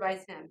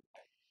supervise him.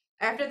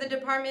 After the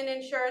department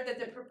ensured that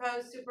the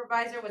proposed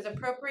supervisor was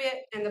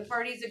appropriate and the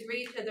parties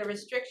agreed to the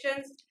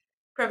restrictions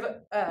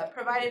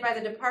provided by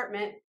the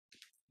department,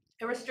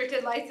 a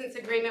restricted license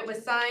agreement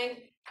was signed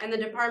and the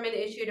department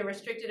issued a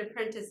restricted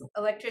apprentice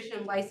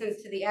electrician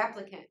license to the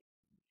applicant.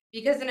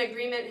 Because an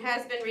agreement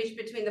has been reached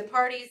between the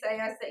parties, I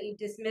ask that you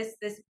dismiss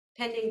this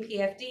pending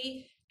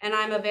PFD, and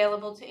I'm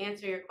available to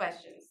answer your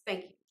questions.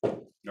 Thank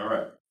you. All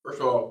right.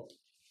 First of all,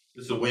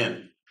 this is a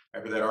win.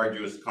 After that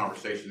arduous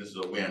conversation, this is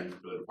a win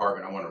for the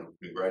department. I want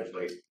to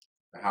congratulate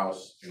the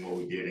House and what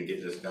we did and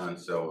get this done.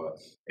 So,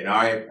 and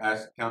I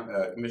asked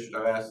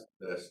Commissioner, I've asked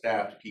the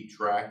staff to keep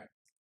track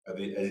of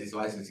it as these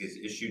licenses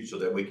issued so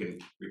that we can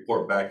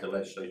report back to the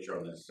legislature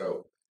on this.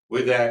 So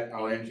with that,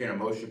 I'll entertain a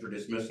motion for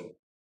dismissal.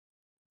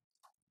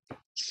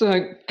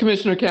 So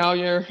Commissioner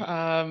Callier,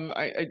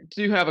 I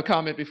do have a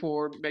comment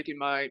before making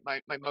my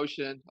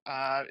motion,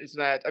 is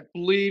that I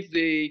believe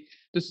the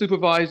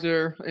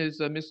supervisor is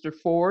Mr.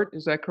 Ford.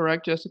 Is that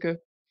correct, Jessica?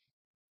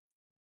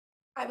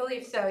 I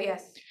believe so,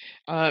 yes.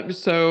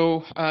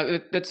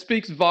 That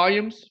speaks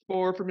volumes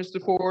for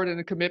Mr. Ford and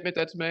the commitment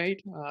that's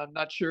made. I'm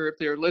not sure if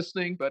they're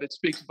listening, but it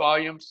speaks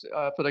volumes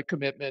for the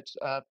commitment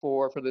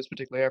for this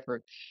particular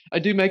effort. I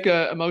do make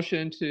a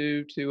motion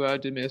to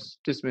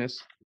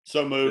dismiss.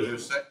 So moved.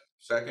 Is there a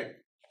second?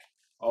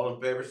 All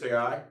in favor, say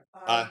aye.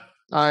 Aye.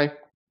 Aye.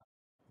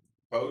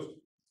 Opposed?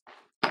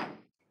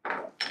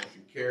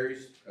 Motion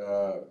carries.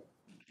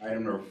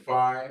 Item number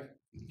 5,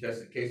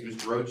 contested case,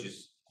 Mr. Roach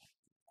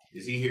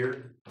is he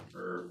here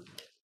or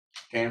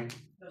Cam?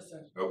 No,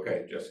 sir.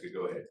 Okay, Jessica,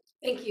 go ahead.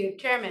 Thank you,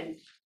 Chairman.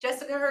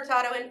 Jessica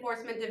Hurtado,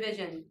 Enforcement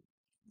Division.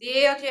 The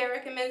ALJ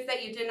recommends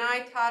that you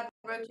deny Todd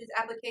Roach's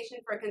application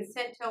for a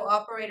consent tow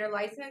operator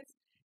license,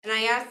 and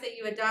I ask that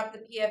you adopt the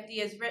PFD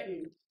as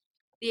written.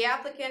 The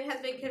applicant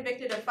has been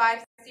convicted of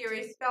 5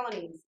 serious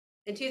felonies.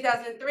 In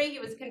 2003, he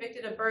was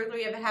convicted of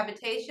burglary of a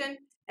habitation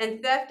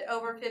and theft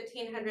over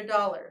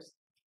 $1,500.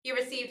 He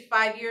received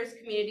 5 years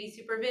community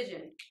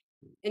supervision.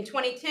 In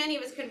 2010, he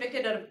was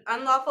convicted of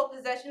unlawful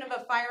possession of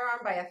a firearm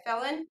by a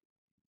felon.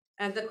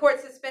 The court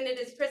suspended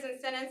his prison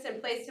sentence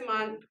and placed him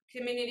on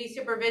community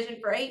supervision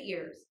for 8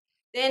 years.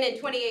 Then in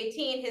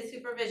 2018, his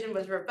supervision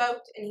was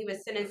revoked and he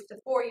was sentenced to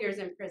 4 years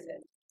in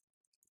prison.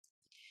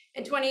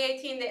 In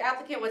 2018, the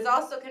applicant was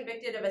also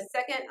convicted of a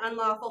second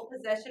unlawful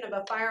possession of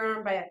a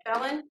firearm by a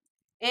felon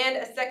and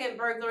a second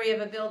burglary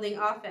of a building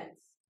offense.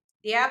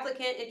 The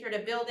applicant entered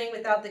a building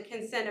without the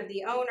consent of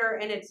the owner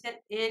in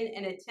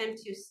an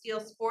attempt to steal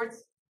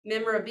sports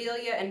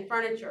memorabilia and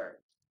furniture.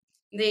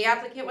 The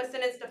applicant was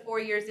sentenced to 4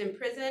 years in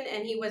prison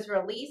and he was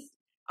released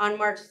on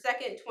March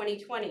 2nd,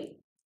 2020.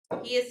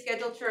 He is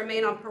scheduled to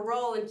remain on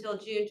parole until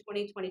June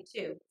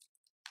 2022.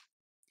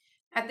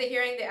 At the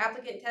hearing, the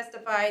applicant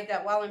testified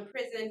that while in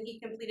prison, he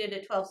completed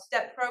a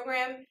 12-step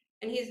program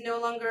and he's no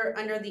longer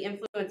under the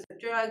influence of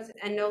drugs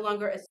and no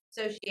longer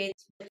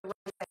associates with the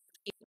wrong type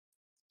of people.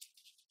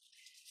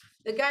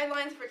 The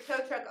guidelines for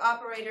tow truck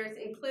operators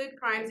include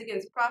crimes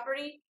against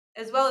property,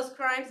 as well as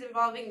crimes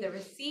involving the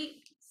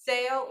receipt,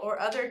 sale, or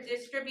other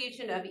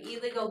distribution of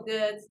illegal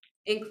goods,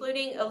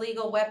 including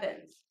illegal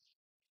weapons.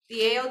 The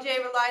ALJ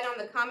relied on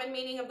the common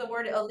meaning of the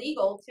word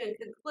illegal to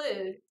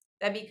conclude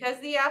that because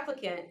the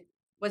applicant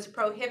was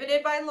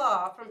prohibited by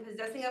law from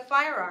possessing a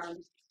firearm,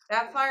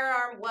 that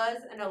firearm was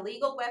an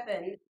illegal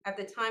weapon at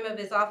the time of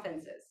his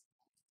offenses.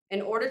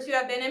 In order to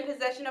have been in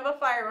possession of a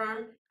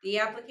firearm, the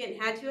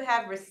applicant had to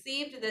have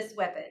received this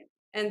weapon,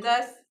 and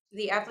thus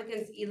the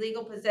applicant's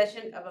illegal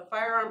possession of a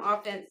firearm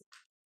offense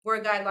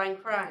were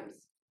guideline crimes.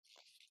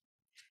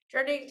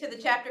 Turning to the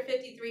Chapter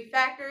 53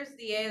 factors,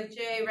 the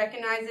ALJ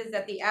recognizes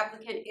that the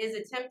applicant is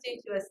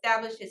attempting to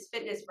establish his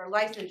fitness for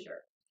licensure.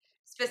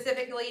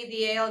 Specifically,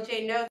 the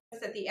ALJ notes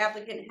that the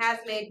applicant has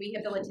made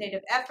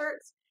rehabilitative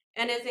efforts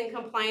and is in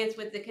compliance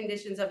with the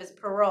conditions of his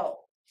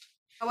parole.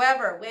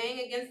 However,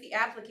 weighing against the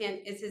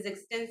applicant is his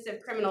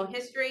extensive criminal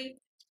history,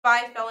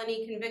 5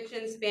 felony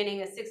convictions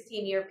spanning a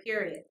 16-year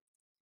period.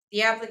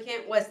 The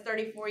applicant was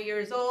 34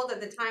 years old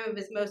at the time of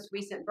his most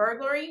recent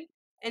burglary,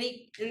 and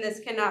this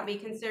cannot be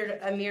considered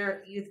a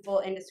mere youthful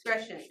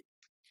indiscretion.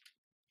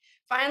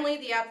 Finally,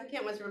 the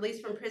applicant was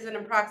released from prison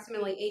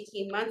approximately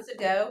 18 months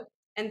ago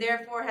and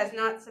therefore has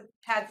not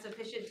had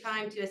sufficient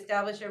time to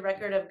establish a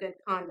record of good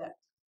conduct.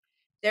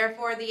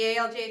 Therefore, the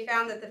ALJ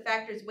found that the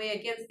factors weigh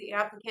against the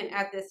applicant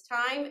at this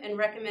time and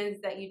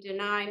recommends that you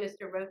deny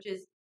Mr.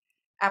 Roach's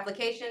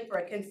application for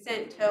a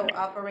consent tow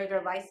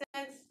operator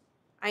license.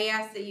 I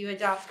ask that you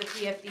adopt the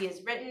PFD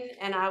as written,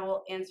 and I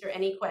will answer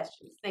any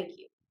questions. Thank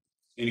you.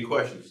 Any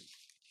questions?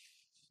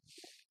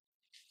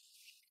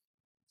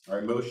 All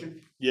right,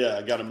 motion? Yeah,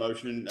 I got a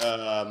motion.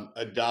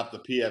 Adopt the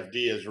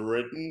PFD as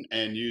written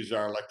and use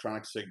our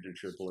electronic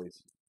signature,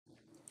 please.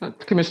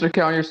 Commissioner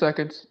Callier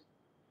seconds.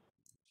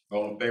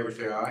 All in favor,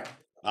 say aye.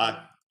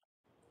 Aye.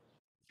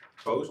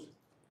 Opposed?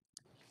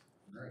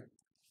 All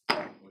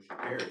right. Motion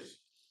carries.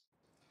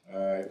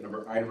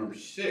 Item number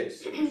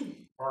 6,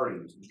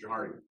 Harding, Mr.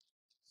 Harding.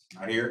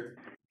 Not here?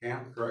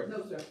 Cam, correct?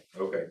 No, sir.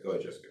 Okay, go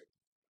ahead, Jessica.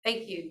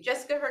 Thank you.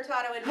 Jessica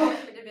Hurtado,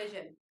 Enforcement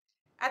Division.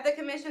 At the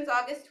Commission's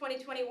August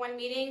 2021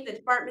 meeting, the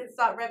Department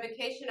sought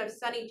revocation of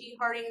Sonny G.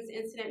 Harding's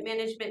Incident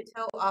Management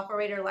Tow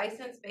Operator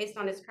license based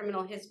on his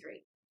criminal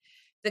history.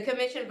 The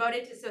Commission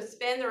voted to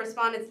suspend the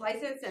respondent's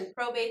license and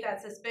probate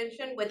that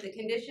suspension with the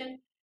condition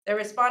the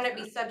respondent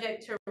be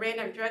subject to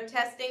random drug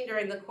testing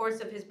during the course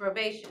of his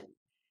probation.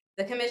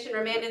 The Commission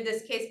remanded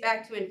this case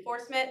back to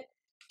enforcement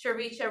to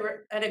reach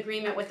an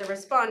agreement with the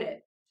respondent.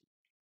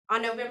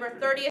 On November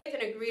 30th,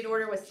 an agreed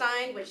order was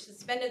signed which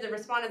suspended the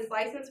respondent's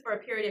license for a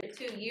period of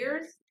 2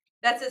 years.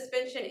 That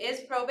suspension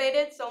is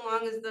probated so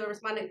long as the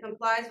respondent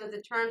complies with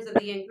the terms of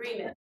the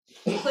agreement,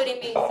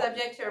 including being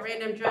subject to a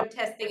random drug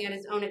testing at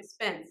his own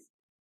expense.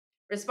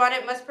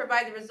 Respondent must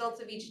provide the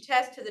results of each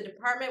test to the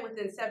department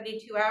within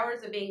 72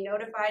 hours of being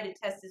notified a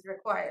test is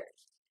required.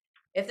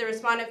 If the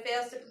respondent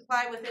fails to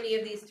comply with any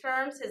of these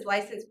terms, his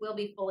license will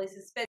be fully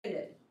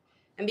suspended.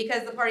 And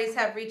because the parties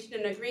have reached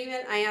an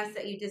agreement, I ask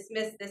that you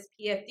dismiss this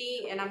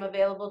PFD, and I'm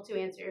available to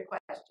answer your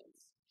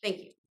questions. Thank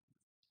you.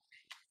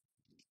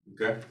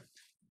 Okay.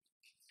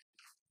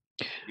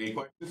 Any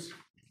questions?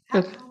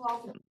 How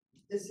often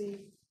is he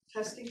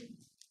testing?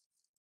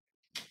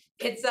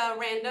 It's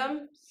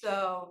random,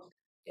 so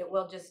it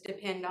will just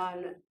depend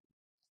on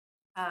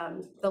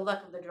the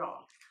luck of the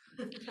draw.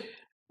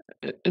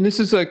 And this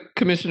is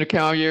Commissioner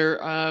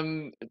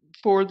Callier.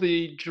 For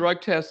the drug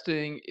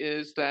testing,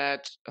 is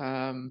that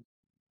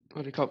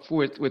what do you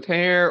call it, with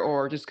hair,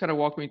 or just kind of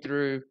walk me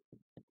through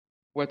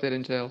what that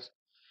entails?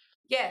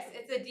 Yes,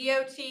 it's a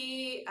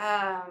DOT,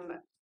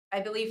 I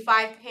believe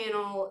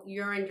 5-panel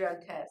urine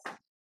drug test.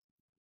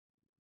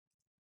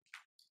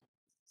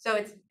 So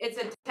it's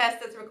a test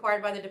that's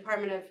required by the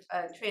Department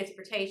of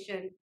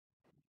Transportation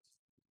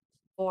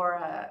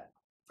for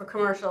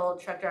commercial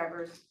truck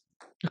drivers.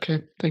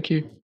 Okay, thank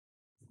you.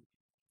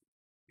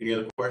 Any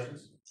other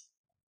questions?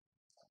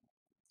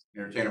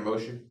 Entertain a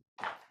motion?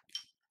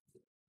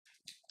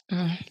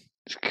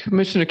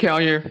 Commissioner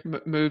Callier,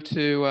 move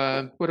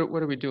to what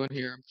are we doing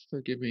here?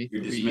 Forgive me.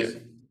 You're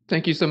dismissing.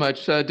 Thank you so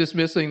much.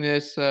 Dismissing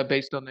this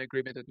based on the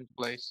agreement that's in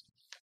place.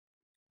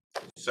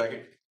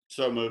 Second,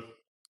 So moved.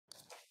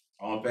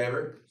 all in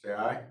favor, say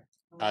aye.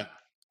 Aye.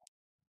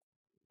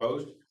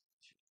 Opposed?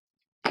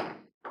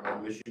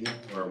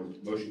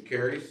 Motion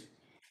carries.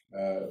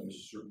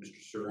 Mr.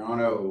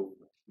 Serrano,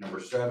 number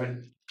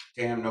 7.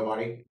 Tam,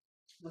 nobody?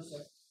 No, sir.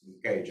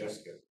 Okay,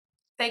 Jessica.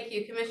 Thank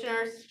you,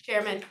 Commissioners,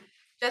 Chairman.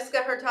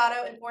 Jessica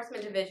Hurtado,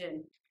 Enforcement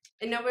Division.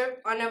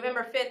 On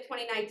November 5th,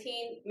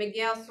 2019,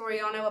 Miguel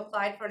Soriano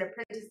applied for an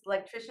apprentice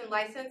electrician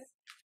license.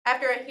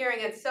 After a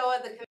hearing at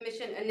SOA, the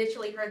Commission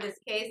initially heard this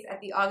case at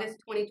the August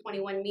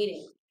 2021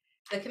 meeting.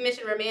 The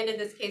Commission remanded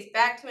this case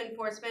back to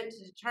enforcement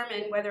to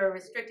determine whether a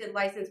restricted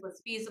license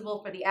was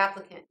feasible for the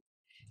applicant.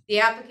 The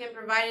applicant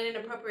provided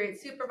an appropriate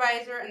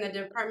supervisor, and the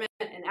department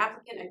and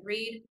applicant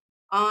agreed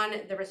on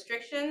the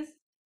restrictions.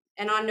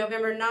 And on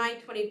November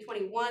 9,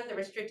 2021, the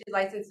restricted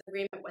license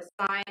agreement was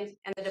signed,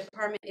 and the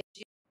department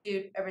issued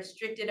a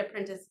restricted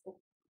apprentice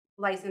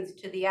license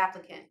to the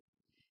applicant.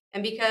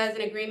 And because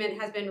an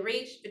agreement has been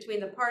reached between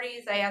the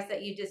parties, I ask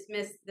that you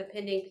dismiss the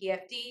pending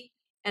PFD,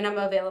 and I'm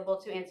available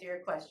to answer your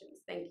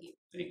questions. Thank you.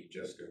 Thank you,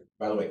 Jessica.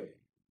 By the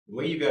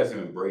way you guys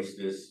have embraced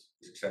this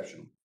is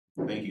exceptional.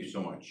 Thank you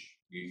so much.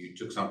 You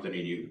took something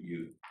and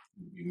you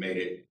made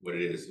it what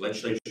it is.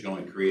 Legislature can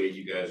only create it.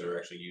 You guys are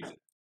actually using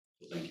it.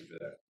 So thank you for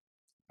that.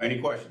 Any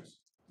questions?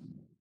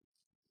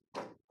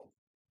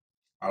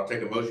 I'll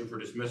take a motion for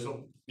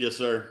dismissal. Yes,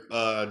 sir.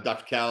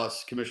 Dr.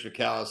 Callis, Commissioner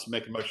Callis,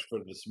 make a motion for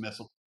the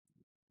dismissal.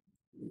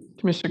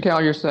 Commissioner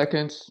Collier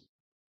seconds.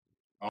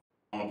 All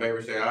in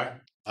favor, say aye.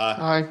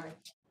 Aye.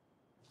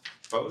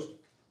 Opposed?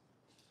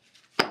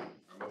 Our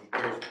motion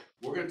carries.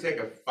 We're gonna take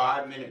a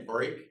 5-minute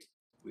break.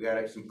 We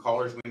got some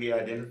callers we need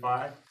to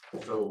identify.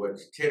 So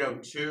it's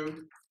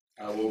 10:02.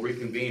 We'll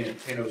reconvene at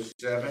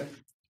 10:07.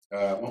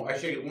 Well,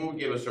 actually, we'll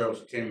give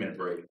ourselves a 10-minute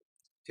break.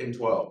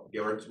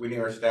 10:12. We need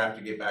our staff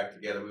to get back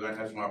together. We're gonna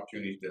have some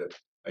opportunities to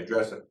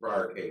address a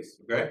prior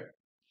case, okay?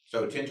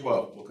 So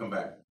 10:12, we'll come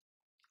back.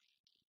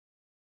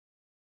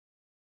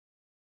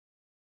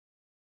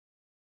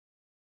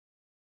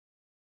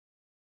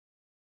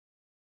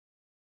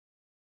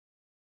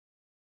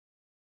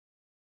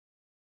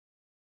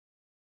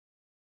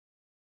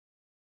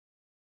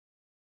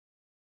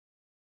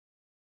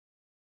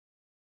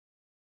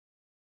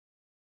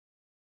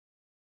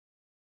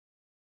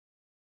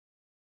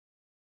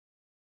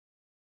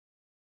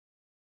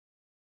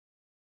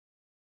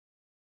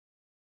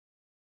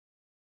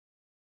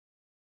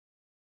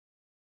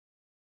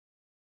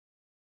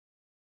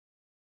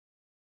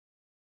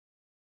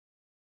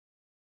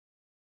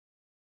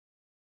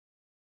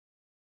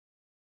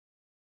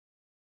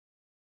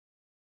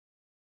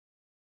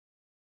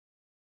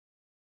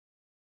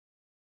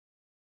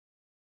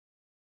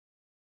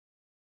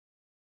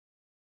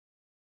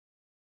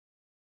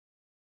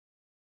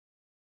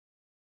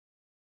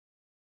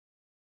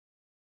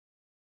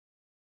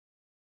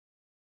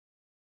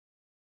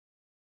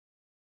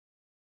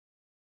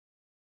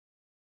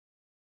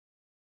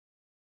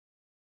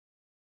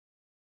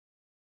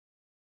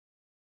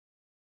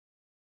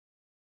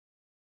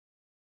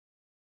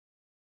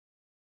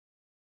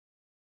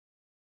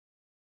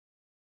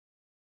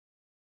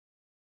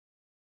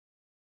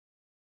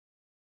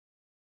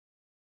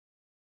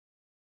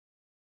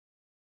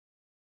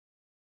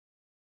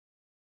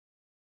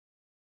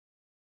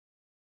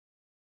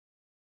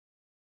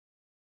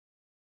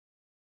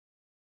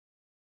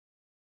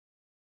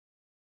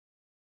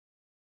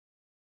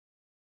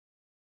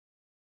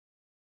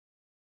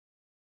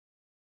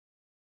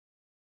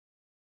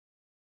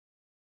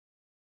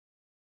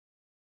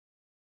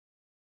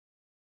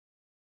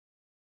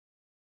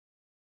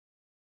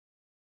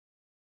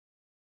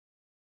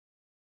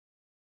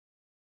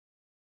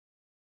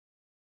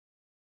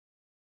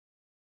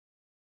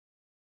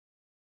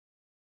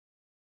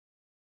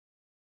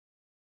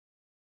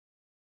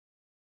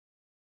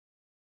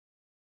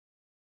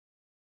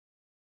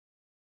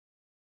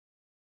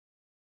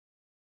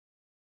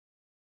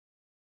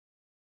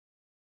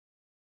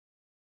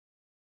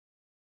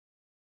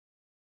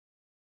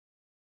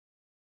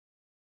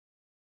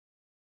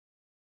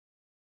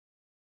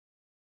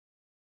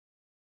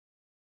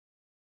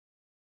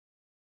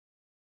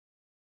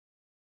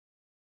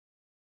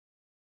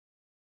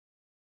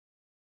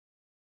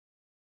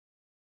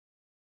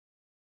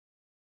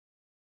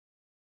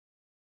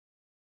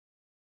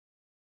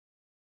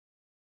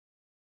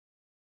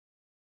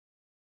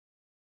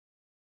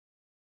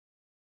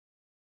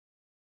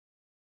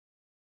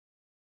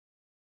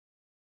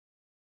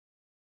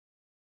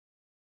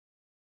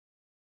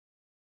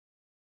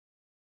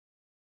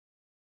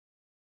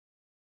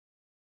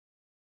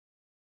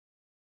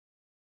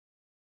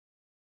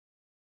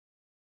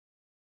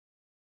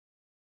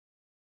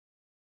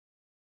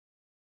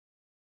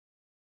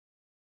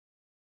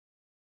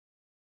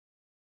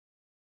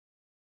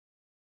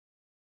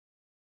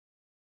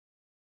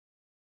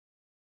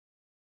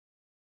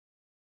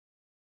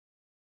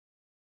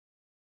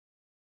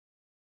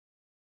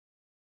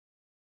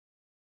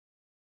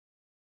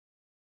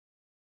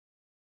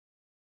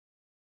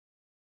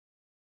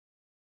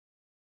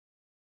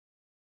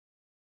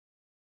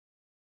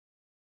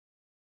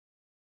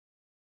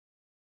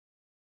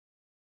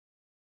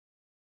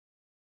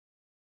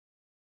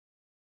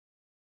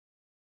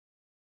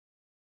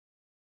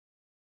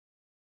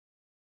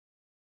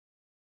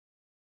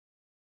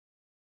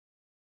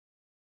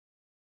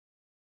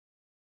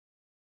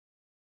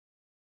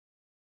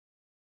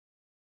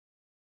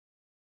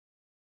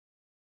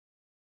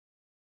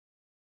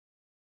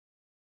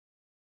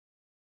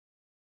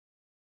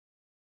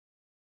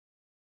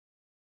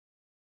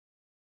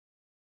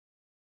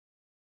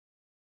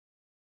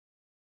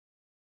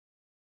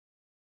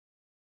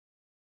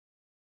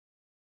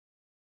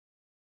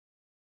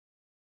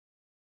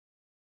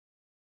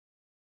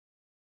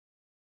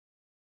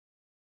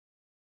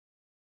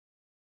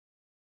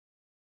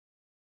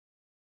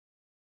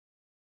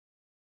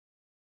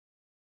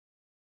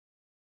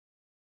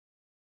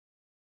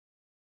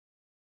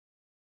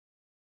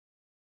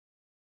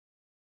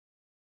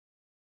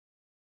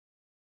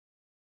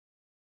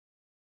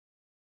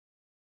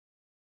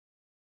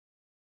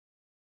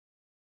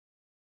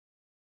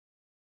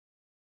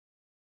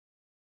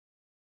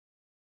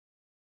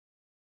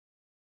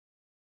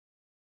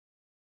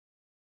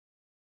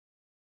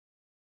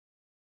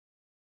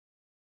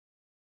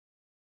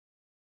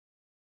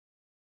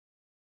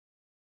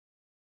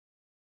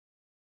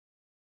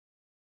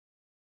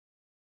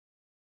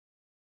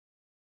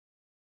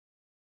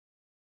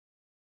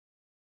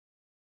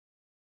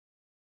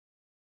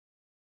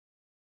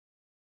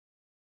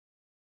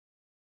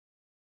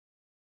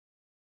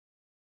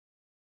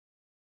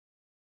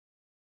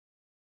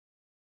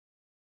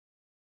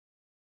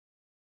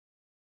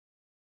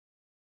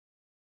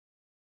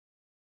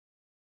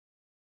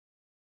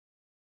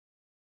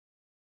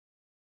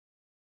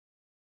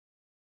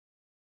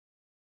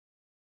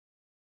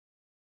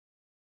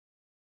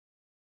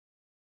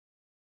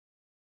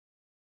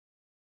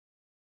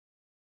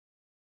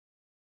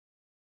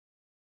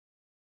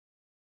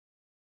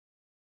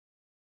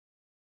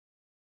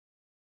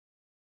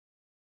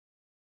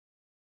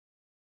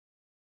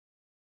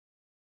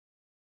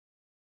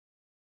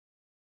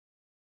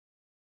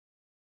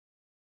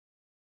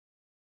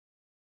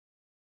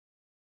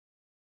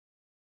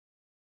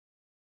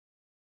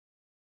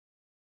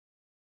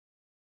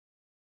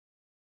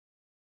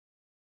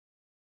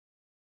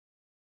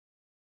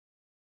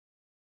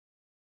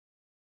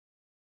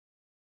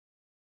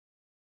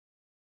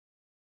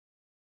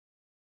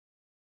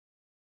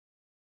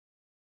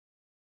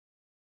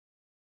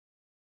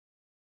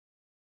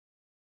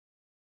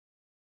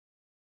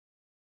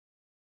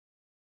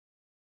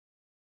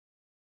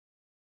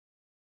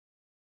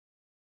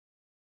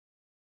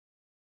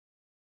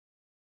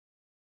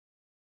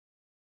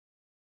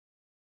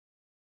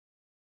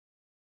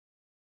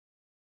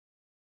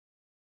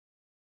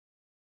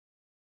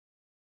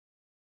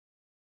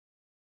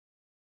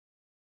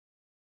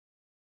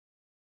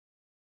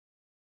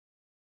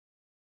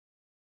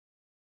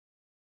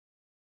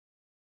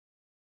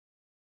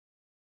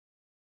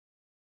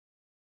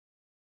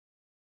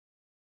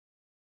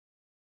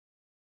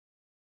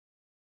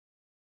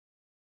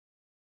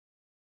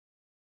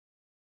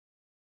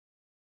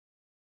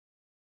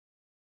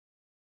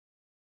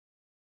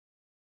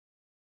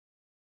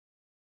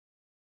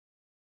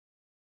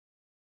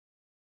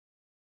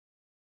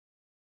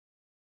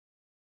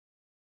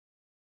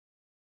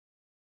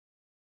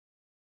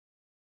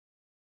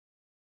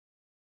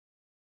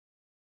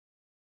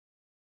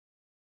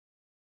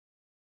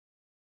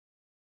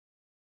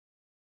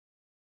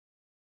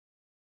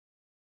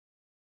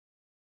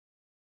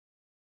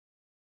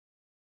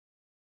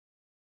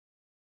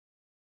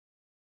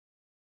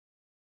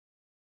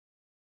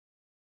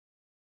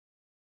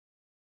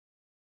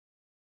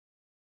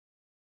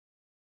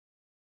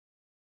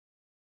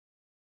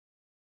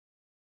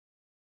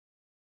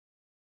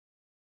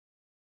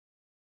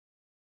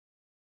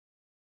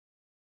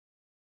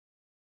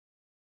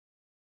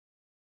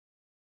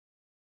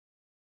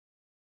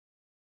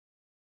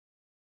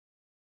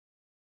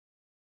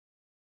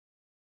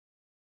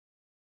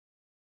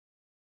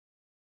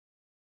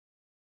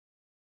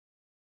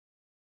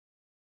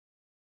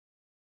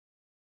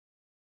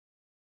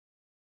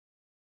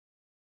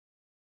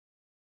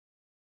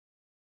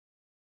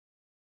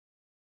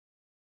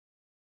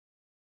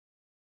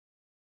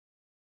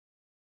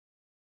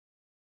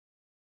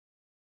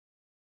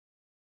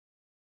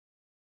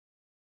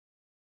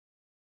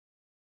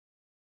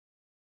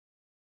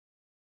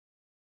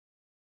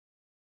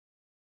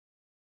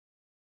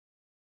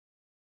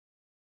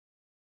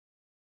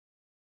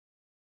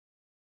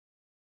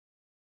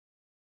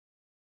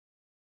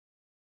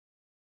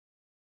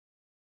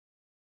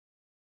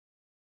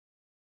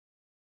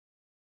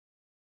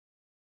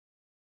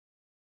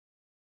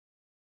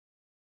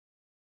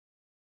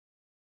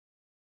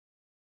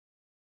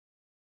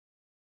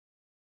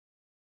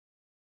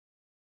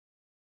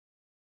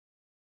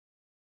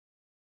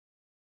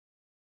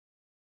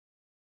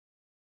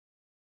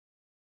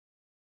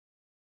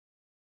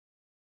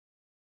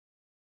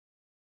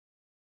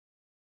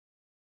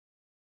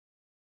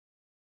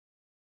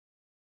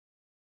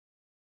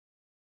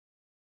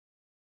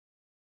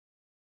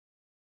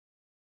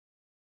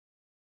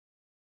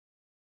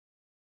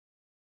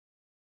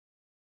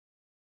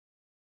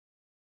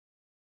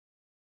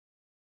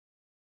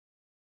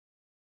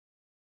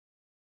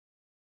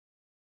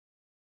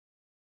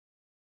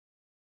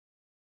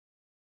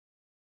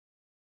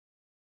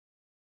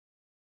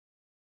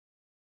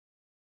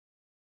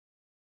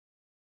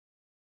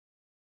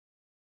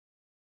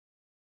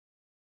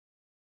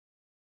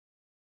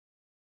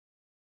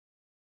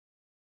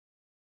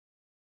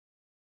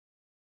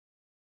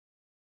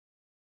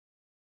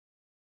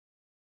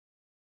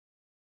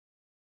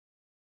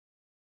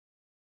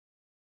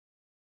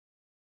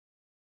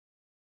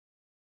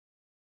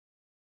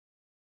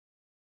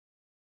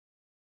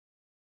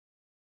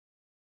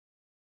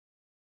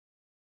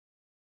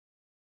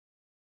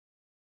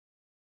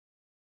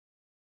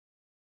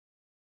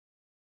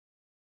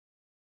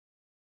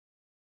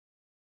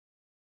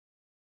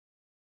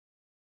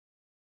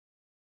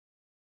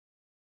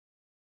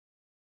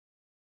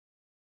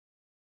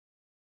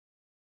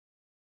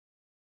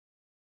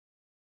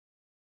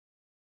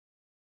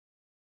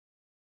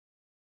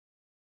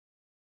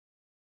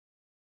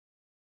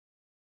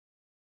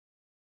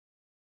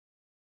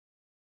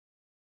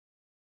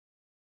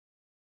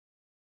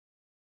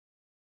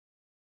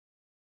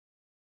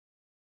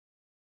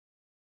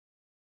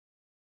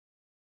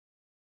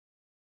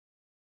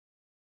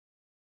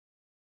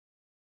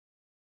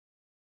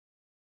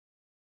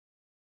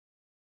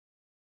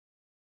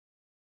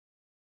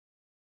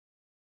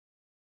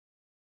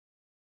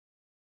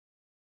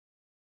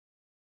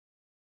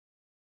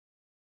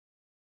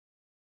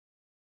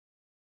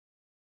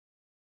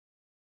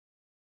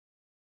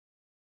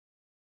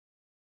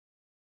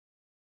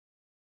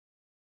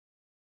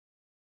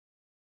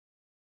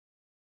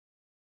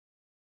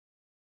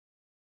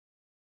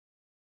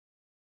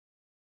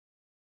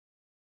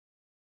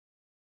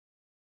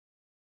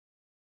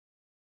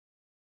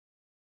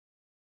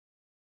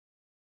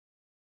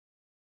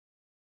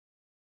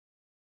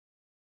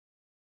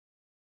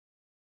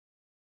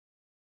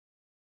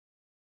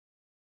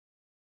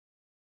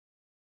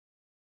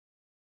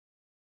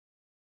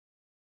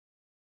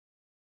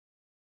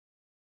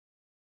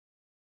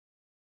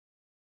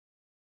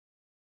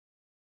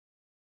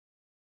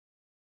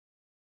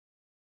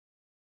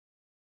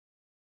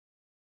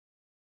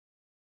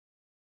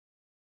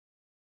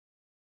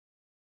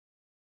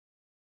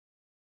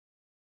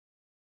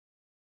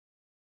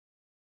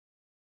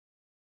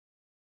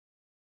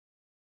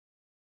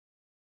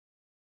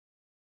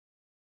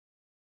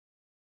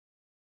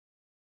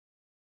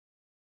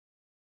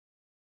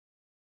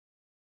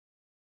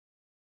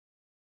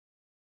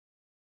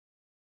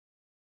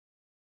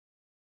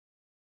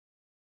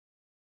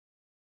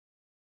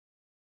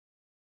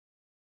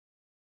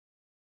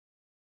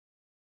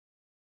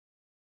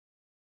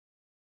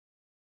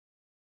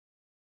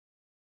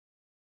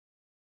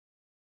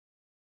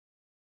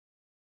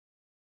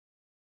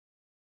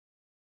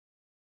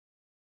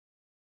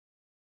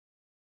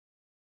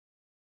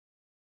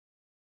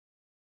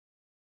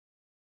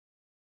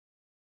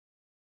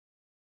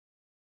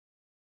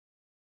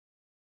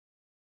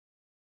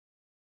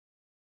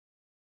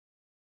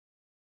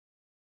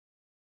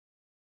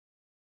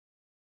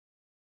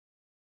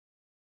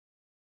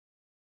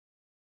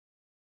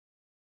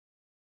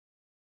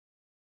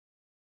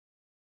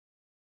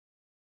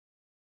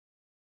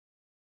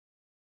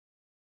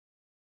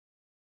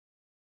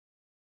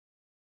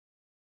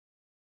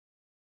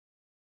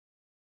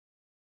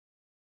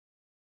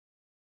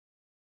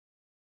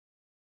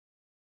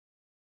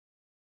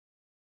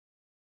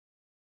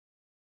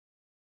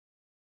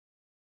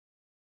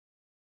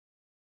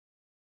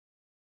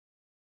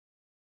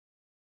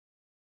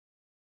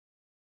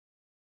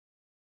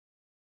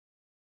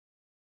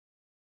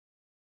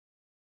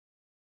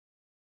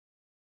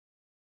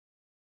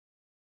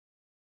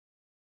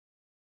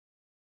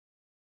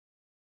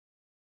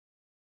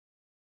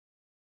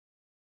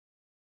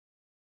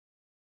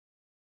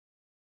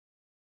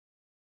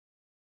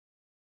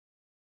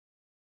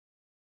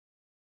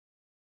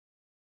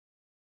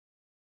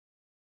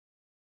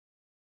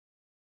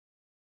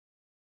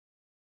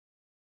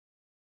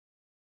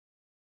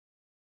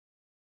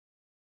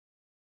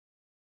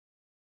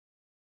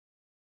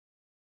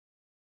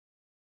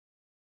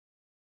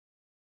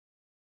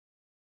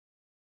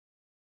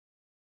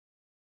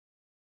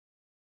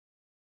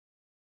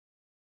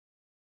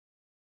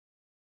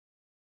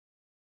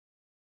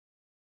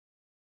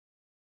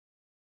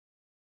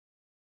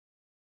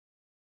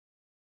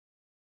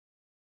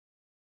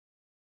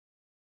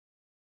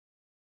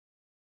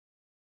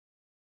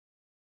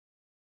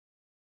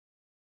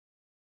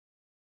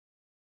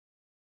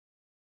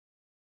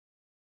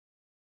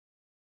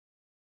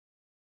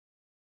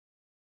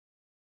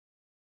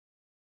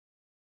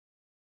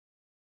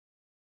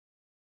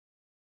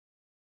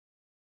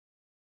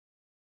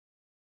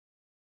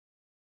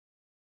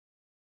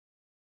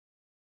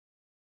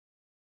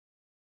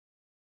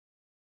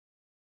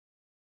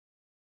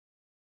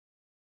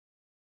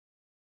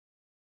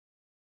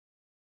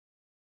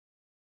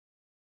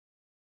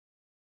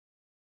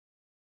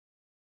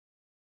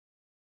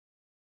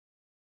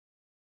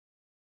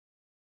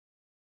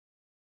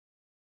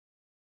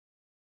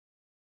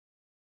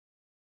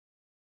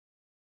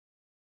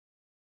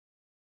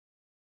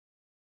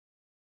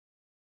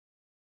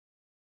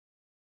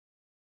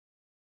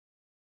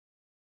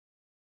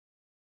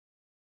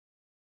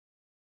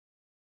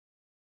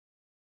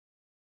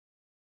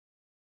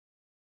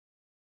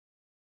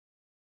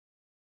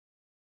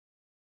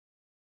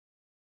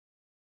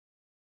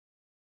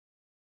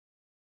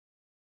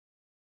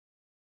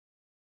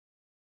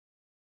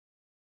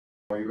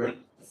 you ready?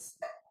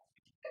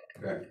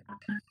 Okay.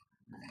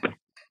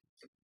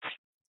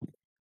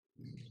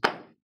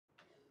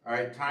 All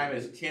right, time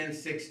is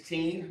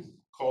 10:16.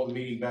 Call the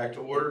meeting back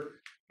to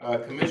order.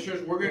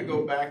 Commissioners, we're gonna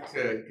go back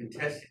to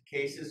contested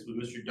cases with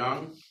Mr.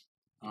 Dung,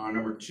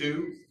 number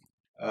 2.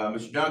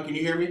 Mr. Dung, can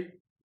you hear me?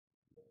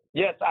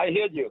 Yes, I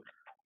hear you.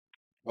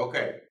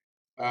 Okay.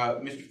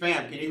 Mr.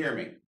 Pham, can you hear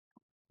me?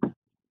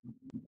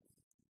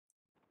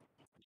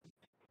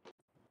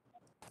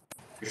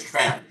 Mr.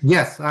 Pham?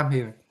 Yes, I'm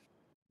here.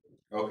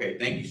 Okay,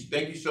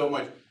 thank you so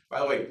much. By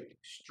the way,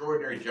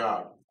 extraordinary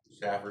job,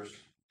 staffers.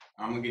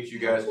 I'm gonna get you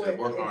guys to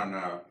work on,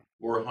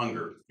 War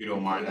Hunger, if you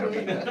don't mind.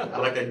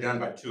 I'd like that done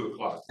by 2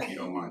 o'clock, if you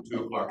don't mind,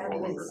 2 o'clock War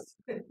Hunger.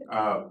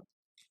 All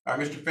right,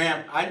 Mr.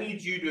 Pham, I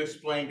need you to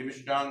explain to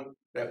Mr. Dung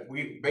that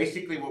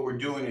basically what we're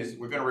doing is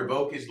we're gonna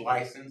revoke his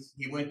license.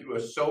 He went through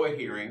a SOA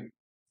hearing,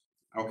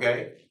 okay?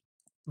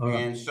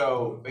 And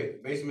so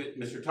basically,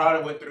 Ms.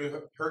 Hurtado went through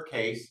her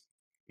case.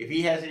 If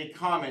he has any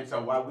comments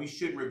on why we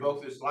should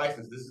revoke this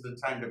license, this is the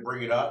time to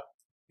bring it up.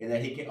 And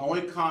that he can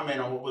only comment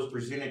on what was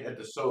presented at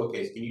the SOA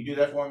case. Can you do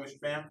that for me, Mr.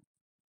 Pham?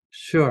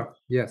 Sure,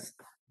 yes.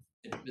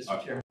 And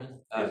Mr. Chairman,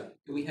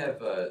 can we have,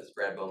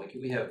 Brad Bowman,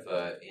 can we have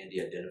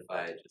Andy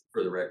identify, just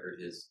for the record,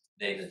 his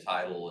name and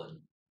title and?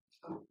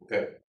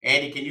 Okay,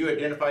 Andy, can you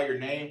identify your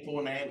name,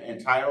 full name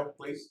and title,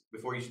 please,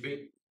 before you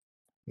speak?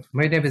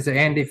 My name is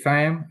Andy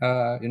Pham,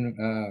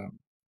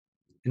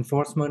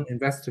 enforcement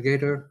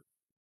investigator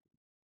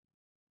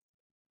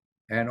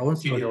and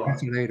also a Continue on.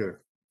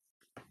 translator.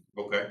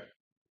 Okay,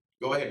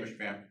 go ahead, Mr.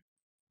 Pham.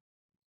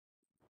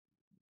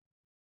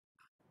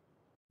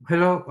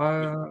 Hello,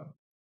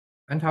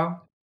 anh Thắng.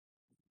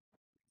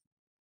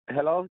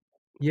 Hello.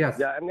 Yes.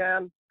 Dạ em nghe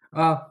anh.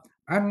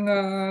 Anh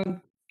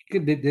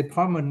cái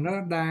department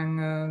nó đang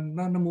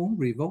nó muốn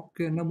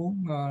revoke, nó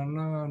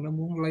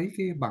muốn lấy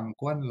cái bằng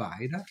của anh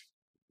lại đó.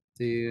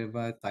 Thì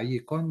và tại vì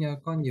có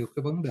nhiều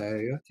cái vấn đề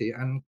đó, thì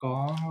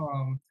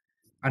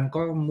anh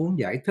có muốn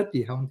giải thích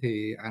gì không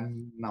thì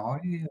anh nói,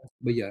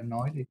 bây giờ anh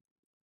nói đi.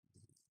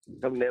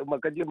 Không, nếu mà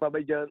cái mà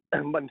bây giờ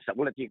mình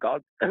sống là chỉ có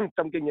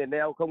trong cái nghề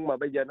nail không, mà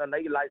bây giờ nó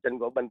lấy cái license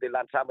của mình thì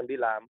làm sao mình đi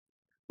làm,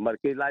 mà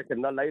cái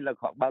license nó lấy là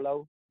khoảng bao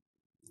lâu?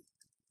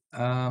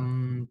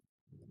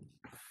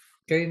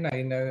 Cái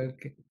này là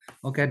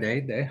ok,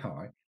 để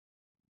hỏi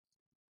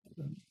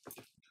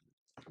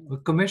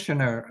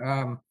Commissioner.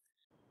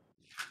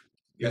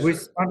 Yes,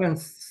 respondent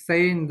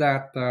saying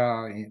that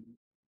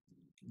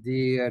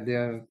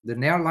the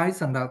nail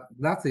license,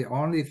 that's the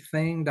only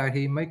thing that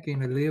he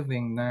making a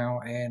living now,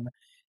 and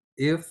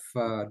if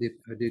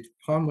the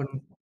department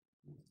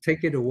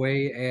take it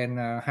away, and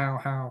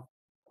how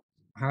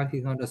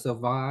he going to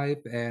survive,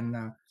 and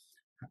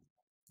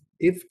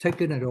if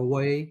taking it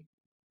away,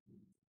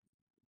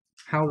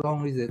 how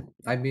long is it?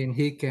 I mean,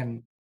 he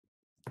can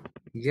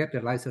get the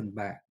license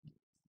back.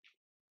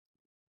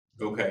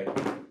 Okay.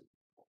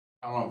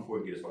 How long before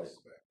he gets his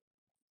license back?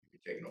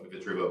 If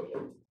it's revoked?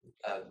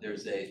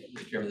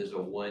 Mr. Chairman, there's a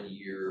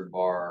 1-year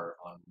bar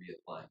on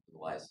reapplying for the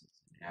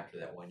license. And after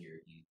that 1 year,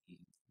 he'd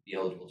be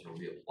eligible to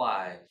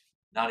reapply.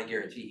 Not a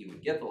guarantee he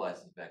would get the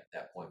license back at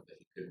that point, but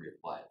he could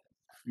reapply.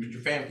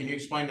 Mr. Pham, can you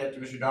explain that to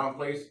Mr. Don,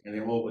 please? And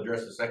then we'll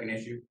address the second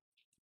issue.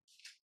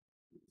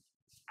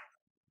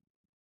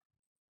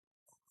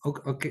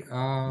 Okay,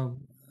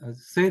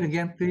 say it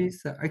again,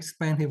 please.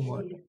 Explain him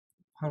what.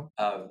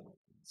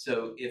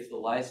 So if the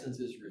license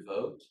is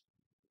revoked,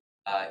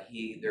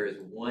 there is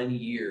 1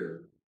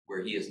 year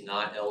where he is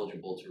not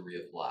eligible to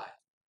reapply.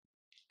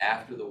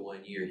 After the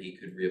 1 year, he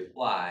could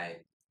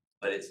reapply,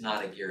 but it's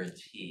not a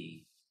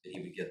guarantee that he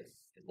would get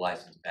his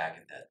license back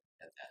at that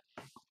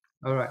time.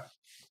 All right.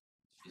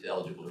 He's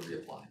eligible to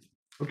reapply.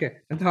 Okay,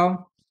 anh Thông.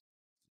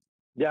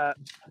 Yeah.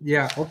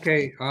 Yeah,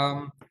 okay.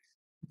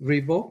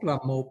 Revoke là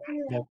một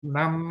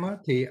năm á,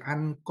 thì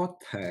anh có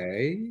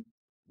thể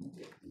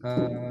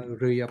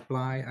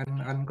reapply,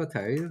 anh có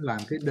thể làm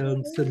cái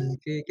đơn xin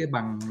cái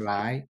bằng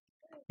lại,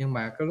 nhưng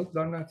mà cái lúc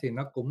đó thì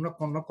nó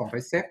còn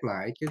phải xét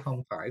lại, chứ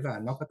không phải là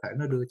nó có thể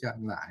nó đưa cho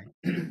anh lại.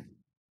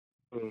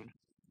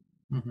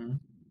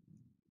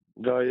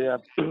 Rồi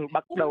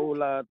bắt đầu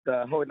là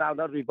hồi nào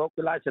nó revoke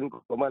cái license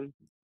của mình?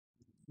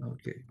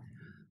 Okay.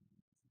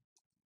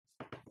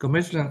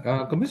 Commissioner,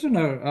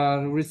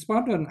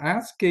 respondent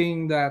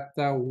asking that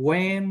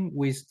when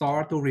we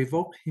start to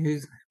revoke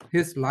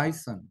his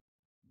license.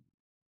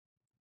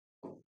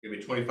 It'd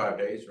be 25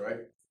 days, right?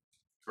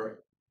 Correct.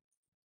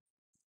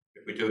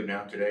 If we do it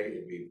now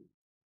today,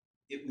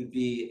 it would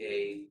be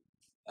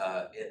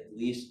at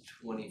least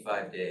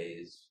 25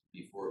 days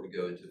before it would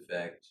go into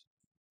effect,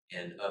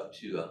 and up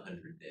to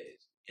 100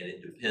 days. And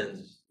it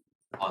depends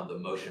on the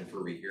motion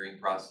for rehearing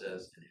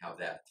process and how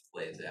that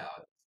plays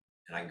out.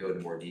 And I can go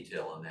into more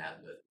detail on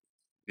that, but.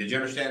 Did you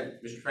understand,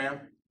 Mr.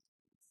 Pham?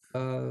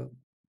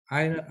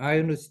 I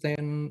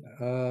understand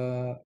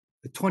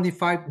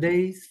 25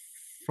 days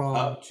from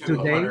up to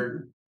today.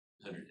 100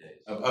 days.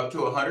 Up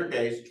to 100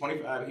 days,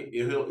 25,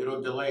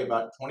 it'll delay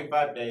about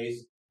 25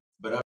 days,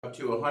 but up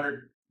to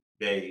 100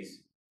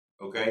 days,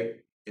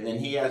 okay? And then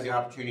he has the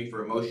opportunity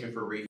for a motion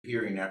for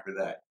rehearing after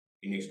that.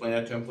 Can you explain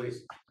that to him,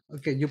 please?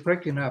 Okay, you're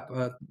breaking up.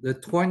 The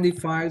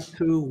 25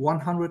 to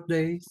 100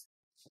 days?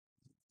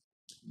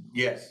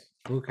 Yes,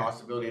 Okay.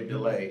 possibility of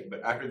delay,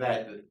 but after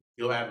that,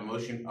 he'll have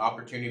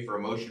opportunity for a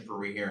motion for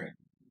rehearing.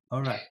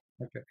 All right.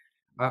 Okay.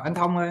 Anh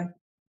Thông ơi.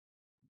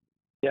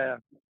 Dạ.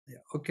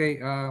 Ok,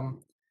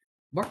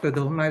 bắt từ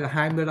hôm nay là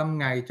 25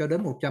 ngày cho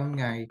đến 100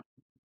 ngày.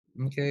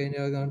 Ok,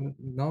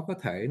 nó có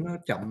thể nó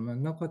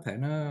chậm, nó có thể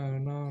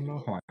nó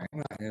hoãn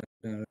lại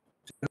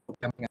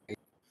 100 ngày.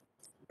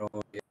 Rồi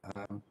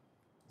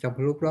trong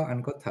cái lúc đó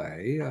anh có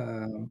thể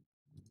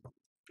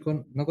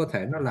nó có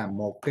thể nó làm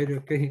một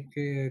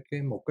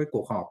cái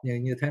cuộc họp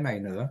như thế này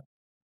nữa.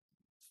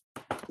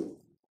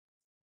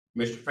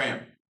 Mr. Pham.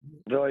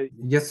 Rồi.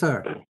 Yes, sir.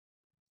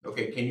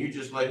 Okay, can you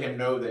just let him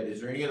know that,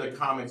 is there any other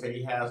comments that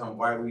he has on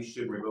why we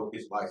should revoke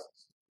his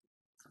license?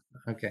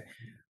 Okay.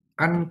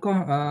 Anh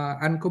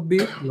có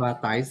biết là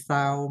tại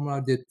sao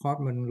mà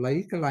department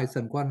lấy cái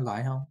license của anh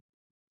lại không?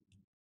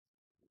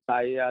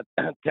 Tại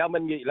theo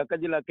mình nghĩ là coi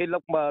như là cái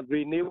lúc mà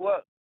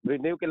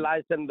renew cái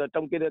license rồi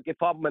trong cái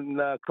form mình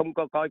không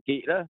có coi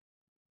kỹ đó,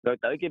 rồi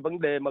tới cái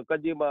vấn đề mà coi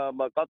như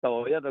mà có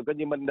tội đó, rồi coi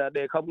như mình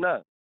đề không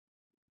đó,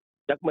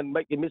 chắc mình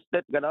make cái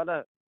mistake cái đó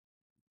đó.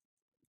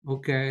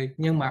 Ok,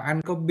 nhưng mà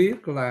anh có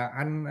biết là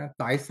anh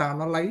tại sao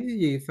nó lấy cái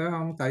gì phải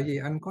không? Tại vì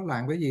anh có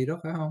làm cái gì đó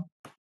phải không?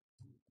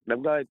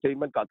 Đúng rồi, thì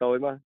mình có tội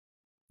mà.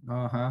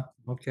 Hả?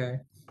 Okay.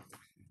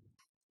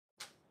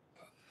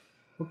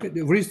 Okay,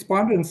 the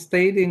respondent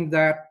stating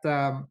that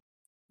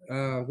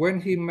when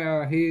he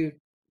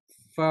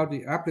filed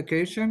the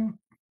application,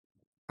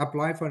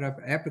 applied for the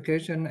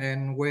application,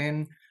 and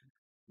when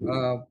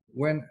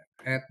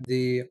at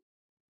the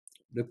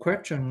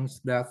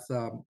questions that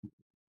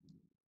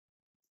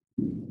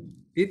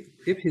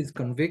if he's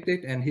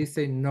convicted and he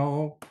say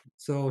no,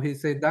 so he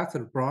said that's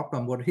the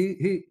problem. But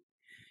he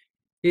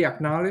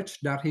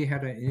acknowledged that he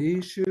had an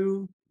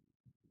issue,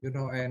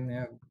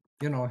 and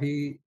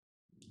he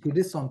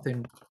did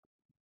something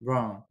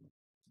wrong.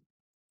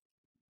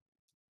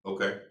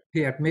 Okay.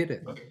 He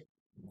admitted.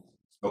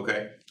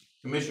 Okay.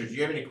 Commissioners, do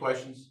you have any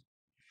questions?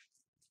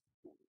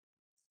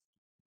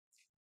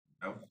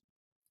 No?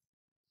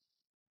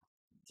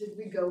 Did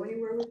we go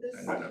anywhere with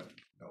this?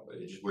 No, but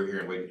it's just, we're here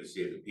and waiting to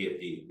see if the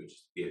PFD, which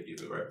is the PFD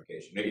for the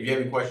ratification. If you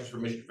have any questions for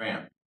Mr.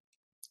 Pham?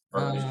 Or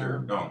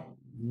Mr. Dong?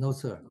 No,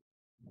 sir.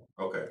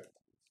 Okay.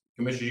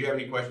 Commissioners, do you have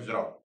any questions at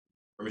all?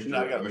 For Mr. No,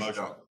 I got a Mr. motion.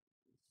 Dong?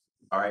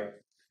 All right,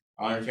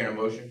 I'll entertain a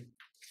motion.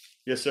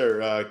 Yes,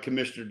 sir.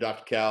 Commissioner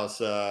Dr.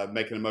 Callis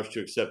making a motion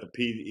to accept the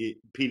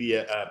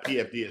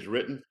PFD as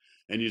written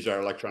and use our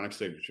electronic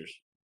signatures.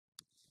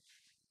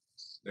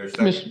 There's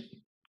a second.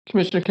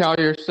 Commissioner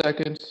Collier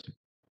seconds.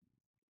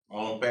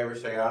 All in favor,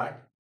 say aye.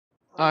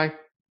 Aye.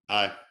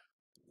 Aye.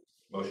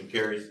 Motion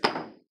carries.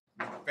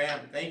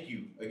 Pham, thank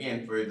you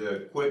again for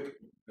the quick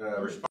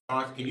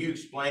response. Can you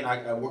explain,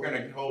 we're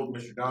gonna hold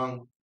Mr.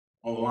 Dong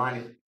on the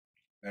line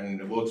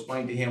and we'll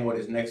explain to him what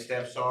his next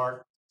steps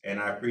are. And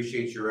I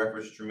appreciate your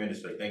efforts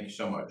tremendously. Thank you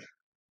so much.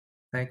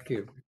 Thank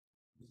you.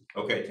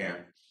 Okay, Tam.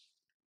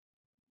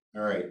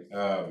 All right.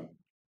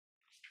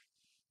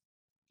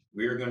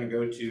 We are gonna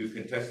go to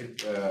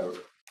contested,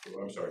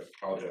 I'm sorry,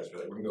 apologize for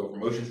that. We're gonna go for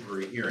motions for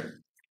rehearing.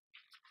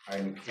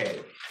 Item K.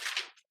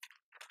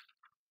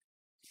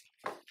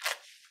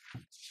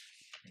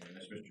 And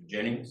that's Mr.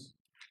 Jennings.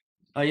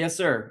 Yes,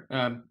 sir.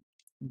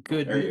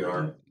 Good There you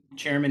morning,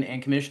 Chairman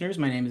and Commissioners.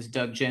 My name is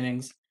Doug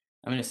Jennings.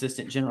 I'm an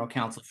Assistant General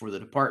Counsel for the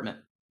department.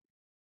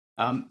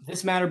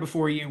 This matter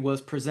before you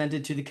was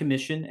presented to the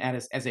Commission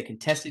as a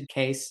contested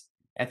case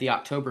at the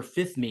October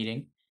 5th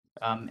meeting.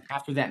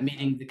 After that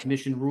meeting, the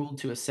Commission ruled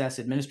to assess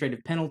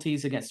administrative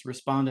penalties against the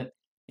respondent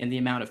in the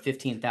amount of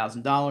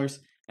 $15,000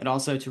 and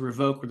also to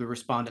revoke the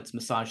respondent's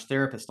massage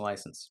therapist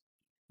license.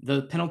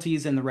 The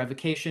penalties and the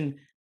revocation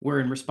were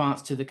in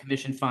response to the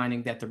Commission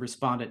finding that the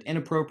respondent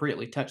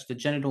inappropriately touched the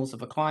genitals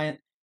of a client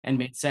and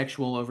made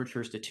sexual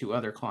overtures to 2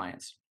 other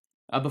clients.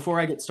 Before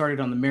I get started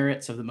on the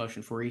merits of the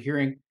motion for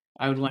rehearing,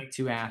 I would like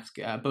to ask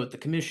both the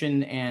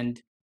Commission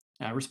and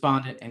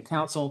respondent and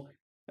counsel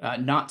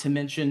not to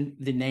mention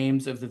the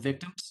names of the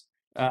victims.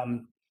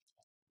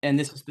 And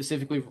this is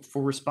specifically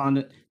for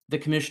respondent. The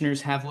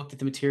commissioners have looked at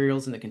the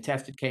materials in the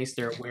contested case.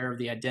 They're aware of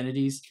the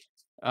identities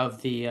of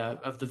the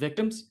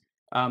victims.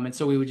 And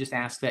so we would just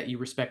ask that you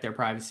respect their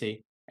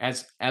privacy,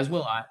 as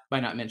will I, by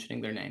not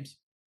mentioning their names.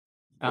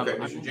 Okay,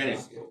 Mr.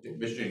 Jennings,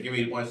 give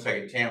me 1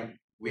 second. Tam,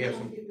 we have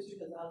some,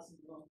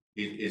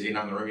 is he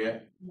not in the room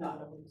yet? No, I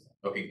don't believe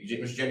so. Okay,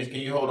 Mr. Jennings, can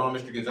you hold on?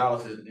 Mr.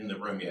 Gonzalez isn't in the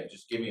room yet.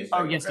 Just give me a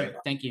second. Oh, yes, okay? sir.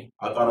 Thank you.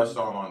 I thought I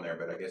saw him on there,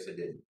 but I guess I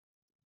didn't.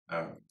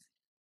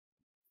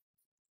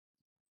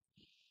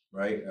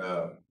 Right,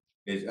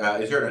 is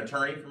there an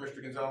attorney for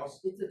Mr.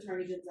 Gonzalez? It's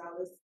Attorney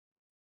Gonzalez.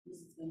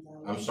 Mrs.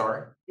 Gonzalez. I'm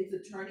sorry? It's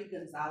Attorney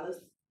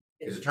Gonzalez.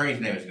 His attorney's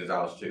name is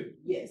Gonzalez too?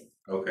 Yes.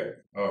 Okay,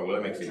 all right, well,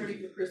 that makes it Attorney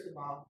easy. for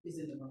Cristobal is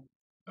in the room.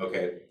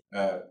 Okay,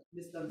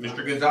 Ms.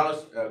 Mr.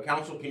 Gonzalez,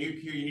 counsel, can you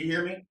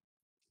hear me?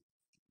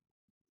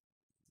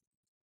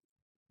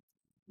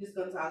 Ms.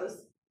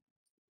 Gonzalez?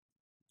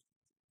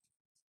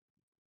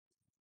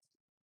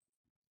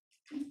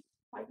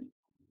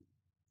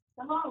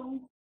 Hello?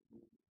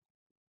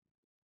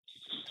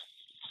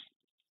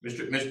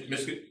 Mr. or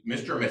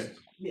Mrs.?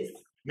 Miss.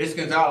 Ms.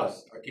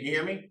 Gonzalez, can you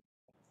hear me?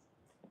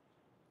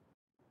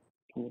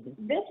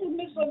 This is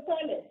Ms.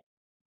 Gonzalez.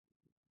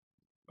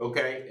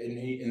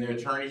 Okay, and the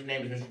attorney's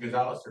name is Mr.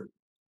 Gonzalez, or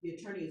The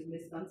attorney is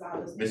Miss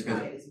Gonzalez, Miss the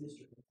client is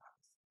Mr. Gonzalez.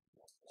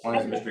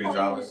 client is Mr.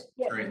 Gonzalez,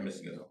 attorney is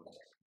Ms.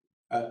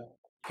 Gonzalez?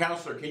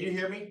 Counselor, can you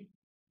hear me?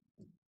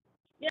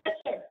 Yes,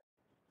 sir.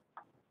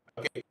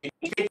 Okay. Can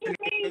you hear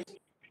me?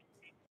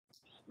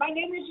 My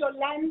name is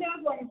Yolanda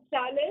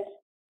Gonzalez.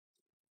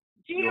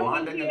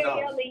 Yolanda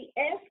Gonzalez.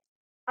 G-O-N-Z-A-L-E-S,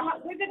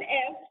 with an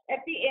S at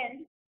the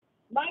end.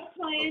 My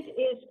client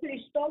is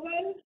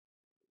Cristobal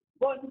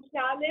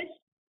Gonzalez,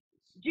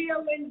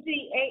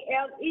 Gonzalez.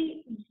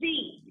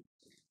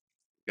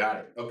 Got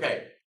it,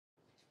 okay.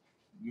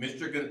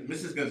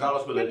 Mrs.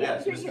 Gonzalez with an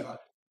S.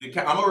 I'm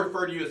gonna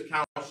refer to you as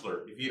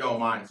counselor, if you don't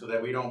mind, so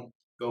that we don't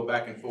go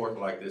back and forth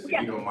like this, if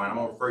you don't mind. I'm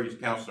gonna refer you as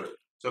counselor.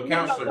 So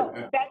counselor.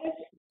 No, that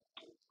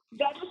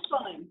is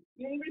fine.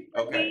 You can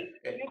refer Okay.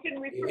 me, you can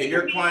refer And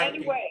your to me client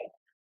anyway.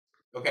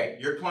 Okay,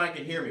 your client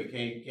can hear me.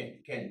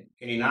 Can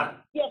he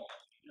not? Yes.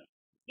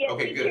 Yes,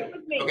 Okay, he's good. here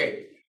with me.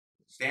 Okay,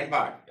 stand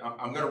by.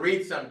 I'm gonna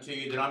read something to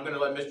you, then I'm gonna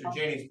let Mr.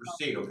 Jennings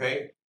proceed,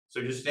 okay?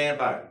 So just stand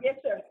by. Yes,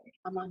 sir.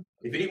 I'm on.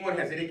 If anyone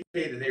has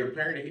indicated that they are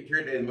planning to hear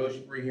today the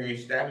motion for hearing,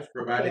 staff has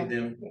provided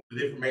them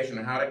with information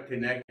on how to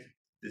connect.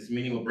 This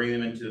meeting will bring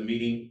them into the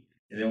meeting,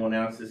 and then we'll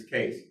announce this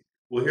case.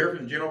 We'll hear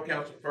from general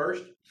counsel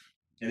first,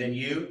 and then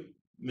you,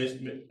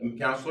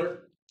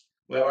 Counselor,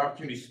 will have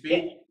opportunity to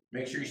speak.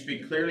 Make sure you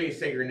speak clearly and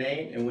say your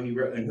name and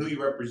and who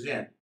you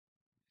represent.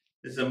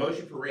 This is a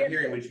motion for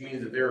rehearing, which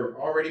means that there have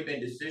already been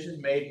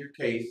decisions made in your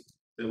case,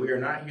 that we are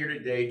not here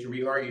today to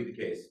re-argue the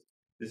case.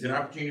 This is an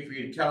opportunity for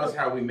you to tell us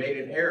how we made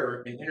an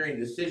error in entering a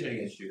decision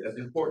against you. That's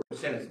an important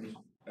sentence,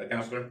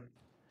 Counselor.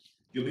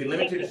 You'll be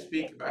limited to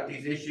speak about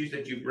these issues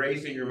that you've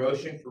raised in your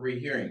motion for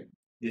rehearing.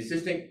 The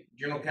Assistant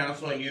General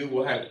Counsel and you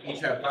will each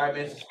have 5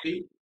 minutes to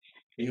speak,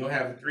 and you'll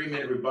have a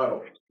 3-minute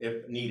rebuttal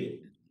if needed.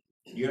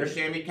 You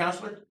understand me,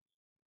 Counselor?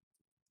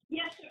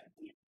 Yes, sir.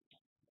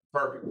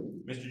 Perfect.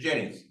 Mr.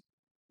 Jennings,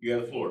 you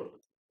have the floor.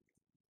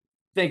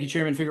 Thank you,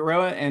 Chairman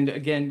Figueroa. And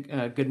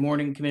again, good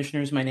morning,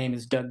 Commissioners. My name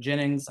is Doug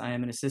Jennings. I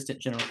am an Assistant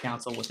General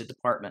Counsel with the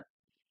Department.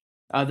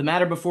 The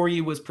matter before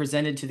you was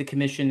presented to the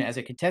Commission as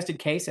a contested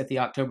case at the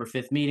October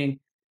 5th meeting.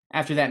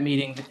 After that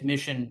meeting, the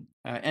Commission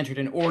entered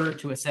an order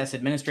to assess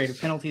administrative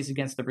penalties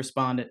against the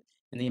respondent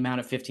in the amount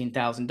of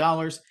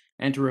 $15,000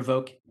 and to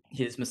revoke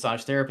his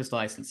massage therapist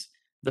license.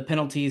 The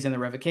penalties and the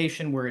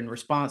revocation were in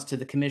response to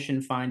the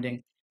Commission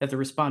finding that the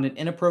respondent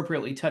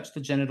inappropriately touched the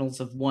genitals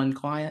of one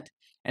client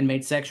and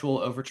made sexual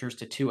overtures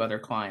to 2 other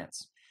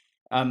clients.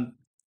 And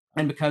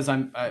because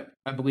I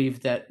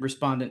believe that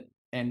respondent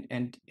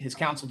and his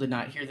counsel did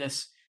not hear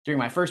this during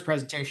my first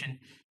presentation,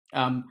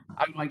 I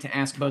would like to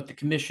ask both the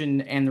Commission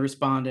and the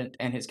respondent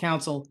and his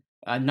counsel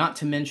not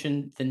to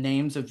mention the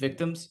names of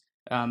victims.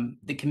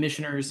 The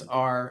Commissioners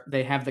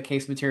they have the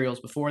case materials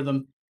before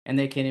them, and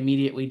they can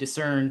immediately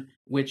discern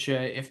which,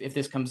 if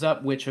this comes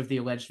up, which of the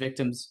alleged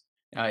victims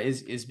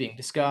is being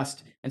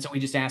discussed. And so we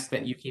just ask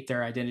that you keep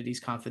their identities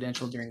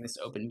confidential during this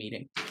open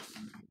meeting.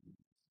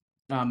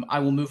 I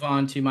will move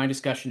on to my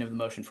discussion of the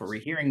motion for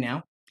rehearing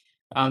now.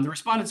 The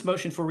respondent's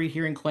motion for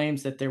rehearing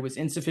claims that there was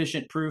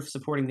insufficient proof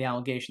supporting the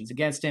allegations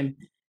against him.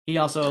 He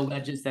also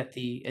alleges that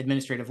the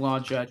administrative law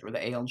judge, or the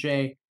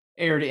ALJ,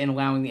 erred in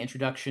allowing the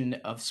introduction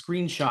of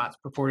screenshots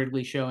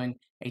purportedly showing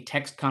a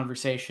text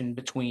conversation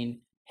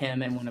between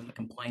him and one of the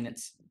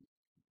complainants.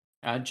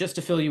 Just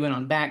to fill you in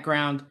on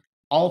background,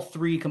 all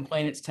 3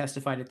 complainants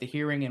testified at the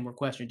hearing and were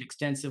questioned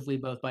extensively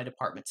both by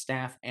department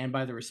staff and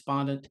by the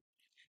respondent.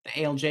 The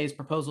ALJ's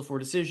proposal for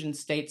decision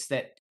states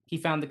that he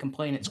found the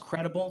complainants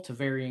credible to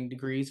varying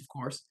degrees, of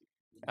course,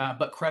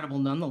 but credible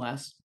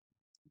nonetheless,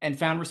 and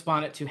found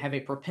respondent to have a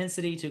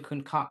propensity to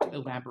concoct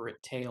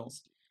elaborate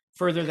tales.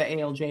 Further, the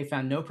ALJ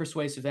found no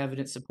persuasive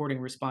evidence supporting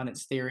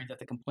respondent's theory that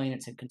the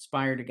complainants had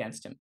conspired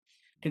against him.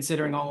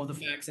 Considering all of the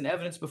facts and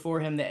evidence before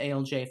him, the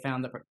ALJ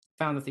found that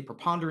the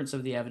preponderance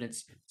of the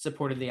evidence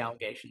supported the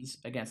allegations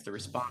against the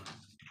respondent.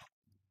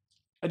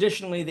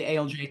 Additionally, the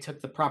ALJ took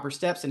the proper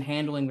steps in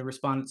handling the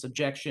respondent's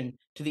objection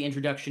to the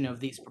introduction of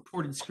these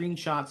purported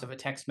screenshots of a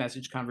text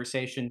message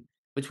conversation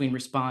between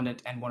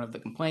respondent and one of the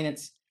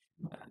complainants.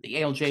 The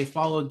ALJ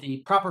followed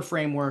the proper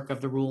framework of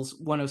the Rules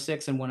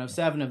 106 and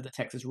 107 of the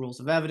Texas Rules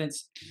of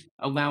Evidence,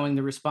 allowing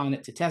the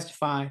respondent to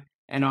testify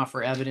and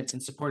offer evidence in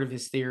support of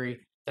his theory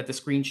that the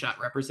screenshot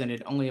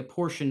represented only a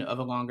portion of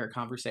a longer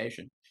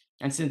conversation.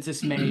 And since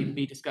this may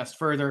be discussed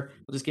further,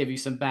 we'll just give you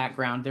some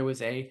background. There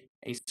was a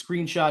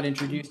screenshot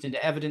introduced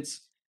into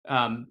evidence.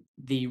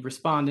 The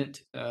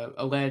respondent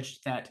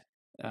alleged that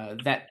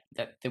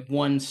the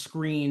one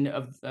screen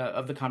of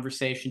the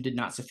conversation did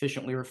not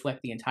sufficiently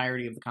reflect the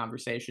entirety of the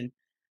conversation,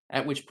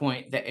 at which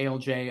point the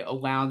ALJ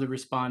allowed the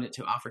respondent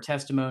to offer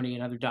testimony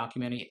and other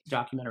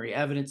documentary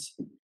evidence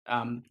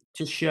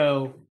to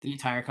show the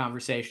entire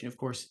conversation. Of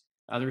course,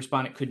 the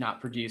respondent could not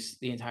produce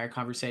the entire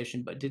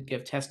conversation, but did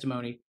give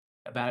testimony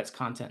about its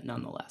content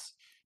nonetheless.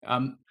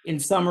 In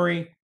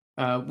summary,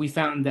 we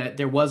found that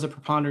there was a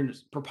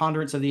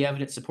preponderance of the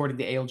evidence supporting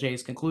the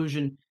ALJ's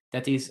conclusion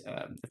that these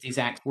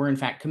acts were in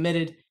fact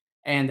committed,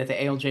 and that the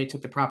ALJ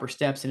took the proper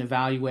steps in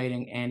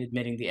evaluating and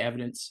admitting the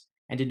evidence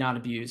and did not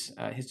abuse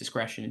his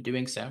discretion in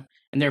doing so.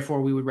 And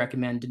therefore, we would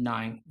recommend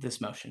denying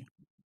this motion.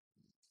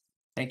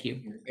 Thank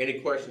you. Any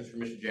questions for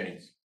Mr.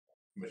 Jennings?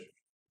 Commissioner?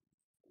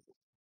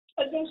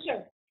 No,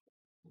 sir.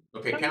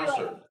 Okay, No,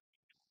 Counselor,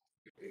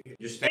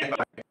 just stand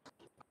by.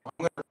 I'm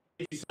going to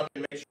read you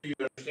something to make sure you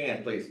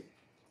understand, please.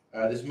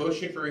 This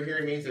motion for a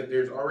hearing means that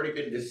there's already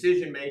been a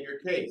decision made in your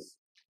case.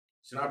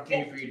 It's an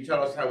opportunity for you to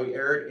tell us how we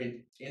erred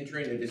in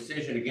entering a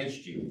decision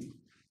against you.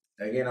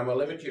 Again, I'm going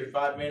to limit you to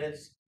 5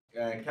 minutes.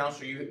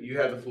 Counselor, you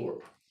have the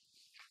floor.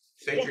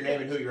 State your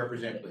name and who you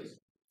represent, please.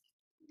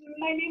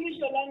 My name is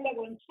Yolanda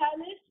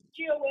Gonzalez,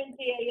 Gonzalez,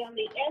 and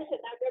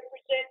I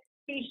represent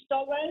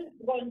Cristobal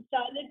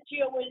Gonzalez,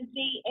 Gonzalez.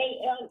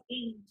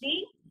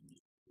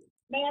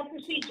 May I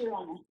proceed, Your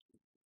Honor?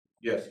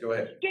 Yes, go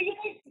ahead. Do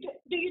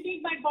you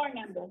need my bar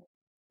number?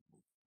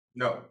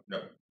 No.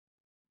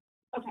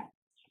 Okay.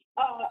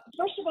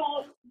 First of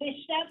all, the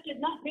staff did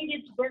not meet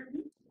its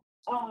burden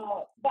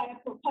by a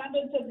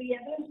preponderance of the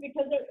evidence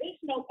because there is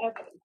no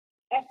evidence.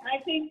 And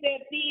I think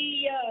that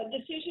the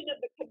decision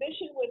of the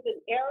commission was an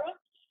error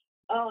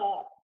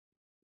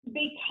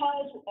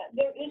because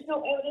there is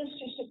no evidence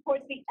to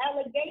support the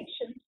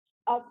allegations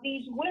of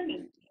these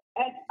women.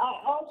 And I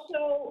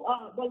also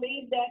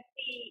believe that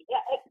the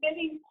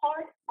admitting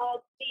part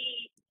of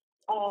the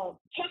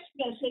text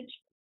message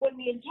when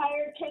the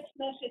entire text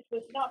message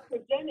was not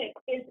presented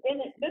is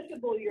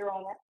inadmissible, Your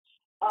Honor.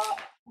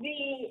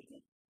 The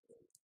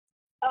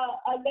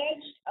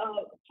alleged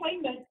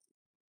claimant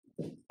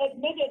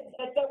admitted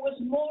that there was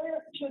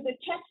more to the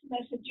text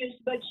messages,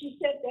 but she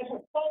said that her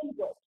phone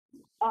broke.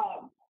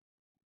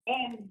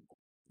 And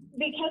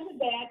because of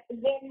that,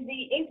 then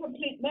the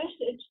incomplete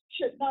message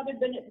should not have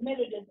been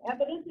admitted as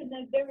evidence, and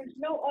then there is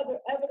no other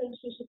evidence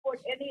to support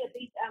any of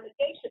these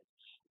allegations.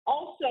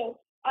 Also,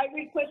 I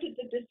requested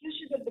the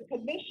decision of the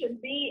commission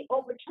be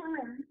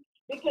overturned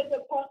because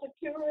of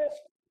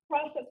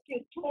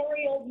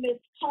prosecutorial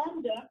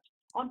misconduct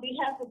on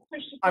behalf of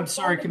Christopher. I'm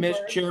sorry,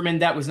 Goldenberg. Chairman,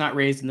 that was not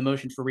raised in the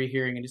motion for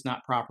rehearing and is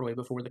not properly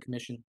before the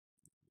commission.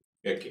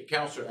 Yeah,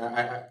 Counselor,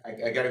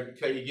 I got to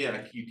tell you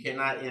again, you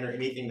cannot enter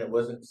anything that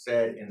wasn't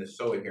said in the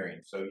SOA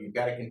hearing. So you've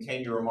got to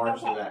contain your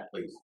remarks to that,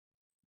 please.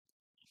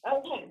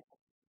 Okay.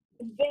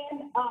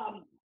 Then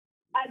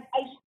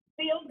I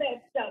feel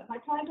that my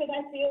client and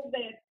I feel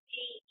that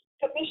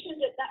the commission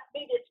did not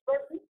meet its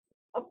burden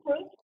of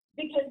proof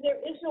because there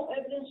is no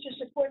evidence to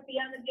support the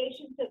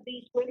allegations of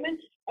these women,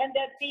 and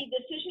that the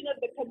decision of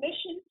the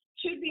commission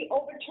should be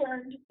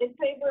overturned in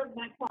favor of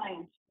my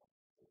client.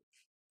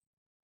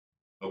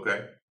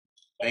 Okay.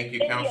 Thank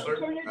you, In Counselor.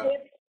 In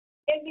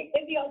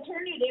the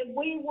alternative,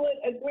 we would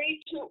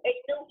agree to a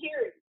new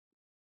hearing.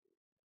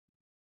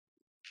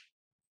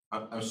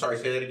 I'm sorry,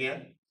 say that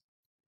again?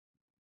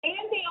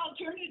 In the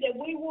alternative,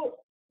 we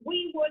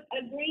would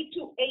agree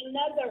to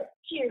another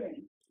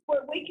hearing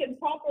where we can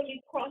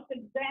properly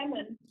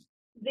cross-examine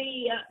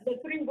the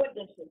three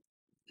witnesses.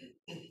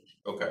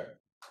 Okay.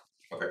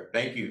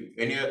 Thank you.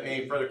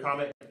 Any further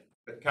comment,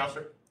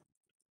 Counselor?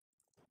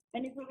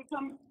 Any further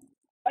comment?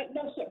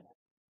 No, sir.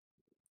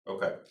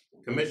 Okay.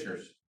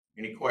 Commissioners,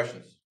 any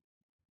questions?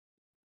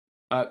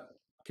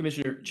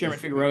 Chairman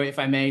Figueroa, if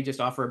I may just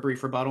offer a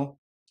brief rebuttal.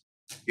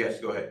 Yes,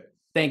 go ahead.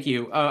 Thank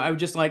you. I would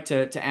just like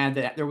to add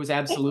that there was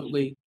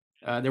absolutely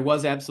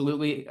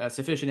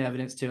sufficient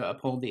evidence to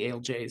uphold the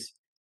ALJ's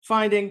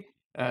finding.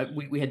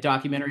 We had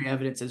documentary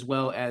evidence as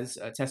well as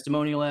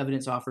testimonial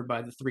evidence offered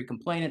by the three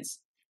complainants.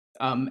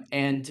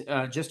 And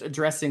just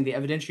addressing the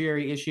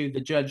evidentiary issue,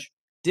 the judge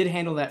did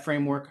handle that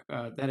framework,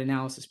 that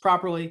analysis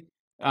properly.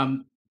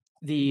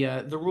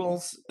 The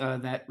rules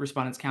that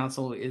Respondents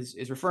Counsel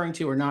is referring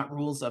to are not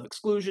rules of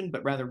exclusion,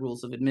 but rather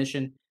rules of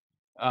admission.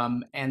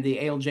 And the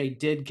ALJ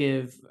did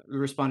give the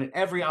respondent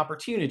every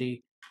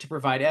opportunity to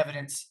provide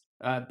evidence,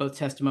 both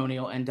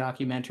testimonial and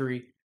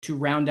documentary, to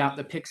round out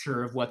the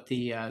picture of what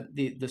the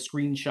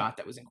screenshot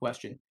that was in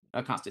question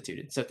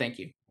constituted. So thank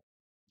you.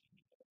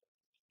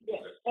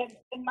 Yes,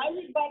 and my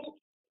rebuttal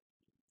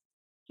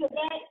to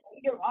that,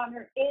 Your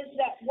Honor, is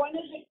that one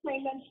of the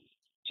claimants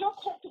took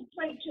her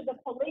complaint to the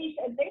police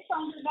and they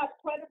found her not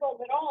credible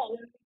at all.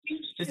 And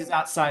this is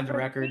outside the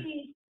record.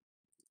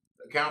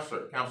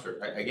 Counselor,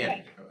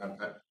 again,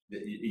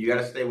 you got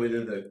to stay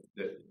within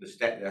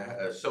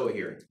the SOA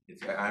hearing.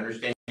 I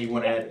understand you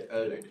want to add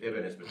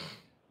evidence, but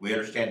we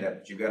understand that,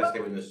 but you got to stay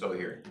within the SOA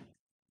hearing.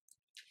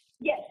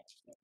 Yes,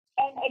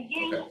 and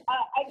again, okay.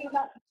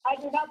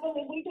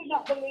 We do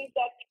not believe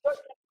that the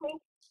burden of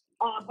proof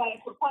by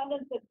a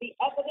preponderance of the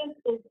evidence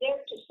is there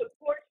to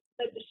support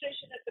the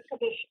decision of the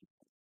commission.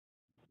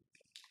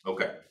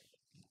 Okay,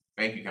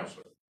 thank you,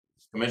 Counselor.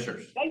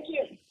 Commissioners. Thank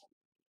you.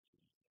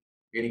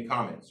 Any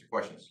comments or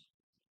questions?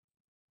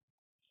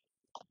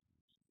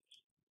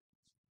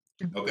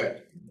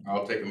 Okay,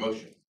 I'll take a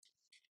motion.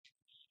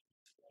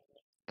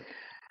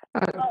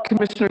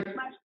 Commissioner.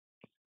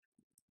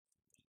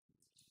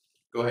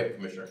 Go ahead,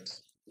 Commissioner.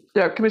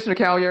 Yeah, Commissioner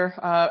Callier,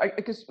 I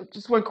guess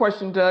just one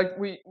question, Doug.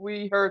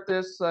 We heard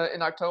this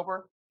in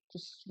October.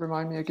 Just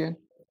remind me again.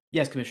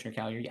 Yes, Commissioner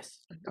Callier, yes.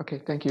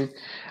 Okay, thank you.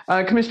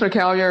 Commissioner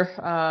Callier,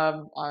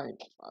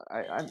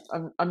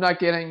 I'm not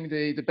getting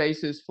the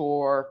basis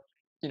for,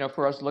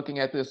 for us looking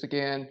at this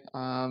again.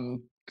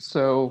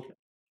 So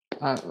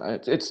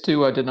it's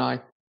to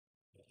deny.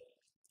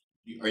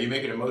 Are you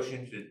making a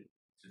motion to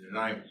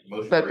deny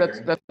motion for a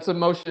hearing? That's a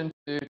motion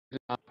to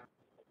deny.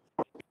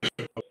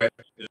 Okay,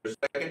 is there a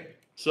second?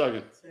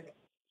 Second.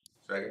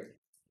 Second.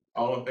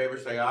 All in favor,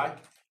 say aye.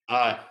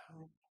 Aye.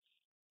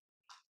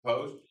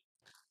 Opposed?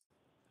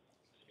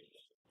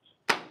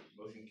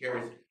 Motion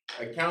carries.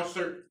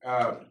 Counselor,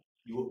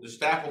 the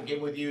staff will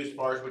get with you as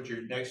far as what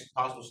your next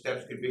possible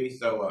steps could be.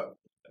 So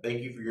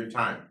thank you for your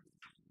time.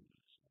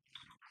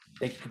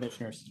 Thank you,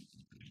 Commissioners.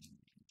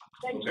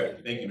 Okay,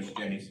 thank you, Mr.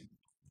 Jennings.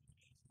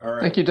 All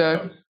right. Thank you,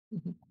 Doug.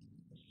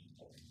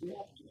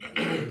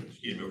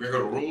 Excuse me, we're gonna go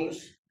to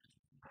rules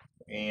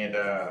and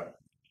go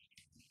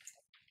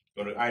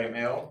to item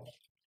L.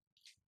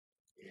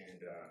 And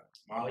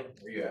Molly,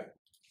 where you at?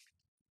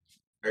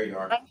 There you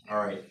are. All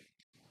right.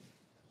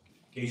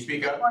 Can you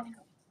speak up?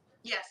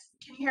 Yes,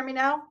 can you hear me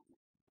now?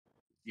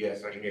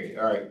 Yes, I can hear you.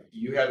 All right,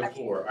 you have the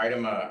floor.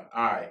 Item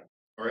item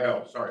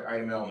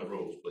L on the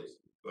rules, please.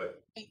 Go ahead.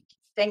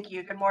 Thank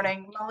you. Good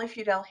morning. Molly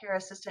Fudel here,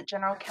 Assistant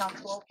General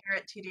Counsel here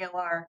at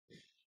TDLR.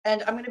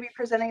 And I'm going to be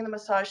presenting the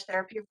massage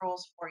therapy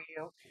rules for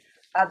you.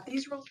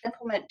 These rules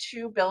implement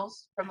two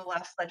bills from the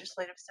last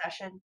legislative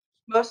session,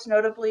 most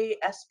notably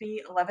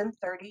SB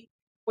 1130,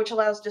 which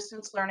allows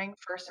distance learning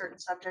for certain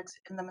subjects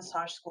in the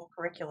massage school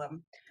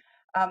curriculum.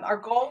 Our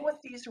goal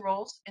with these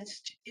rules is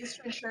to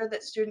ensure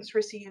that students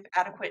receive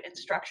adequate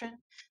instruction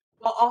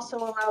while also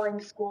allowing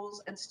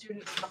schools and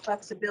students the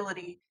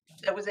flexibility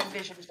that was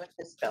envisioned with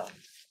this bill.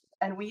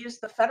 And we use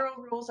the federal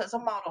rules as a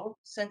model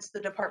since the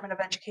Department of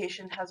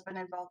Education has been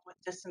involved with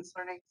distance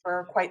learning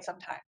for quite some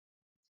time.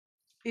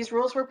 These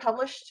rules were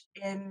published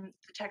in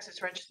the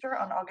Texas Register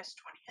on August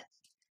 20th.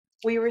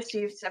 We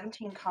received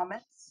 17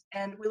 comments,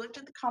 and we looked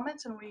at the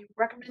comments and we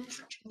recommended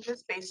some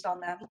changes based on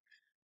them.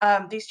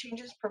 These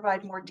changes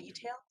provide more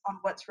detail on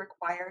what's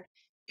required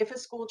if a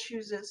school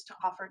chooses to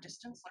offer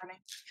distance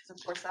learning, because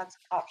of course that's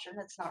an option,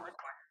 it's not required.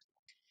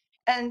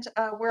 And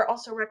we're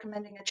also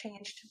recommending a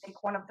change to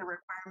make one of the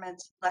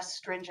requirements less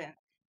stringent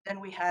than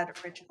we had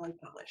originally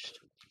published.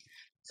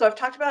 So I've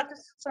talked about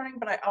distance learning,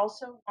 but I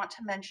also want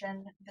to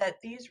mention that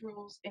these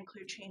rules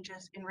include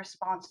changes in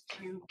response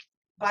to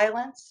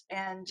violence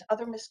and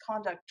other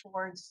misconduct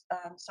towards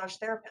massage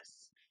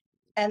therapists.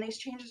 And these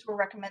changes were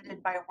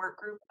recommended by a work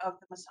group of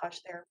the Massage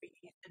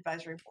Therapy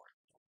Advisory Board.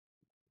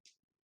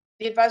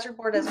 The advisory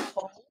board as a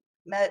whole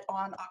met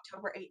on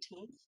October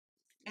 18th,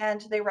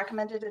 and they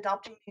recommended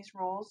adopting these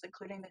rules,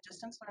 including the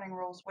distance learning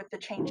rules, with the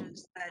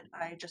changes that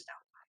I just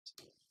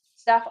outlined.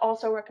 Staff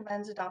also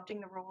recommends adopting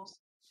the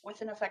rules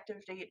with an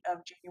effective date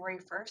of January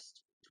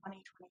 1st,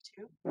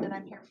 2022, and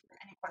I'm here for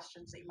any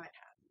questions that you might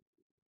have.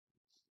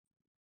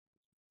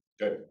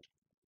 Good.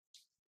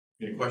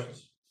 Any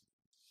questions?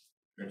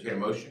 Entertain a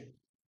motion?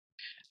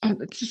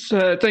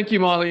 Thank you,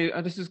 Molly.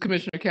 This is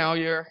Commissioner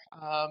Callier.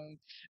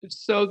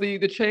 So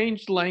the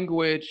changed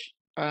language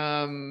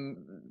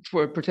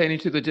for pertaining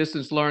to the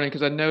distance learning,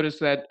 because I noticed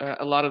that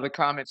a lot of the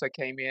comments that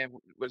came in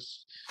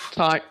was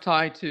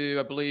tied to,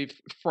 I believe,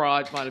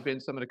 fraud might have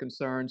been some of the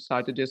concerns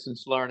tied to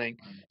distance learning.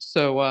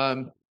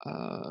 So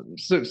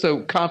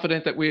so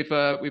confident that we've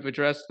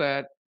addressed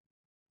that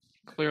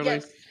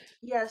clearly.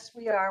 Yes,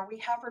 we are. We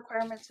have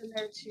requirements in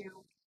there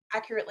to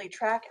accurately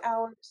track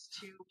hours,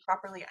 to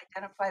properly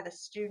identify the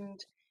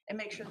student, and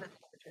make sure that they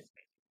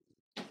participate.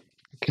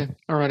 Okay,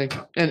 all righty.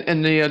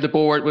 And the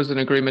board was in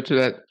agreement to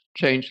that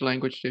changed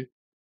language too.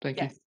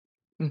 Thank you.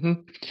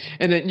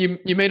 And then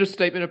you made a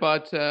statement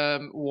about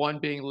one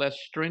being less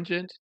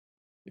stringent.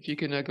 If you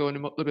can go into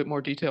a little bit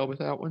more detail with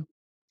that one.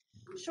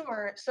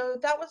 Sure. So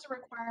that was a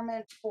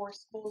requirement for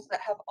schools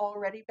that have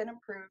already been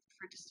approved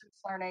for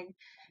distance learning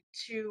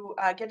to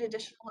get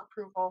additional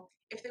approval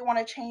if they want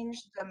to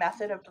change the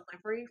method of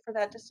delivery for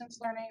that distance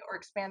learning or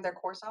expand their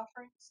course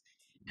offerings.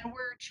 And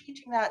we're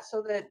changing that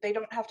so that they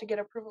don't have to get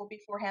approval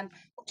beforehand.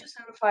 They'll just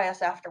notify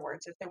us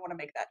afterwards if they want to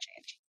make that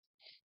change.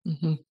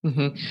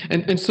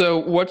 And so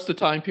what's the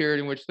time period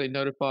in which they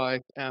notify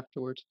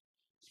afterwards?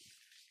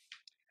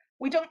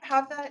 We don't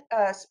have that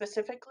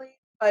specifically,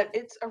 but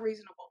it's a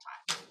reasonable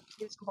time,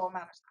 reasonable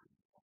amount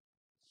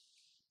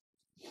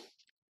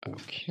of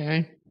time.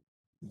 Okay.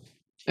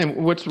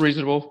 And what's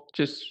reasonable?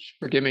 Just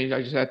forgive me,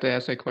 I just had to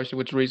ask that question.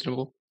 What's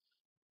reasonable?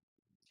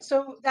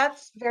 So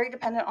that's very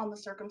dependent on the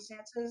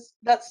circumstances.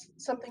 That's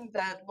something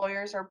that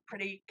lawyers are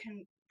pretty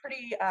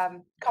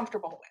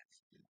comfortable with.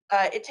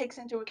 It takes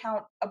into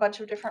account a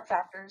bunch of different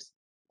factors.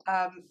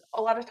 A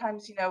lot of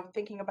times,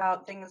 thinking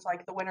about things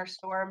like the winter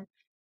storm,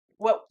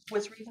 what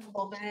was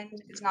reasonable then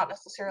is not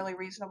necessarily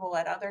reasonable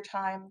at other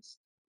times.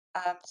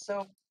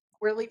 So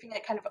we're leaving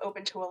it kind of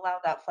open to allow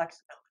that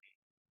flexibility.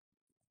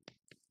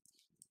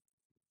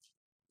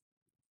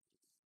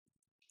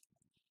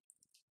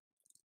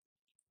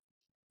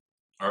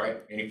 All right,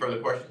 any further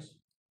questions?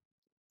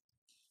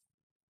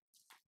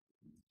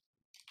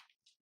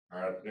 All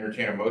right,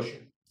 entertain a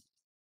motion.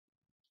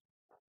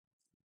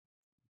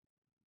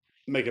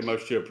 Make a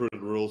motion to approve the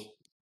rules.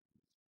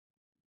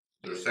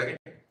 Is there a second?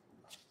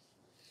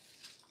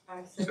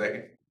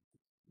 Second.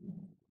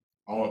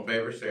 All in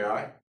favor, say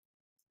aye.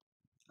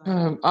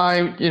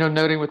 I,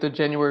 noting with the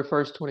January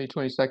 1st,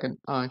 2022,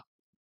 aye.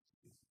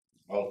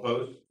 All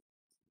opposed?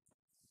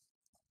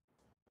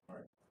 All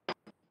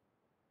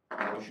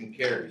right. Motion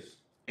carries.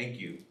 Thank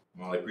you.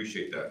 Molly,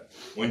 appreciate that.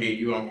 Wendy,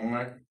 you on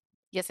mic?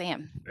 Yes, I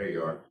am. There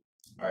you are.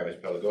 All right, Ms.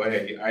 Pella, go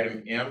ahead.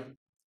 Item M.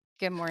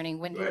 Good morning,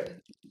 Wendy. Go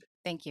ahead.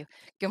 Thank you.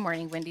 Good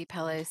morning, Wendy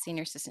Pello,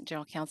 Senior Assistant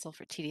General Counsel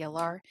for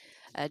TDLR.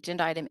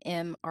 Agenda item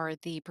M are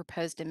the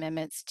proposed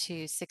amendments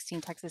to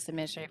 16 Texas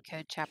Administrative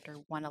Code Chapter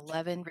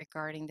 111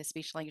 regarding the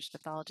speech language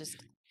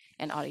pathologist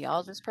and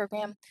audiologist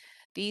program.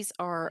 These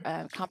are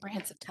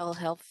comprehensive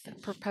telehealth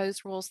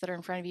proposed rules that are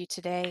in front of you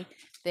today.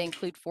 They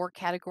include 4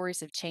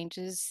 categories of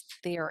changes.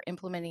 They are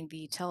implementing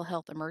the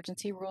telehealth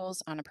emergency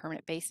rules on a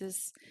permanent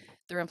basis.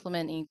 They're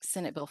implementing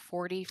Senate Bill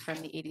 40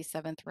 from the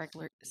 87th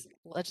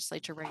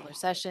legislature regular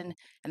session,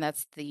 and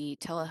that's the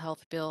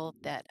telehealth bill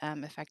that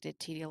affected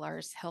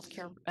TDLR's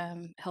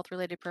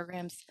health-related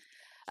programs.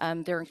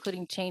 They're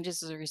including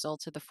changes as a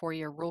result of the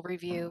 4-year rule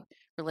review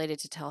related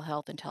to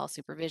telehealth and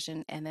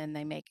telesupervision, and then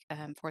they make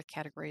 4th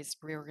categories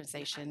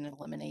reorganization and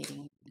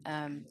eliminating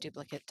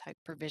duplicate type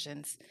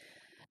provisions.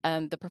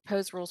 The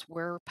proposed rules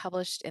were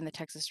published in the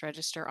Texas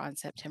Register on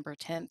September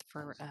 10th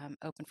for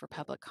open for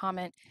public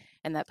comment,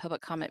 and that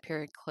public comment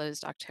period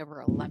closed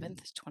October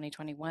 11th,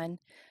 2021.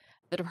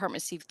 The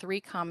department received 3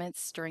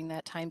 comments during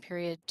that time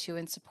period, 2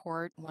 in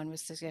support, 1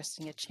 was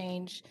suggesting a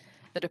change.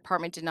 The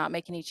department did not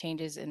make any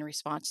changes in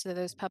response to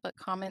those public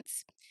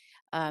comments.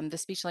 The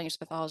speech language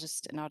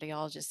pathologist and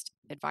audiologist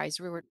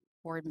advisory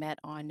board met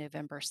on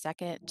November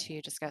 2nd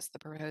to discuss the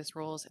proposed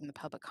rules and the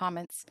public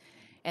comments,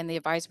 and the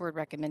advisory board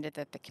recommended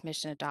that the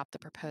commission adopt the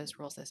proposed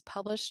rules as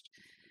published.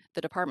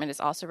 The department is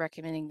also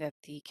recommending that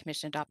the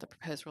commission adopt the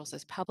proposed rules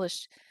as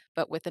published,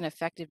 but with an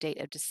effective date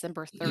of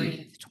December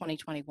 30th,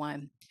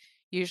 2021.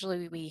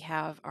 Usually we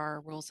have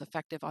our rules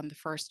effective on the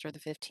 1st or the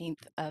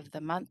 15th of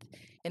the month.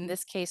 In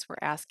this case, we're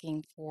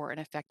asking for an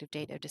effective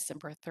date of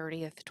December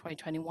 30th,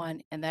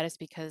 2021, and that is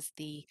because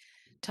the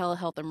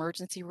telehealth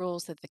emergency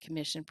rules that the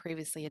commission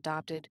previously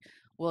adopted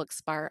will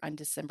expire on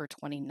December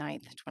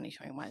 29th,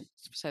 2021.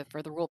 So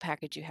for the rule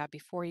package you have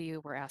before you,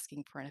 we're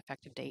asking for an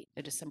effective date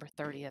of December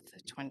 30th,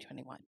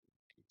 2021.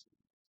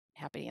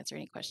 Happy to answer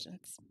any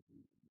questions.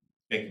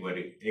 Thank you,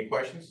 Wendy. Any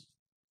questions?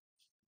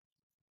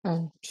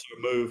 So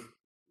move.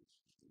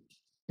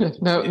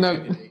 No.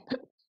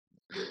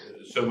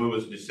 So move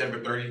was December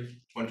 30th,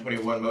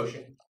 2021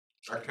 motion.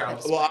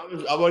 Well,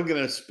 I wasn't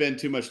going to spend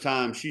too much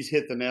time. She's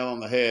hit the nail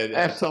on the head.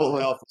 Absolutely.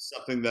 Telehealth is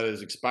something that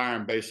is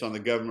expiring based on the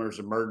governor's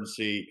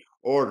emergency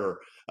order.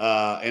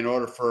 In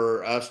order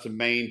for us to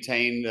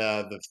maintain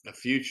the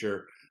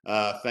future,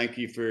 thank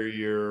you for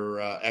your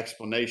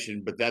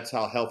explanation, but that's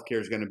how healthcare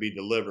is going to be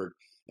delivered.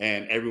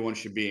 And everyone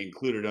should be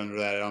included under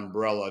that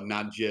umbrella,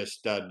 not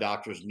just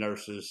doctors,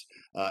 nurses.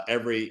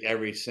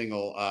 Every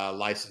single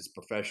licensed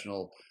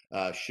professional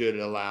should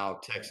allow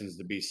Texans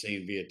to be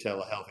seen via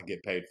telehealth and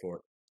get paid for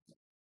it.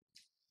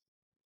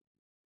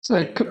 So,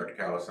 Thank you, Dr.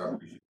 Callis. I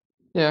appreciate it.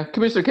 yeah,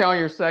 Commissioner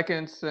Collier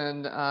seconds,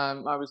 and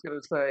I was going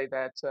to say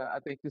that I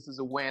think this is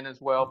a win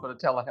as well for the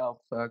telehealth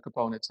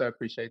component, so I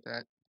appreciate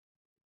that.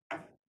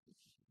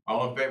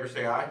 All in favor,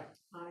 say aye.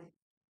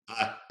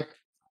 Aye.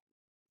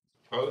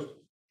 Opposed?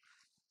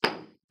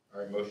 All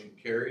right, motion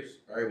carries.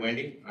 All right,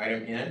 Wendy,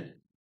 item N.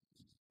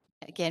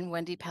 Again,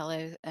 Wendy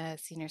Pello,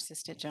 Senior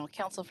Assistant General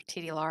Counsel for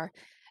TDLR.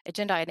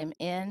 Agenda item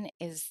N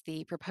is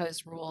the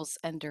proposed rules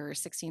under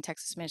 16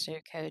 Texas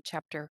Administrative Code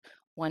Chapter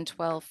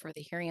 112 for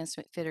the hearing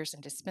instrument fitters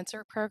and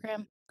dispenser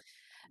program.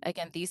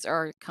 Again, these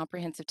are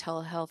comprehensive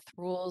telehealth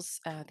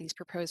rules. These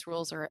proposed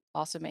rules are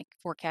also make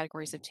 4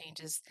 categories of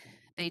changes.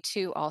 They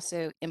too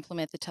also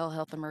implement the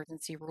telehealth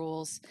emergency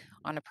rules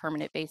on a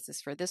permanent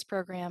basis for this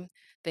program.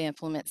 They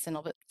implement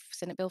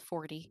Senate Bill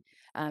 40.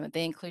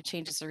 They include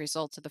changes as a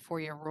result of the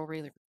 4-year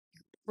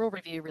rule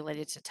review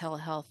related to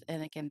telehealth,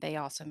 and again, they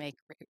also make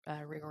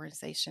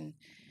reorganization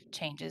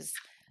changes.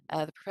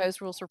 The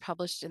proposed rules were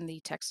published in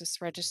the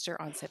Texas Register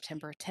on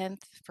September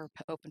 10th for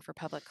open for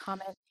public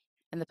comment,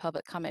 and the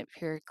public comment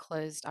period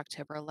closed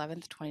October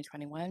 11th,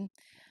 2021.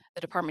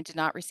 The department did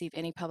not receive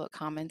any public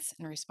comments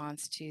in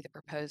response to the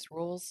proposed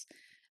rules.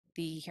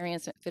 The hearing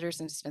instrument fitters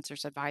and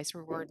dispensers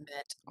advisory board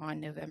met on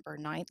November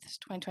 9th,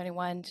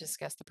 2021 to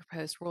discuss the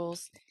proposed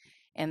rules,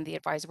 and the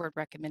advisory board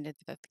recommended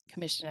that the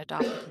commission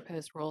adopt the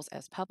proposed rules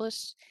as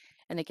published.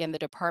 And again, the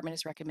department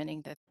is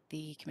recommending that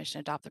the commission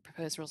adopt the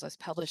proposed rules as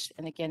published.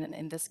 And again,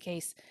 in this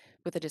case,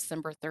 with a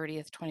December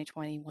 30th,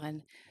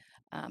 2021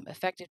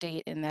 effective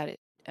date, and that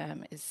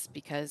is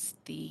because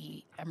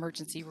the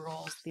emergency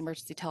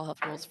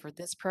telehealth rules for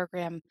this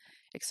program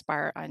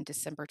expire on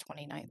December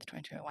 29th,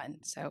 2021.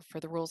 So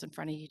for the rules in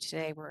front of you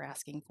today, we're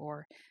asking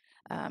for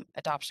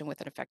adoption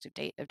with an effective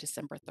date of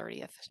December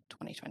 30th,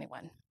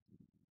 2021.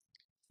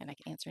 and I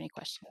can answer any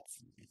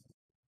questions.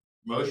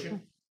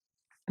 Motion?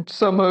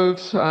 So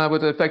moved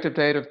with the effective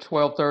date of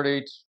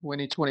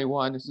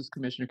 12/30/2021. This is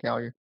Commissioner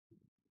Callier.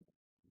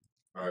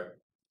 All right.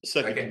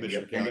 Second,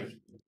 Commissioner Yep, Kelly.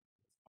 Wendy.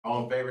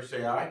 All in favor,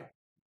 say aye.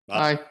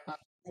 Aye.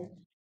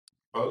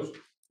 Opposed?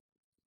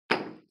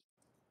 All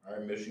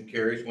right, motion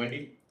carries.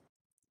 Wendy?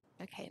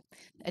 Okay,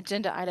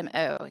 agenda item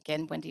O,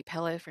 again, Wendy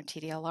Pello from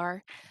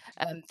TDLR.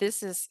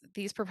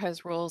 These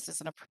proposed rules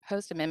is a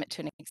proposed amendment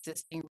to an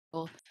existing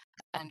rule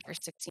under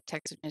 16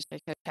 Texas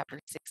Administrative Code Chapter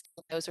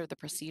 16. Those are the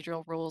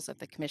procedural rules of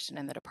the commission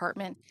and the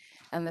department.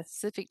 And the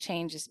specific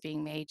change is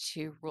being made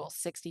to Rule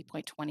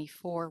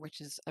 60.24,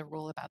 which is a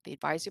rule about the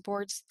advisory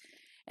boards.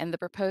 And the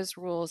proposed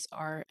rules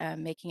are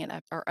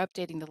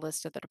updating the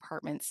list of the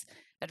department's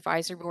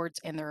advisory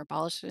boards and their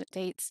abolishment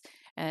dates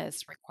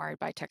as required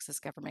by Texas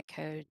Government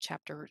Code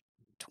Chapter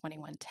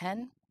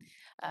 2110.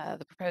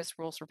 The proposed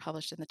rules were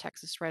published in the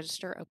Texas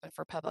Register, open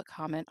for public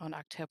comment on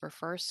October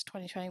 1st,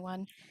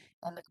 2021,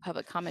 and the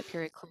public comment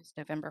period closed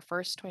November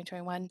 1st,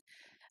 2021.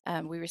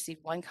 We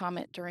received one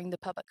comment during the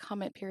public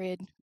comment period,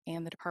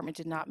 and the department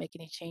did not make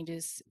any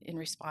changes in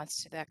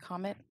response to that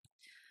comment.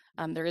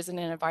 There isn't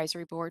an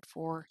advisory board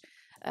for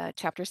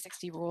Chapter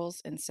 60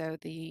 rules, and so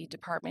the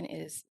department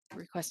is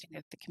requesting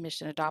that the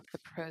commission adopt the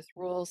proposed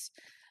rules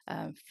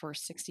for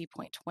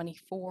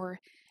 60.24,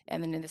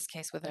 and then in this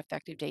case with an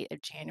effective date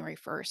of January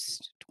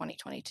 1st,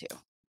 2022.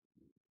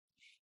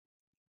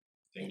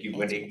 Thank you,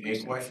 Wendy.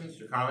 Any questions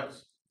or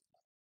comments?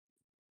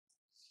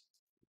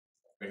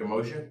 Make a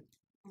motion?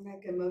 I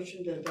make a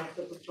motion to adopt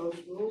the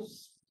proposed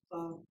rules,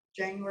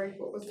 January,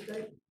 what was the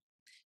date?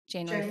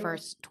 January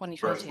 1st,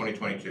 2022. First,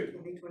 2022.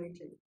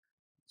 2022.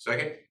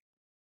 Second?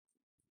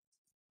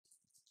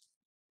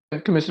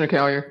 Commissioner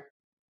Callier.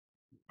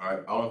 All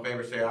right, all in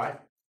favor, say aye.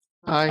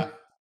 Aye.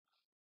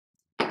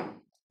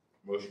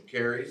 Motion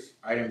carries.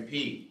 Item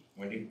P,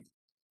 Wendy,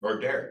 or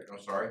Derek, I'm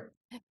sorry.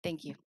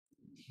 Thank you.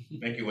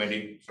 Thank you,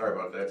 Wendy. Sorry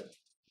about that.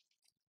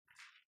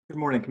 Good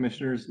morning,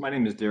 Commissioners. My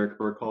name is Derek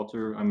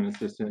Burkhalter. I'm an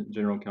Assistant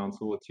General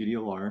Counsel with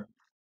TDLR.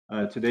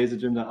 Today's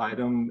agenda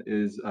item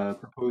is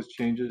proposed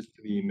changes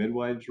to the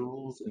midwives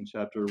rules in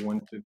Chapter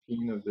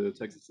 115 of the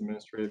Texas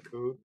Administrative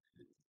Code.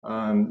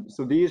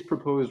 So these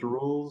proposed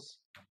rules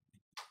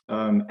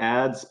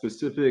add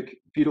specific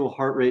fetal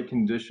heart rate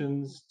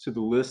conditions to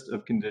the list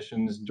of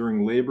conditions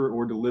during labor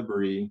or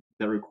delivery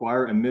that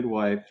require a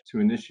midwife to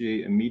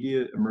initiate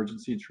immediate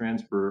emergency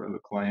transfer of a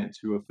client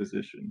to a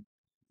physician.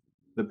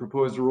 The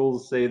proposed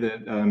rules say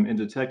that in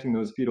detecting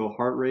those fetal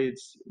heart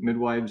rates,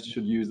 midwives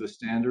should use the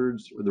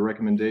standards or the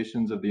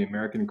recommendations of the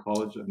American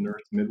College of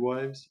Nurse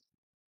Midwives.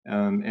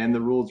 And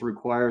the rules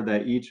require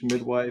that each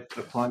midwife,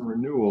 upon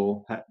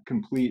renewal,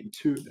 complete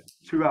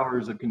two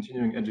hours of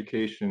continuing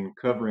education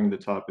covering the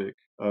topic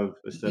of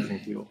assessing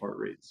fetal heart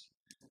rates.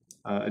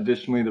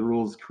 Additionally, the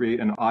rules create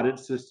an audit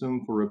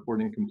system for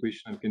reporting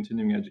completion of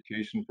continuing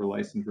education for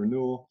license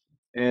renewal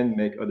and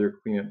make other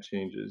cleanup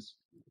changes.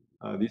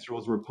 These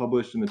rules were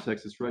published in the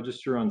Texas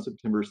Register on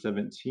September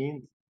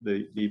 17th.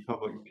 The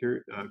public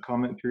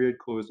comment period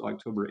closed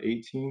October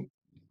 18th.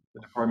 The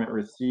department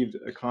received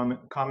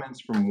comments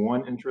from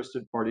one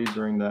interested party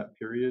during that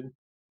period.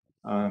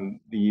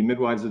 The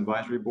Midwives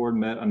Advisory Board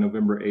met on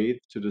November 8th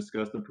to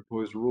discuss the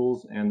proposed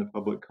rules and the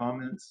public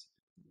comments.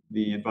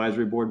 The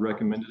advisory board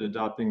recommended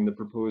adopting the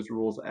proposed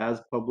rules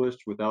as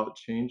published without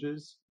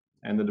changes,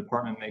 and the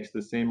department makes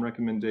the same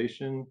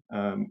recommendation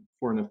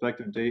for an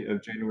effective date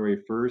of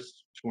January 1st,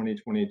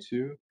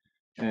 2022.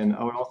 And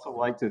I would also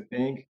like to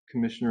thank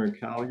Commissioner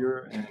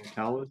Callier and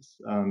Callis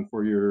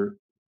for your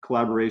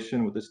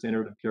collaboration with the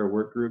Standard of Care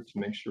Work Group to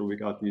make sure we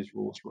got these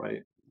rules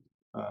right.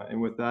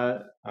 And with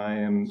that, I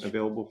am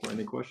available for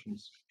any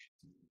questions.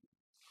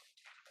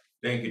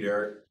 Thank you,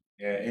 Derek.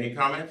 Any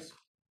comments?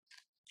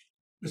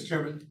 Mr.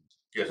 Chairman.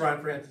 Yes.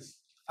 Brian Francis.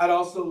 I'd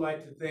also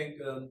like to thank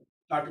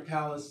Dr.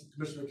 Callis,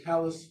 Commissioner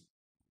Callis,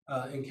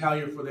 and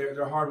Callier for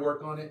their hard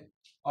work on it.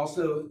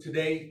 Also,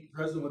 today,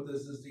 present with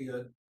us is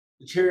the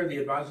chair of the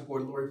advisory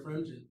board, Lori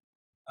Fringen,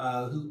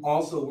 who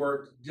also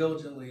worked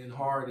diligently and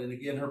hard. And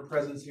again, her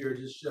presence here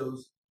just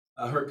shows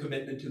her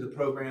commitment to the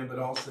program, but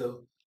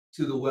also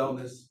to the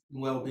wellness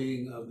and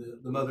well-being of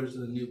the mothers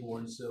and the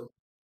newborns. So,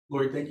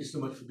 Lori, thank you so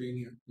much for being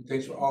here. And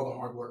thanks for all the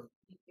hard work.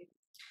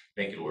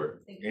 Thank you,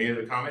 Lord. Any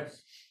other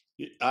comments?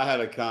 I had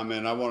a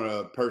comment. I want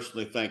to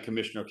personally thank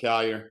Commissioner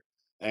Callier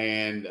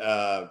and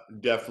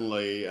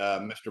definitely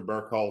Mr.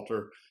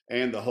 Burkhalter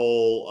and the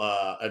whole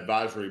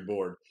advisory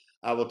board.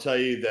 I will tell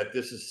you that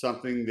this is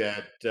something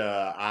that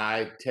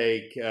I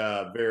take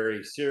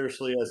very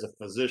seriously as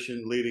a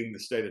physician leading the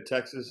state of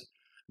Texas,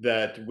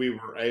 that we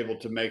were able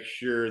to make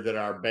sure that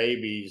our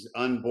babies,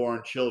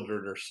 unborn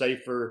children, are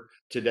safer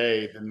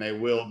today than they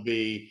will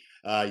be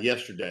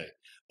yesterday.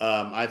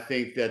 I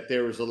think that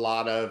there was a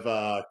lot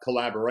of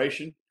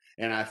collaboration,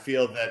 and I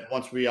feel that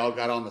once we all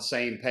got on the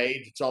same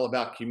page, it's all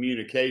about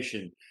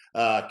communication.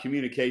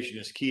 Communication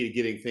is key to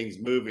getting things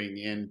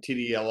moving, and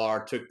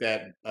TDLR took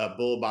that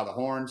bull by the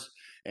horns.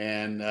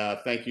 And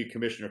thank you,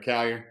 Commissioner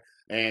Callier,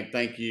 and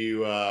thank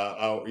you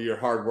your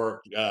hard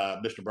work,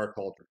 Mr.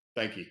 Burkhalter.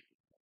 Thank you.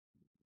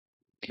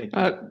 Thank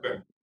Uh,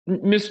 you.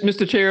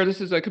 Mr. Chair,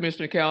 this is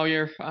Commissioner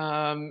Callier.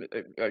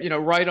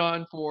 Right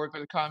on for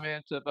the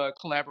comment of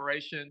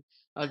collaboration,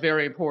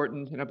 very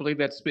important, and I believe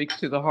that speaks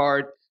to the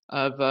heart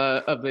of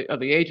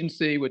the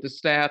agency with the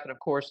staff and of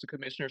course the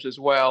commissioners as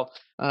well.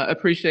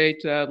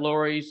 Appreciate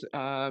Lori's,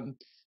 as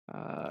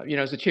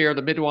the chair of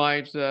the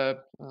midwives,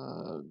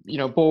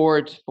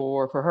 board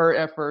for her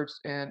efforts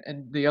and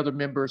the other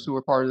members who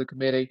are part of the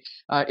committee.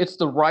 It's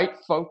the right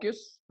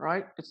focus,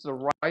 right? It's the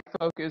right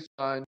focus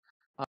on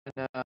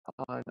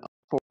on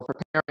for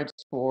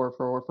parents,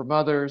 for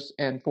mothers,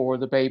 and for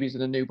the babies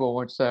and the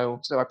newborn. So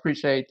I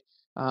appreciate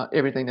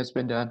everything that's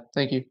been done.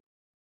 Thank you.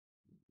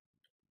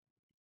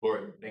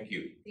 Lori, thank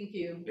you. Thank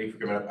you. Thank you for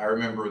coming up. I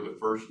remember the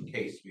first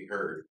case we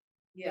heard.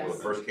 Well, Yes.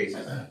 the first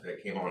cases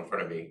that came on in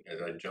front of me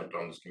as I jumped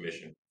on this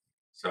commission.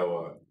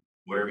 So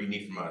whatever you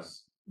need from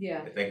us.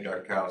 Yeah. I thank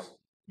Dr. Cowles,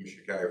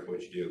 Commissioner Callier for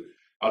what you do.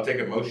 I'll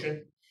take a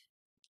motion.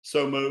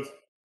 So move.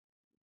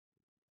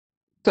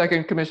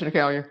 Second, Commissioner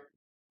Callier.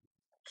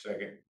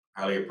 Second,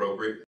 highly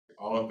appropriate.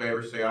 All in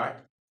favor, say aye.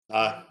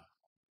 Aye.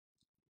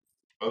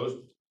 Opposed?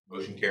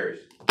 Motion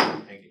carries.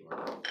 Thank you,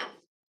 Laura.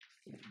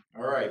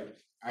 All right,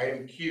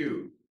 item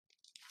Q.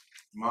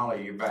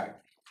 Molly, you're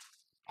back.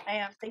 I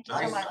am. Thank you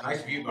so Nice, much.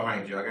 nice view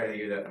behind you. I gotta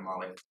hear that,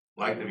 Molly.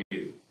 Like the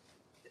view.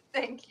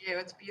 Thank you.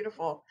 It's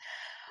beautiful.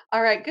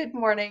 All right. Good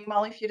morning.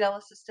 Molly Fudel,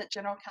 Assistant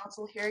General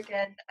Counsel here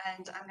again,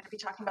 and I'm going to be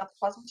talking about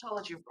the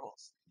cosmetology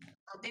rules.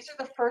 These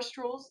are the first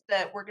rules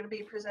that we're going to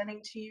be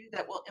presenting to you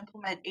that will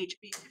implement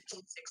HB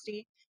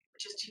 1560,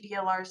 which is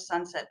TDLR's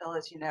sunset bill,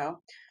 as you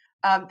know.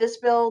 This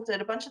bill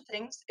did a bunch of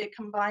things. It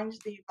combined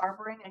the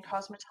barbering and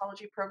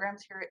cosmetology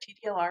programs here at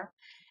TDLR,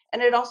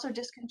 and it also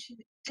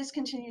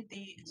discontinued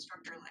the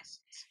instructor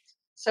license.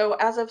 So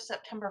as of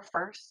September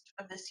 1st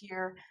of this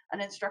year,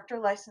 an instructor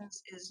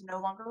license is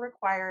no longer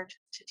required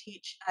to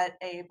teach at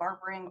a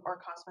barbering or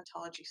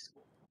cosmetology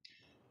school.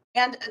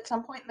 And at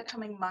some point in the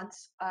coming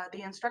months,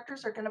 the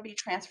instructors are going to be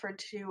transferred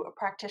to a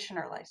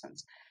practitioner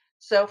license.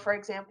 So for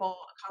example,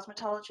 a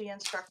cosmetology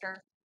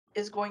instructor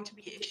is going to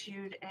be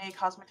issued a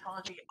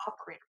cosmetology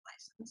operator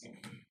license,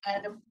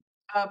 and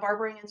a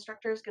barbering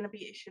instructor is going to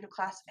be issued a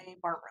Class A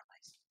barber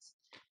license.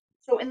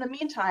 So in the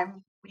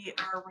meantime, we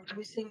are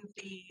reducing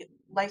the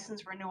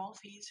license renewal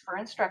fees for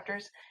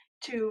instructors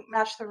to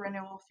match the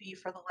renewal fee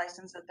for the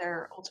license that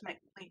they're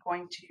ultimately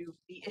going to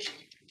be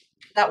issued.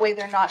 That way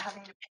they're not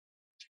having to pay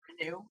to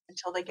renew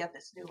until they get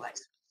this new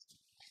license.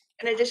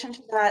 In addition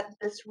to that,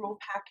 this rule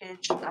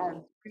package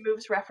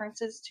removes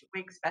references to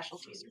WIG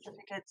specialty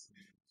certificates,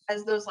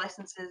 as those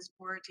licenses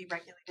were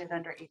deregulated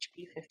under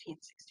HB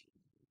 1560.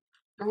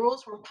 The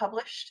rules were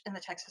published in the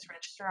Texas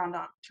Register on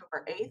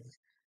October 8th.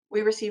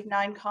 We received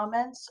 9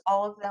 comments.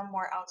 All of them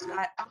were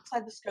outside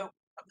the scope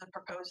of the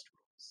proposed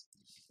rules.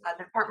 The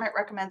department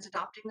recommends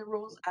adopting the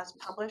rules as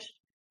published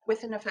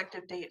with an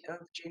effective date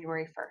of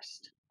January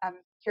 1st.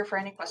 I'm here for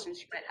any questions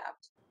you might have.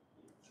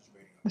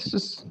 This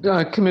is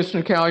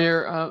Commissioner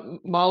Callier.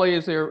 Molly,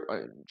 is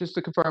there, just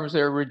to confirm, is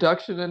there a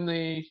reduction in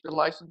the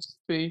license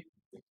fee?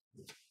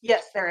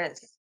 Yes, there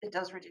is. It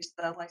does reduce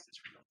the license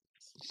renewal.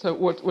 So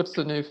what's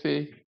the new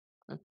fee?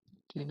 Do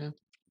you know?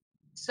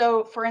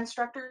 So for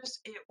instructors,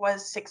 it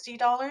was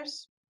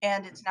 $60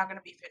 and it's now going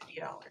to be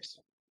 $50.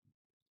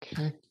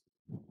 Okay.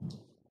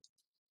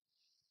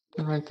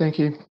 All right, thank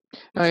you.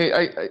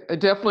 I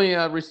definitely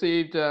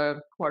received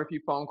quite a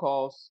few phone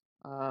calls,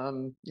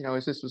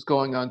 as this was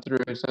going on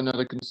through. So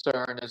another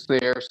concern is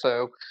there.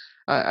 So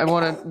I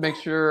want to make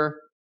sure,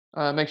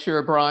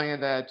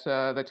 Brian,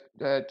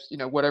 that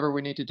whatever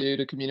we need to do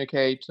to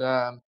communicate,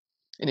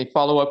 any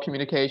follow-up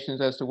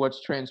communications as to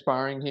what's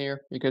transpiring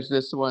here, because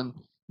this one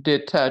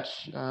did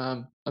touch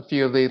a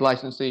few of the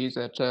licensees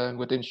that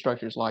with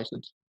instructor's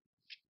license.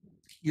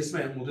 Yes,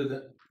 ma'am, we'll do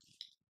that.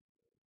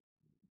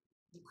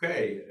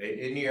 Okay,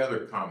 any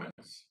other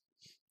comments?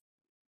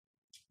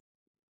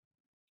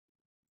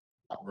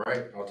 All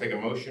right, I'll take a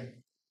motion.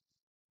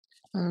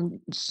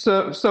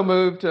 So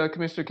moved,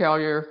 Commissioner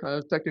Callier.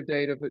 Effective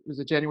date of it was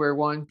it January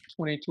 1,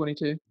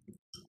 2022.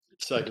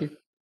 Second. Thank you.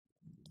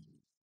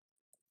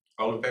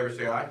 All in favor,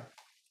 say aye.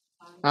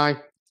 Aye.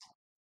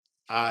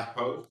 Aye.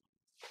 Opposed?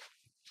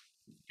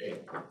 Okay,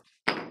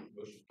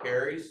 motion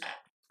carries.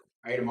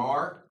 Item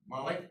R,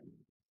 Molly.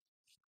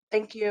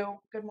 Thank you.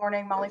 Good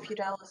morning, Molly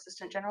Fudel,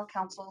 Assistant General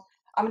Counsel.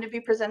 I'm going to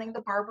be presenting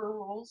the barber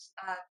rules.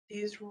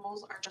 These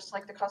rules are just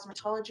like the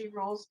cosmetology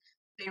rules.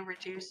 They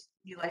reduce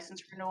the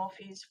license renewal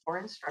fees for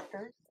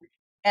instructors.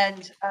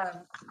 And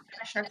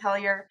Commissioner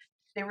Callier,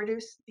 they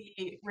reduce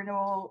the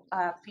renewal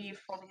fee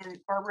for the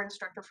barber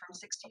instructor from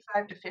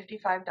 $65 to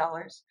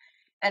 $55.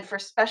 And for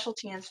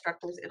specialty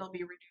instructors, it'll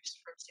be reduced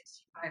from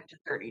 $65 to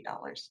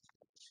 $30.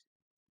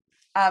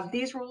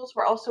 These rules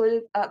were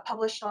also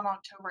published on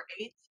October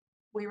 8th.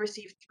 We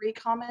received 3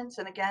 comments,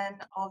 and again,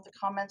 all of the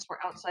comments were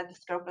outside the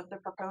scope of the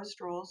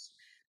proposed rules.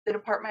 The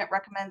department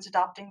recommends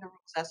adopting the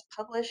rules as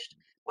published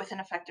with an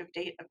effective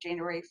date of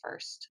January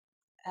 1st.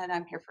 And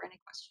I'm here for any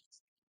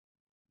questions.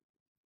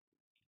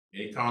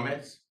 Any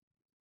comments?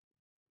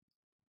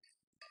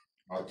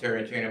 I'll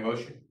entertain a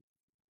motion.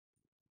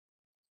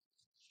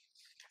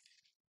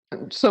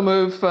 So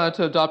move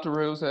to adopt the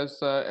rules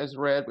as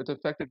read with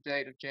effective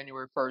date of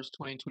January 1st,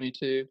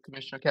 2022.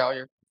 Commissioner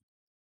Callier.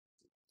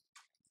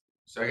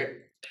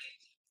 Second,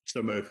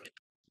 So move.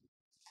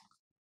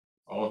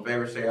 all in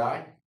favor, say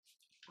aye.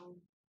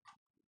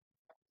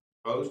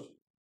 Opposed?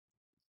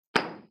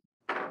 All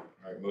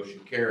right, motion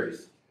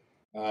carries.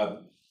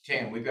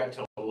 Tam, we've got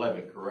till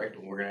 11, correct?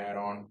 And we're gonna add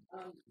on,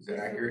 is that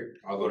accurate?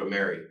 I'll go to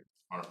Mary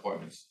on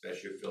appointments. That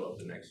should fill up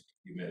the next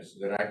few minutes.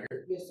 Is that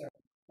accurate? Yes, sir.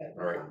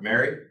 All right,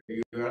 Mary, are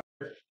you out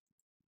there?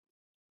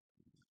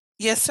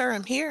 Yes, sir,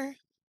 I'm here.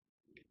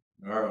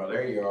 Oh,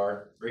 there you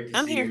are. Great to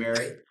I'm see you, here.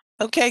 Mary.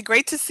 Okay,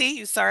 great to see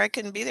you. Sorry I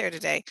couldn't be there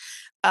today.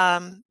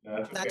 That's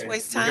Not to okay.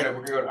 waste We're time.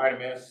 gonna go to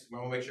item S. We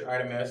want to make sure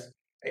item S.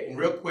 Hey, and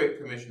real quick,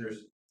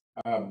 commissioners,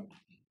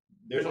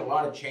 there's a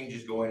lot of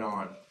changes going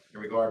on in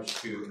regards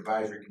to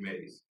advisory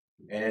committees.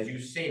 And as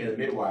you've seen as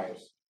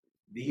midwives,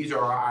 these are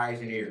our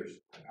eyes and ears.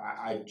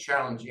 I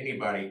challenge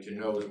anybody to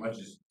know as much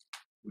as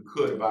we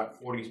could about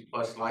 40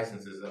 plus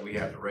licenses that we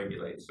have to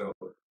regulate. So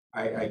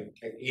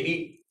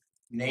any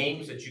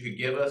names that you could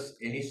give us,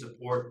 any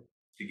support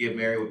to give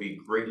Mary would be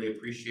greatly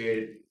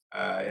appreciated.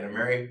 And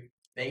Mary,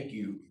 thank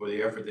you for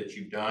the effort that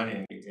you've done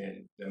and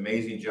the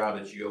amazing job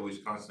that you always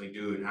constantly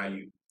do and how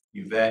you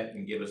vet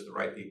and give us the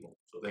right people.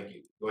 So thank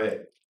you. Go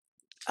ahead.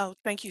 Oh,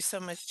 thank you so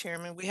much,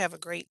 Chairman. We have a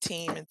great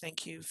team, and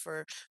thank you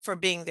for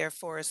being there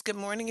for us. Good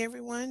morning,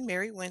 everyone.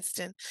 Mary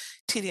Winston,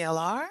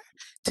 TDLR.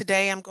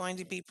 Today, I'm going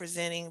to be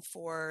presenting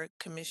for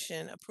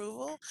commission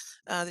approval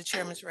the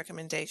chairman's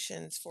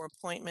recommendations for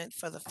appointment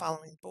for the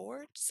following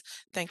boards.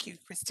 Thank you,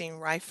 Christine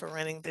Wright, for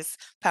running this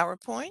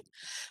PowerPoint.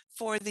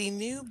 For the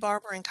new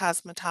Barber and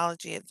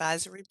Cosmetology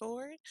Advisory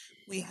Board,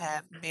 we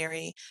have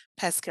Mary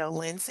Pascal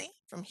Lindsay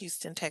from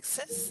Houston,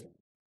 Texas.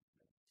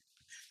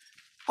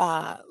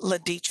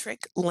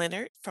 LaDietrich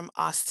Leonard from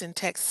Austin,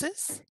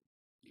 Texas.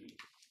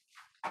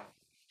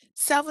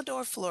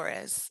 Salvador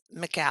Flores,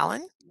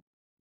 McAllen.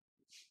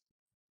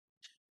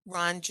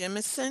 Ron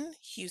Jemison,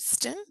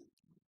 Houston.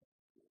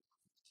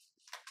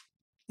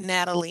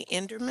 Natalie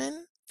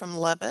Enderman from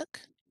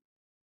Lubbock.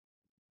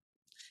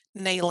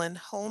 Nayland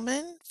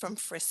Holman from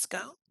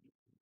Frisco.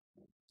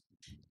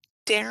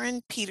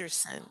 Darren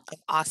Peterson of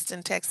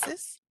Austin,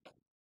 Texas.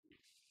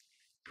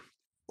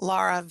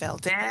 Laura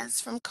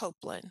Valdez from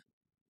Copeland.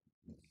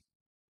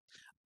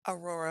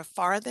 Aurora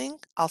Farthing,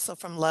 also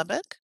from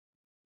Lubbock.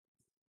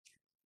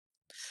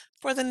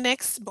 For the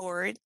next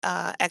board,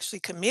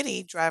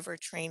 committee, Driver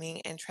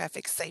Training and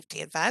Traffic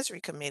Safety Advisory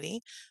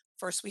Committee,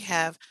 first we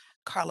have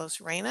Carlos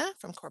Reyna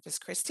from Corpus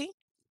Christi.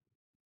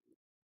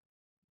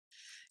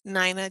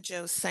 Nina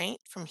Joe Saint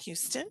from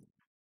Houston.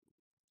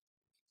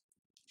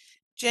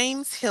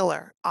 James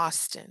Hiller,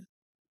 Austin.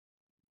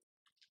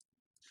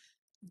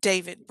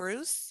 David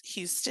Bruce,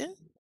 Houston.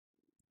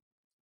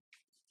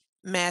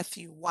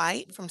 Matthew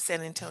White from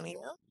San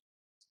Antonio.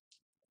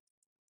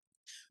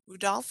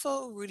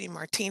 Rudolfo Rudy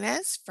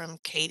Martinez from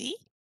Katy.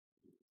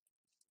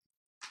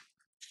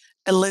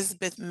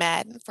 Elizabeth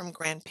Madden from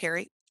Grand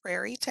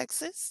Prairie,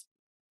 Texas.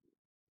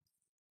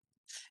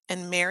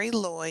 And Mary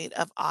Lloyd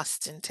of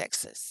Austin,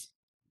 Texas.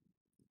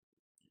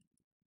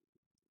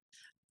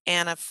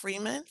 Anna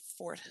Freeman,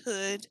 Fort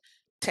Hood,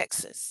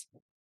 Texas.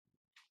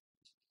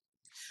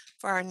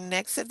 For our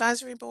next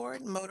advisory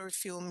board, Motor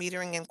Fuel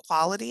Metering and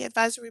Quality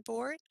Advisory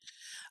Board,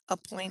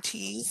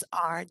 appointees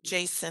are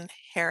Jason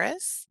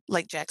Harris,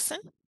 Lake Jackson.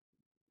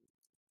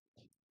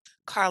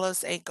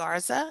 Carlos A.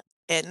 Garza,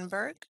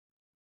 Edinburgh.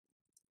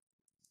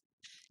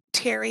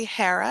 Terry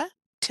Hara,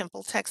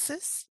 Temple,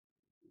 Texas.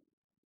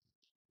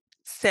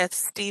 Seth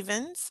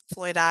Stevens,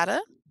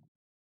 Floydada.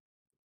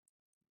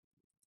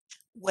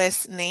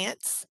 Wes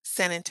Nance,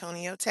 San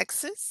Antonio,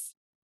 Texas.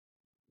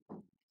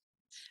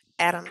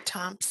 Adam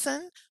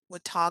Thompson,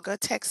 Watauga,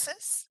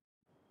 Texas.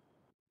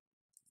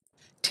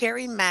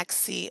 Terry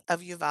Maxey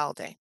of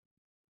Uvalde.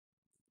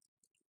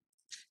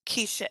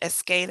 Keisha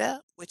Escada,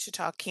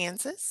 Wichita,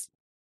 Kansas.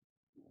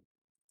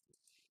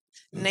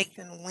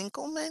 Nathan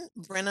Winkleman,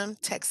 Brenham,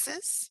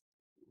 Texas.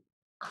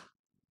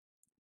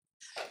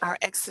 Our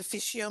ex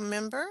officio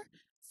member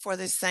for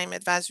the same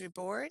advisory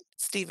board,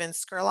 Stephen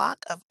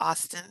Skurlock of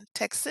Austin,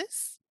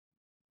 Texas.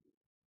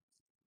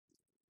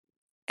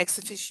 Ex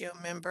officio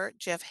member,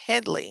 Jeff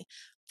Headley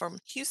from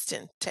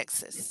Houston,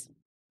 Texas.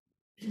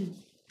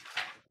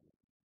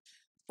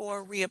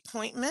 For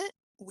reappointment,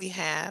 we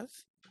have,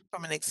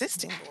 from an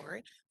existing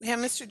board, we have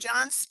Mr.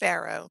 John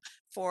Sparrow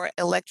for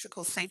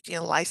Electrical Safety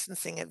and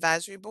Licensing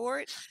Advisory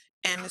Board,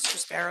 and Mr.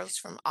 Sparrow's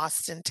from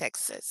Austin,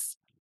 Texas.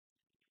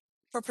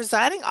 For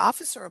presiding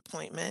officer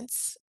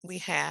appointments, we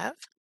have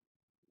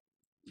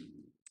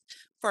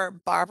for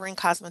Barber and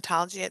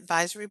Cosmetology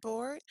Advisory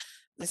Board,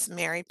 Ms.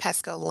 Mary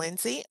Pascal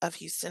Lindsay of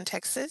Houston,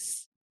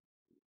 Texas.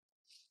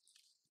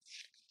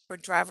 For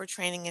Driver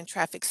Training and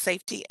Traffic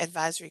Safety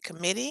Advisory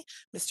Committee,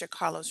 Mr.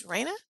 Carlos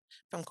Reyna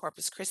from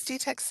Corpus Christi,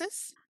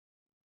 Texas.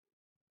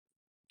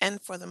 And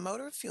for the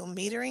Motor Fuel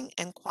Metering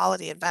and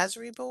Quality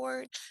Advisory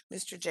Board,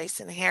 Mr.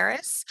 Jason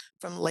Harris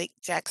from Lake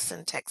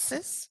Jackson,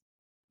 Texas.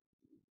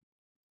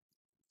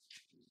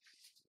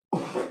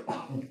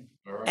 All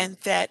All right. And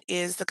that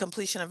is the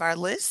completion of our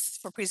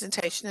list for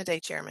presentation today,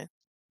 Chairman.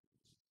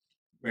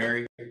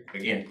 Mary,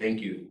 again,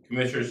 thank you.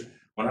 Commissioners,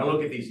 when I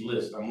look at these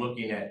lists, I'm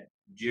looking at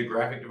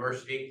geographic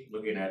diversity,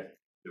 looking at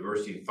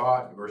diversity in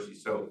thought, diversity.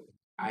 So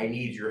I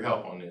need your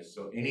help on this.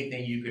 So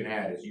anything you can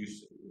add, as you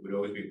would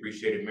always be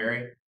appreciated,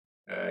 Mary.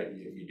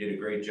 You did a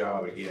great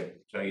job again.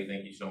 Tell you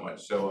thank you so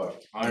much. So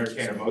I'll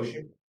entertain a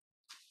motion.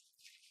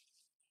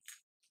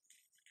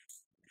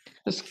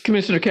 This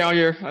Commissioner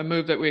Collier, I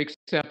move that we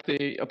accept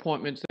the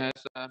appointments as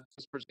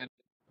presented.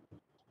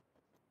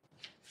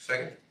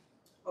 Second.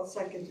 I'll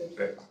second it.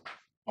 Okay.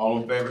 All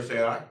in favor,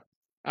 say aye.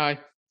 Aye.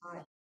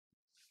 Aye.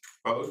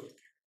 Opposed?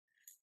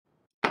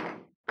 All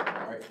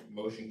right,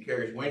 motion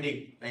carries.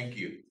 Wendy, thank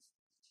you.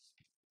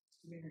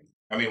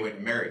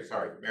 Mary,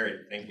 sorry. Mary,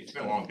 thank you. It's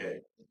been a long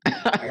day.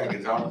 I got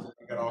Gonzalez,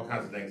 I got all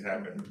kinds of things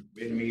happening.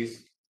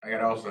 Vietnamese, I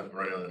got all stuff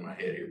running in my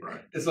head here, Brian.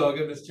 It's all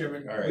good, Mr.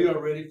 Chairman. All right. We are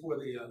ready for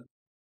the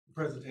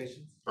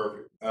presentations.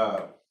 Perfect.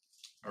 All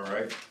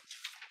right.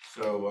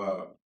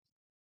 So,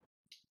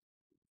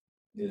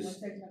 is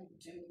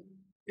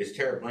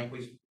Tara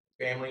Blankley's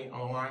family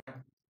on the line?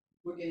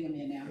 We're getting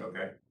them in now.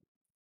 Okay.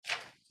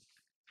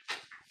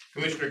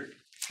 Commissioner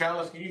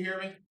Callis, can you hear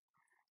me?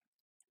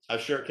 I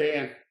sure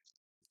can.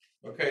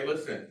 Okay,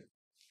 listen.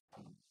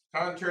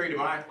 Contrary to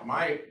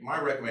my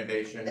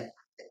recommendation,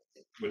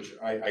 which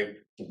I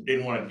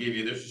didn't want to give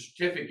you, there's a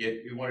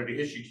certificate we wanted to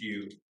issue to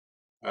you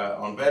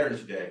on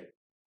Veterans Day.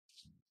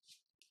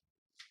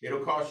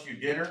 It'll cost you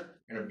dinner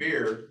and a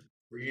beer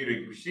for you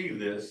to receive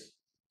this,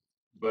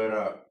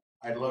 but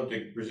I'd love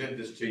to present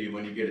this to you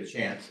when you get a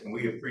chance, and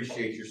we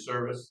appreciate your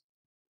service.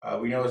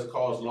 We know it's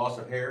caused loss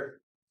of hair,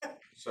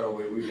 so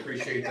we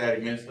appreciate that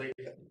immensely.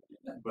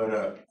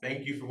 But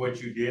thank you for what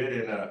you did,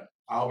 and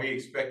I'll be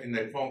expecting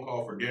that phone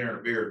call for dinner and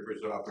a beer,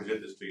 so I'll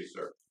present this to you,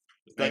 sir.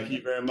 Thank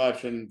you very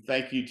much, and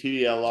thank you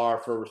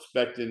TDLR for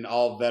respecting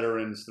all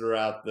veterans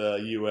throughout the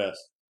U.S.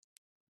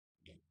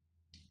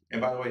 And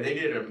by the way, they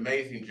did an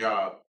amazing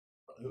job.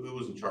 Who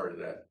was in charge of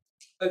that?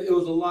 It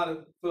was a lot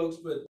of folks,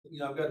 but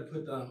I've got to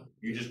put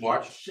You just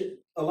watched?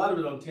 a lot of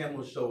it on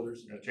Tamla's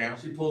shoulders. Tam?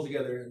 She pulls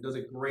together and does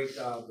a great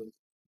job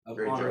of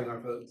Great honoring job.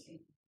 our folks.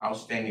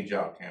 Outstanding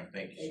job, Tam.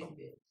 Thank you so much.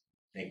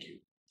 Thank you.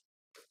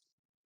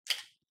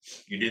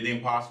 You did the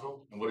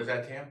impossible, and what is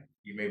that, Tam?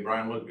 You made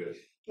Brian look good.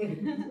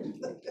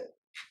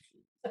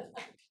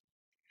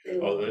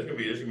 Oh, there's gonna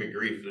be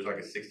grief. There's like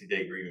a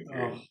 60-day grieving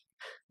period.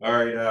 All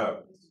right.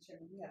 Mr.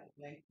 Chairman, we have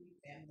the Blankley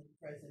family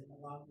present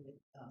along with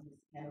Ms.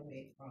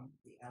 Hathaway from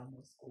the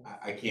Alamo School.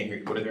 I can't hear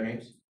you. What are their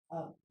names?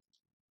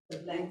 The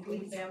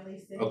Blankley family,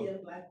 Cynthia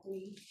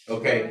Blankley.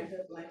 Okay. Miranda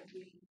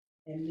Blankley,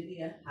 and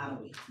Lydia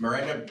Howie.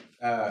 Miranda,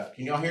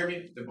 can y'all hear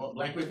me? The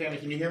Blankley family,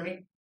 can you hear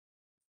me?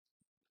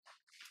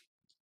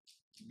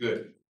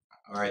 Good.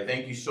 All right.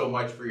 Thank you so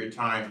much for your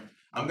time.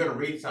 I'm going to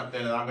read something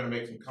and I'm going to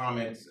make some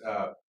comments.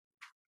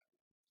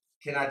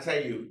 Can I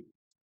tell you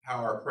how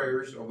our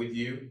prayers are with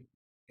you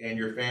and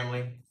your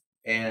family?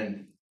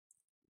 And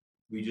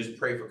we just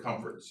pray for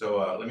comfort.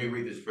 So let me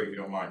read this for you if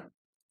you don't mind.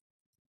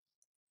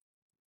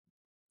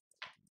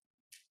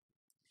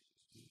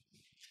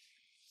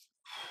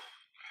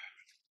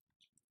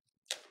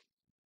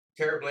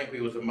 Tara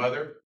Blankley was a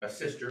mother, a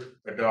sister,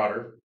 a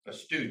daughter, a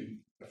student,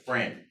 a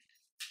friend,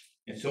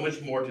 and so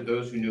much more to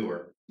those who knew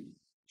her.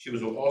 She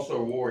was also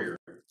a warrior,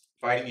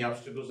 fighting the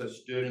obstacles that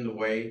stood in the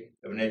way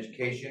of an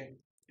education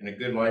and a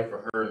good life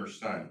for her and her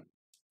son.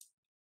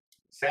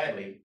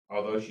 Sadly,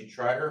 although she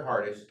tried her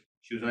hardest,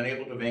 she was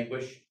unable to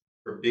vanquish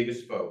her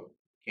biggest foe,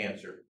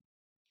 cancer.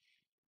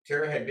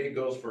 Tara had big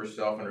goals for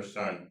herself and her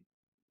son.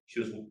 She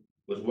was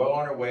well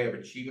on her way of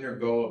achieving her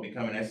goal of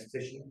becoming an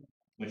esthetician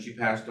when she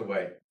passed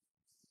away.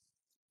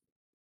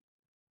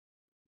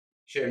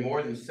 She had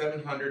more than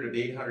 700 of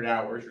the 800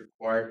 hours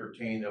required for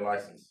obtaining the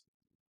license.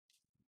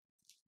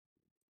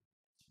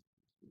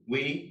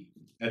 We,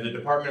 as the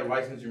Department of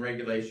Licensing and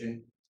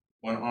Regulation,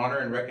 want to honor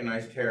and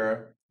recognize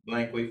Tara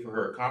Blankley for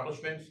her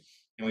accomplishments,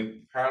 and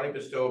we proudly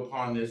bestow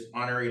upon this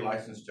honorary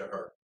license to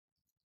her.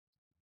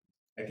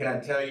 I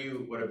cannot tell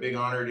you what a big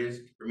honor it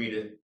is for me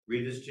to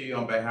read this to you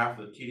on behalf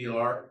of the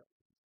TDLR.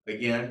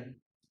 Again,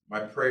 my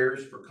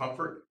prayers for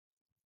comfort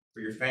for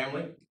your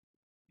family,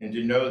 and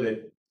to know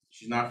that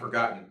she's not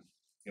forgotten,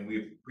 and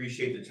we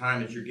appreciate the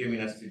time that you're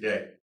giving us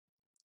today.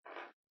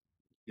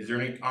 Is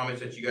there any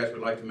comments that you guys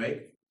would like to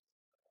make?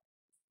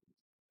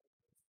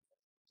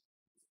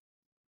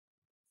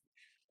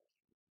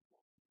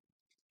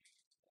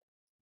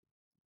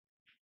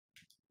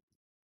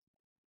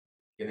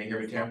 Can they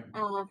hear me, Tam?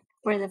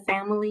 For the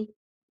family.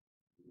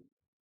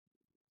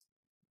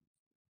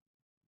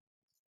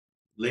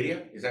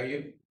 Lydia, is that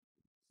you?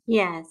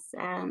 Yes,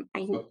 I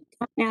don't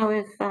know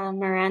if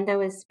Miranda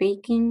was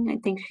speaking.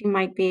 I think she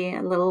might be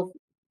a little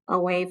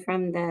away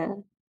from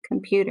the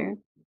computer.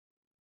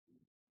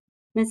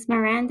 Miss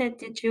Miranda,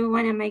 did you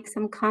want to make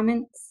some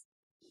comments?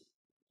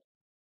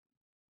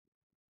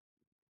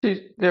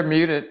 They're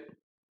muted.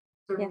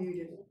 They're Yeah.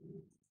 muted.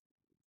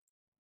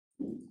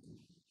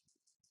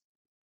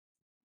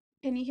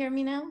 Can you hear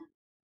me now?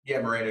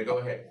 Yeah, Miranda, go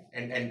ahead.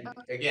 And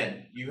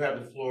again, you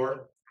have the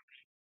floor.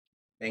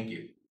 Thank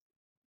you.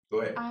 Go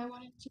ahead. I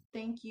wanted to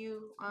thank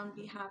you on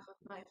behalf of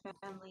my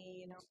family,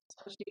 you know,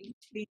 especially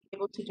being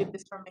able to do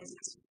this for my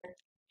sister.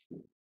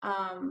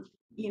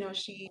 You know,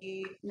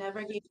 she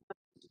never gave up.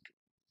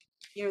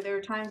 You know, there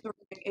were times where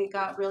it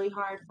got really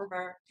hard for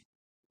her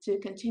to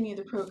continue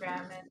the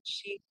program, and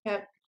she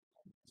kept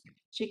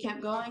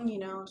going. You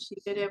know, she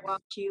did it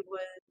while she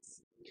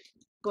was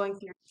going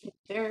through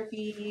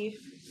therapy.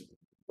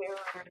 There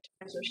were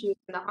times where she was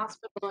in the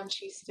hospital, and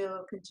she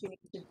still continued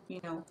to, you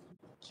know,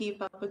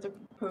 keep up with the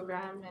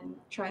program and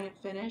try and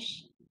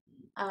finish,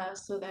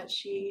 so that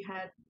she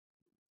had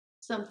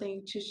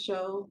something to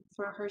show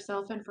for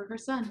herself and for her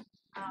son.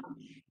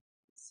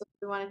 So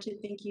we wanted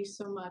to thank you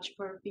so much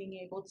for being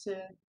able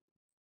to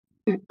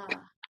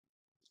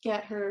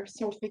get her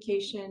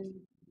certification,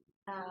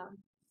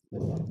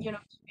 you know,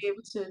 to be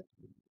able to,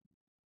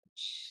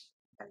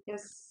 I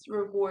guess,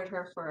 reward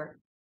her for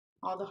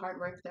all the hard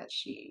work that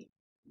she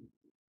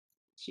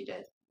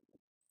did.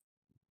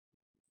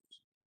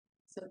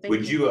 So thank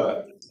Would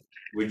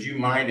would you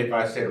mind if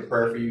I said a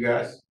prayer for you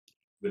guys?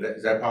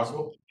 Is that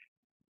possible?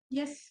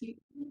 Yes.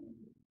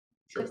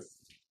 Sure.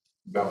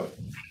 Valid.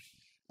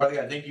 Father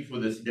God, thank you for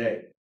this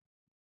day.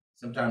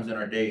 Sometimes in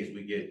our days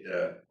we get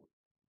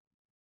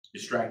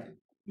distracted,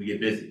 we get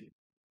busy,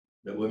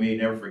 but we may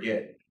never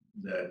forget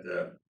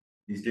that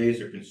these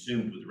days are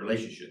consumed with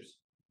relationships,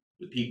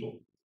 with people,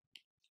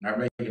 not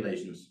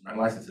regulations, not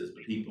licenses,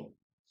 but people.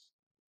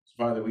 So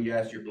Father, we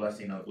ask your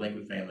blessing on the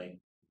Blankwood family,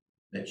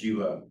 that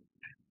you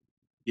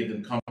give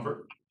them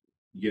comfort,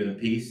 you give them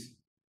peace.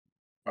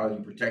 Father,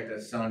 you protect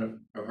that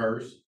son of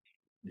hers,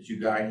 that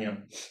you guide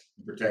him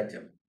and protect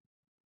him.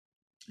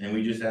 And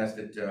we just ask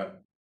that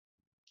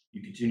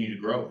you continue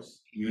to grow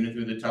us, even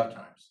through the tough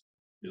times,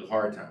 through the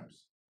hard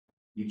times,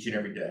 each and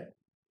every day.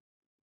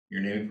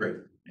 In your name we pray.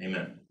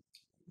 Amen.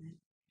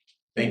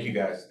 Thank you,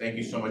 guys. Thank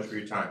you so much for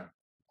your time.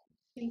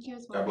 Thank you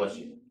as well. God bless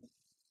you.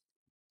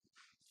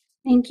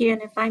 Thank you.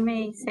 And if I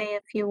may say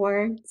a few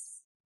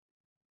words.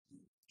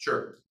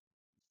 Sure.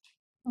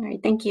 All right,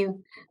 thank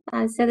you.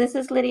 So this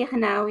is Lydia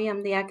Hanawi.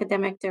 I'm the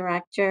academic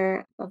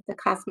director of the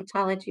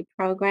cosmetology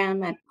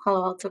program at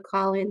Palo Alto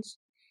College.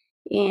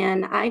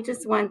 And I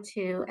just want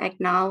to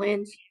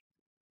acknowledge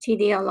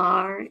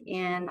TDLR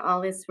and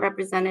all its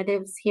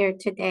representatives here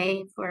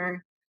today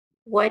for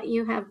what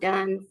you have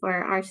done for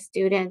our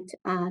student,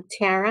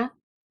 Tara.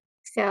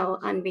 So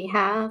on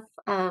behalf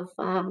of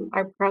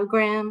our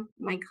program,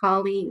 my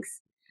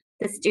colleagues,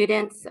 the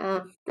students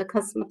of the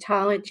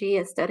cosmetology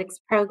aesthetics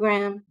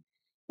program,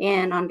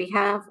 and on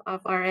behalf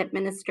of our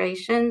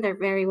administration, they're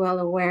very well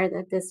aware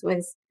that this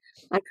was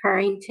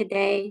occurring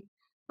today.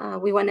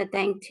 We want to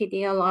thank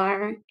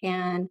TDLR,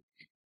 and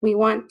we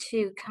want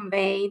to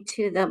convey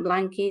to the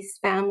Blanquis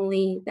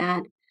family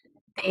that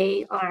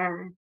they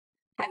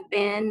have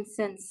been,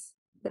 since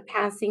the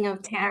passing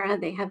of Tara,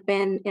 they have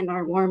been in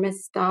our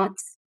warmest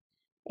thoughts.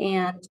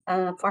 And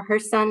for her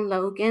son,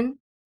 Logan.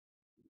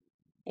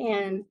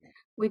 And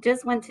we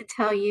just want to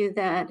tell you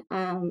that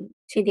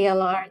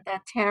TDLR,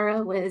 that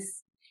Tara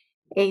was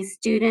a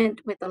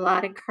student with a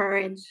lot of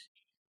courage,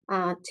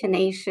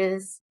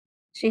 tenacious.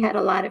 She had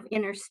a lot of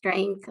inner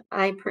strength.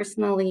 I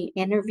personally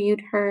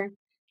interviewed her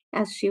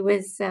as she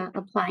was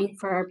applying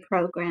for our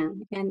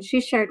program, and she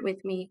shared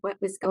with me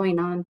what was going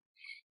on.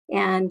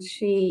 And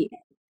she,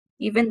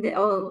 even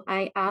though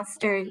I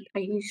asked her,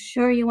 "Are you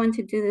sure you want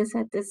to do this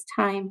at this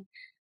time?"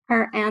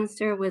 Her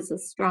answer was a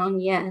strong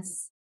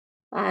yes.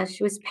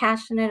 She was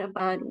passionate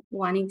about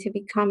wanting to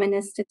become an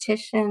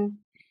esthetician.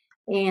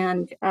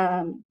 And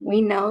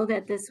we know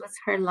that this was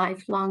her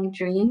lifelong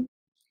dream.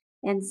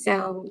 And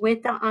so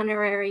with the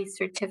honorary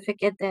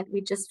certificate that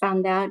we just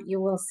found out you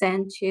will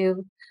send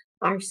to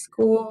our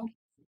school,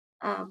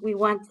 we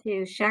want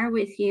to share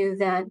with you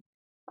that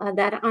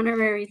that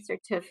honorary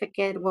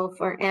certificate will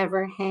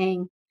forever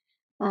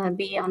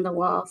be on the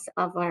walls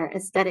of our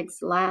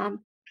aesthetics lab,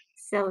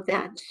 so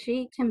that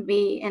she can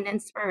be an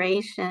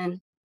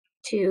inspiration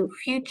to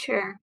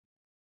future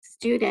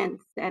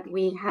students that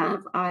we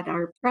have on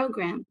our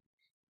program.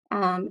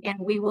 And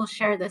we will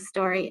share the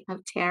story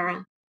of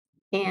Tara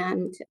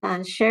and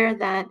share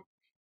that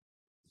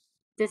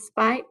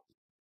despite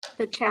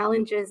the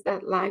challenges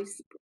that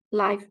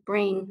life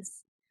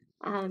brings,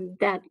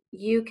 that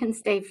you can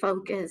stay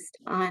focused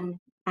on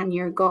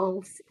your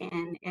goals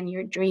and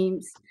your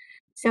dreams.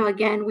 So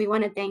again, we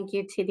want to thank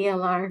you,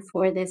 TDLR,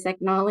 for this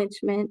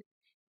acknowledgement,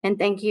 and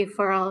thank you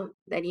for all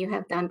that you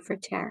have done for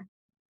Tara.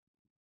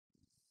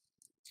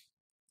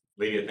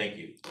 Lydia, thank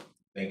you.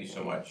 Thank you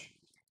so much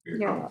for your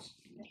You're comments.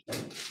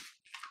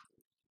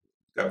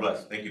 God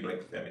bless. Thank you,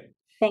 Blake family.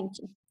 Thank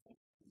you.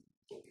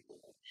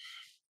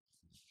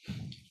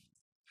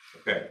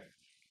 Okay.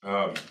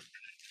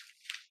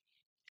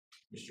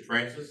 Mr.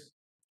 Francis,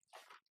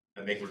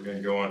 I think we're going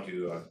to go on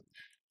to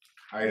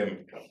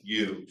item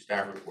U,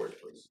 staff reports,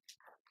 please.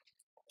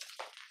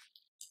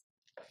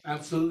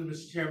 Absolutely,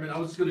 Mr. Chairman. I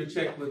was going to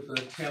check with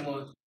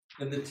Tamala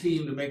and the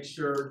team to make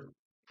sure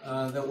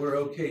that we're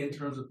okay in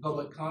terms of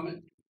public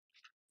comment.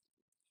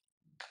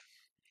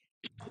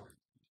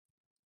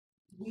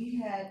 We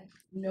had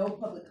no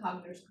public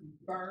commenters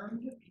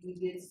confirmed. We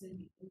did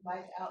send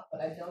invites out,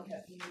 but I don't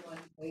have anyone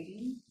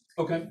waiting.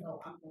 Okay.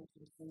 So I'm going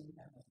to assume we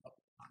have no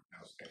public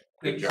comments.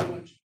 Thank you so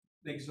much.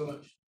 Thank you so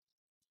much.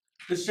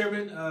 Mr.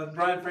 Chairman,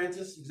 Brian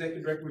Francis,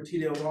 Executive Director with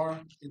TDLR.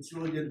 It's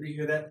really good to be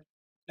here.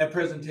 That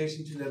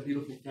presentation to that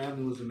beautiful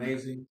family was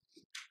amazing.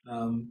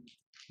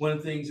 One of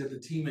the things that the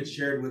team had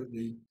shared with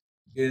me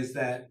is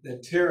that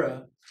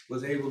Tara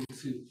was able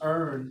to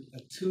earn a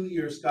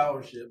 2-year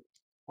scholarship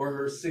for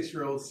her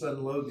 6-year-old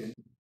son Logan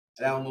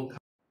at Alamo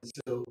College.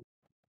 So,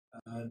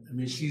 I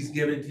mean, she's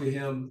given to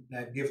him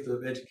that gift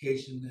of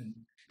education and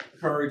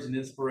courage and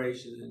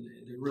inspiration, and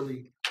it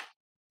really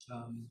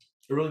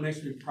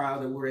makes me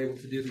proud that we're able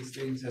to do these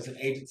things as an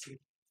agency.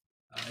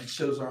 It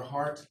shows our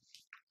heart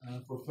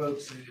for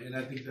folks, and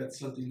I think that's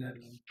something that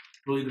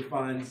really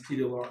defines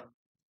TDLR.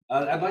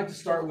 I'd like to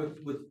start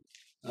with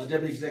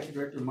Deputy Executive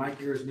Director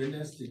Mike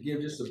Ayers-Mendez to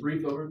give just a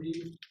brief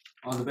overview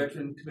on the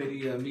Veteran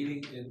Committee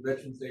meeting and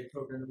Veterans Day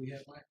program that we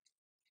have, Mike.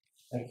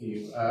 Thank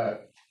you.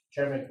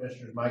 Chairman,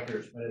 Commissioners, Mike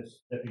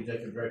Ayers-Mendez, Deputy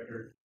Executive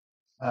Director.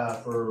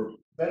 For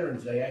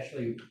Veterans Day,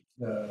 actually,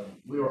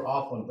 we were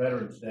off on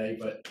Veterans Day,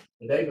 but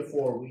the day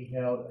before we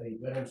held a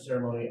veterans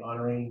ceremony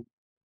honoring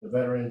the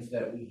veterans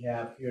that we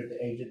have here at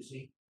the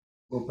agency.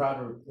 We're proud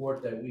to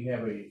report that we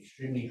have an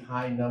extremely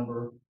high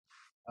number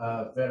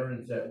of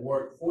veterans that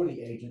work for the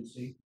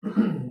agency,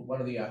 one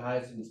of the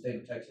highest in the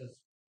state of Texas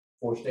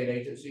for state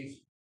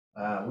agencies.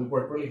 We've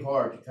worked really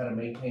hard to kind of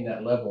maintain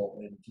that level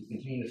and to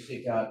continue to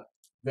seek out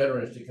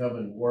veterans to come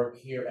and work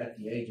here at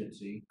the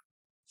agency.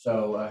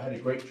 So I had a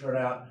great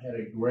turnout, had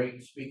a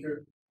great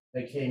speaker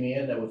that came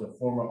in that was a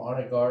former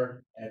honor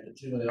guard at the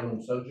Tomb of the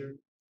Unknown Soldier.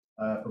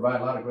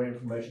 Provide a lot of great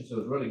information, so it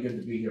was really good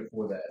to be here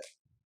for that.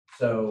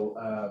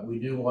 So we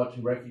do want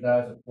to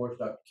recognize, of course,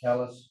 Dr.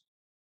 Callis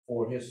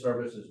for his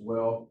service as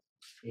well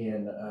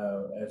in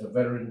as a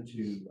veteran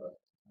to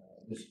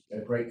this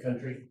great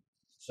country.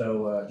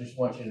 So just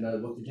want you to know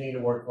that we'll continue to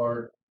work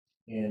hard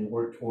and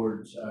work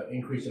towards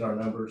increasing our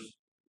numbers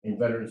in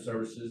veteran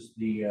services.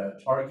 The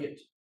target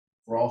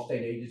for all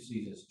state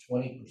agencies is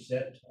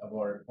 20% of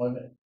our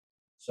employment.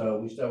 So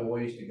we still have a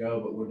ways to go,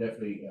 but we're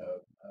definitely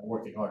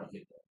working hard to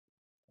get there.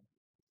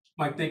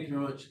 Mike, thank you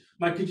very much.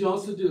 Mike, could you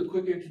also do a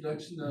quick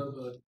introduction of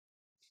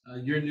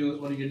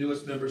one of your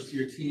newest members to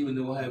your team, and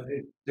then we'll have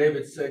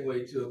David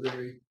segue to a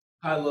very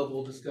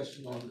high-level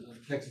discussion on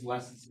Texas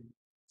licensing.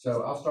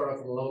 So I'll start off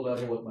at a low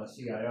level with my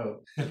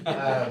CIO.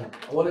 I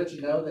want to let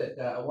you know that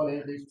I want to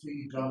introduce to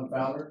you John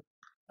Fowler,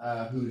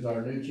 who's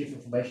our new Chief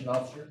Information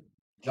Officer.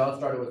 John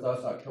started with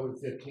us October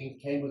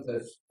 15th, came with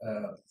us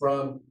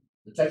from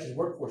the Texas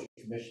Workforce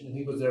Commission, and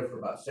he was there for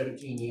about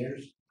 17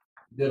 years.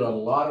 Did a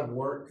lot of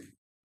work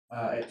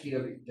at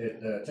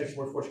the Texas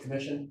Workforce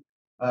Commission.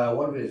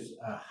 One of his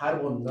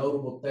highlighted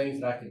notable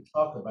things that I can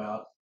talk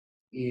about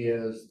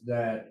is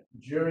that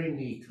during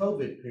the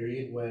COVID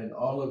period, when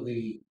all of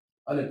the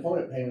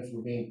unemployment payments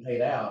were being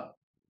paid out,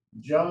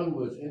 John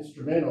was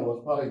instrumental,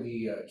 was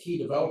probably the key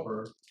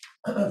developer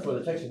for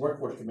the Texas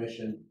Workforce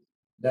Commission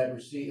that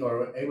received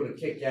or able to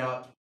kick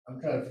out, I'm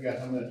trying to figure out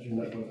how much,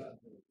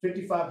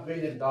 $55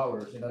 billion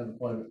in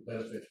unemployment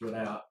benefits went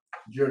out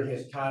during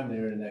his time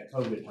there in that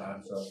COVID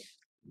time. So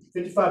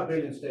 55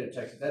 billion in the state of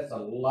Texas, that's a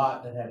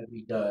lot that had to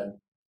be done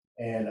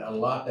and a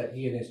lot that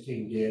he and his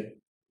team did.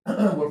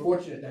 We're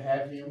fortunate to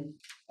have him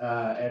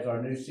as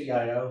our new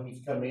CIO.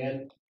 He's come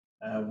in.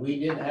 We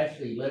didn't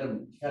actually let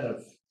him kind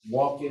of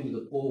walk into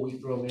the pool. We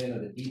threw him in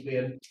at the deep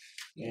end,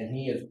 and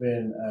he has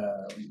been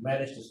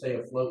managed to stay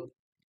afloat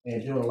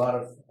and doing a lot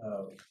of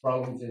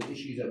problems and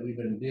issues that we've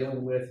been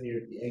dealing with here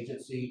at the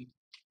agency,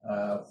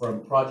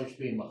 from projects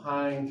being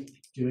behind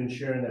to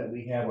ensuring that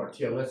we have our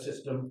TLS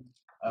system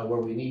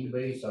where we need to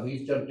be. So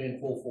he's jumped in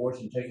full force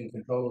and taking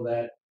control of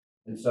that.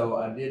 And so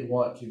I did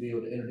want to be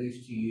able to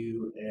introduce to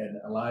you and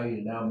allow you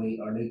to now meet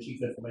our new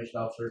Chief Information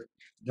Officer,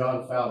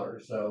 John Fowler.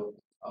 So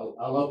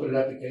I'll open it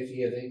up in case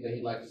he has anything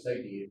he'd like to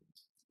say to you.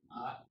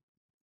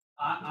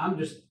 I'm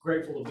just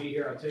grateful to be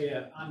here. I'll tell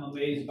you, I'm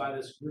amazed by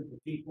this group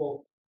of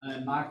people.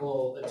 And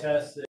Michael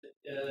attests that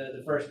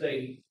the first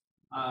day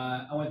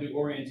I went through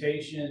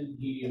orientation,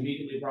 he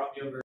immediately brought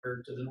me over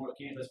to the North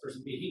Campus for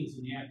some meetings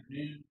in the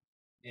afternoon.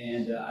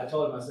 And I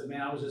told him, I said, man,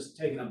 I was just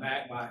taken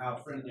aback by how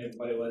friendly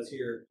everybody was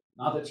here.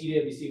 Not that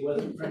TWC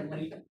wasn't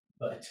friendly,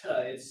 but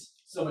it's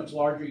so much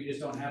larger, you just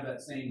don't have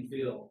that same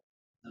feel.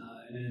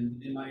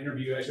 And in my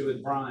interview actually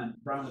with Brian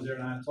was there,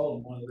 and I told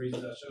him one of the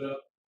reasons I showed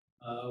up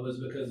was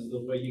because of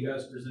the way you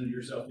guys presented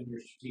yourself in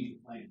your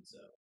strategic plan. So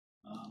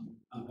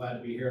I'm glad to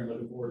be here and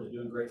looking forward to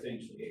doing great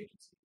things for the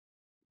agency.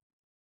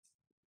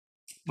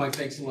 Mike,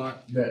 thanks a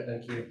lot. Yeah,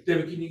 thank you.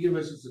 David, can you give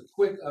us just a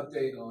quick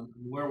update on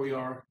where we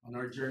are on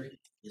our journey?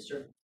 Yes,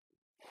 sir.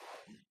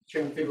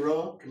 Chairman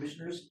Figueroa,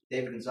 Commissioners,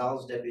 David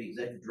Gonzalez, Deputy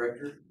Executive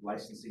Director,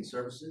 Licensing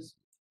Services.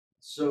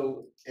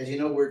 So, as you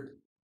know, we're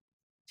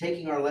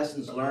taking our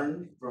lessons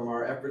learned from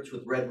our efforts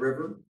with Red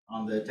River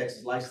on the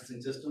Texas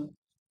licensing system.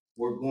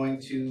 We're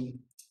going to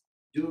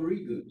do a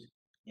reboot,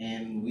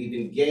 and we've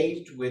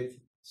engaged with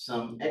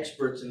some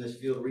experts in this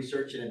field,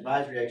 research and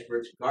advisory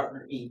experts,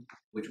 Gartner Inc.,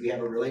 which we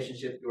have a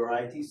relationship through our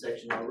IT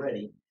section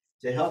already,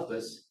 to help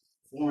us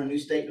form a new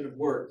statement of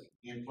work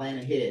and plan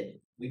ahead.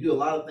 We do a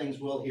lot of things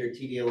well here at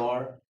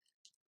TDLR,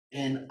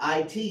 and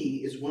IT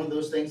is one of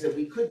those things that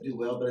we could do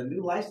well, but a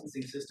new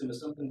licensing system is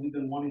something we've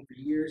been wanting for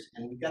years,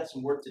 and we've got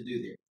some work to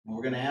do there. And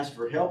we're gonna ask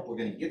for help, we're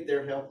gonna get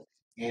their help,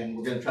 and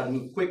we're gonna try to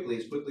move quickly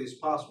as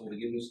possible to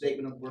get a new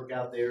statement of work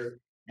out there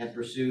and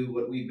pursue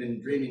what we've been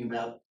dreaming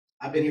about.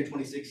 I've been here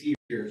 26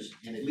 years,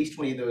 and at least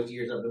 20 of those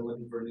years I've been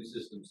looking for a new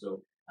system.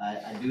 So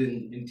I do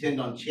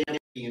intend on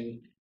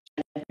championing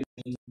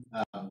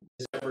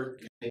this effort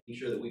and making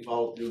sure that we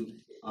follow through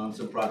on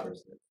some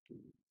progress there.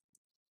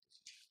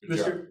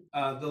 Mr.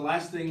 The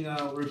last thing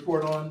I'll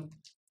report on,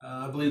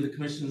 I believe the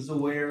commission is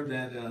aware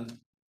that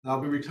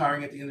I'll be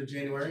retiring at the end of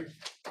January.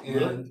 And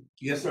Really?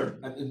 yes, sir.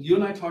 You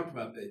and I talked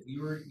about that.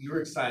 You were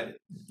excited.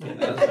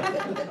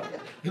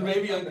 It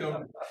may be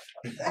uncomfortable.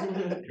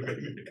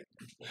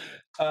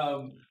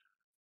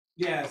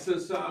 Yeah,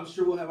 so I'm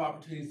sure we'll have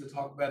opportunities to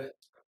talk about it,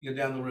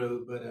 down the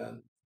road.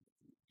 But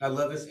I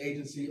love this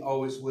agency,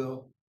 always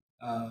will,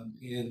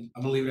 and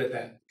I'm gonna leave it at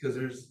that because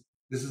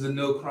this is a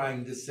no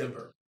crying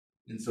December,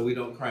 and so we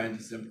don't cry in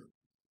December.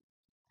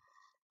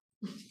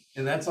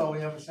 And that's all we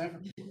have for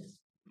Sanford.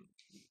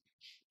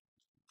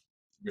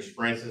 Mr.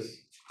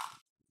 Francis,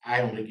 I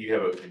don't think you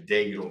have a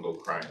day you don't go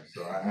crying,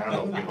 so I don't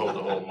know if you can hold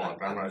the whole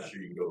month. I'm not sure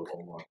you can go the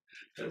whole month.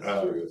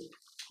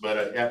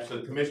 Yeah, so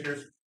the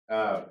commissioners,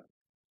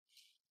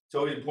 it's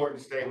always important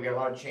to stay. We got a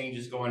lot of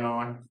changes going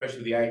on, especially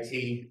with the IT.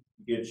 You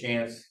get a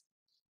chance,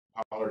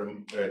 holler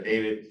to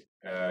David.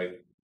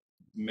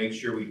 Make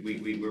sure we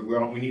need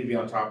to be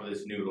on top of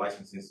this new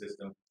licensing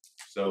system.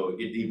 So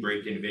get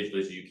debriefed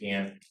individually as you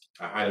can.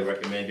 I highly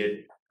recommend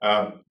it.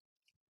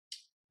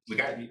 We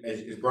got,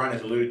 as Brian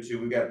has alluded to,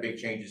 we've got big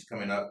changes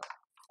coming up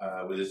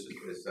with this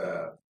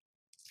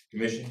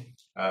commission.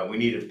 We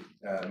need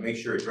to make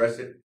sure to address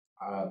it.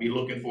 Be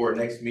looking for a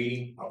next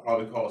meeting. I'll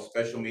probably call a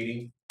special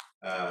meeting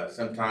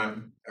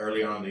sometime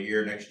early on in the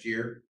year next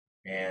year.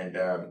 And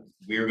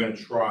we're going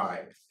to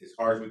try as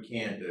hard as we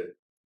can to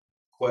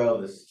quell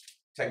this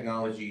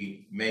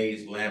technology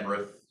maze,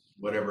 labyrinth,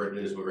 whatever it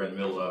is we're in the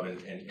middle of,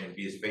 and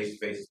be as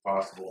face-to-face as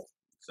possible.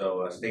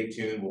 So stay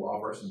tuned. We'll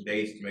offer some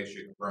dates to make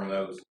sure you confirm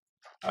those.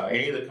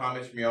 Any other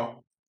comments from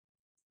y'all?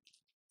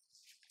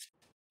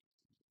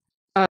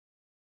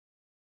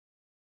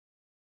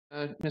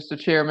 Mr.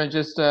 Chairman,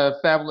 just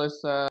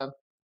fabulous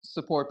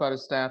support by the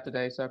staff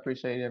today, so I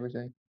appreciate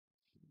everything.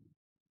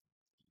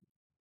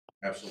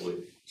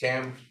 Absolutely.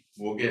 Tam,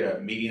 we'll get a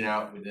meeting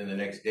out within the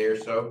next day or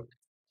so.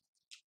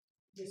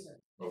 Yes, sir.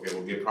 Okay,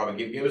 we'll give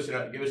us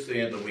the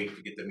end of the week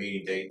to get the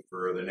meeting date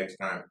for the next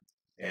time.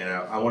 And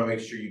I want to make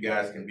sure you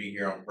guys can be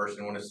here in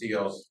person. I want to see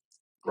y'all's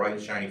bright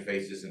and shiny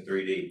faces in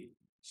 3D.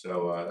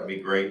 So that'd be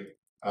great.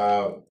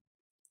 And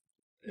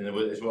then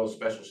as well as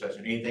special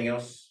session. Anything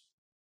else?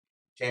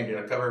 Tam, did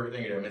I cover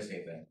everything or did I miss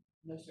anything?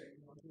 No, sir.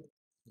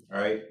 All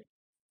right.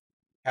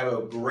 Have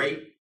a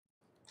great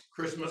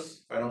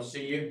Christmas. If I don't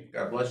see you,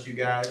 God bless you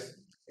guys.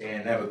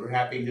 And have a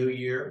happy new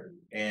year.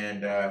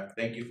 And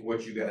thank you for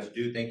what you guys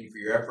do. Thank you for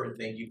your effort.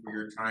 Thank you for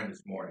your time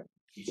this morning.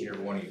 Each and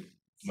every one of you.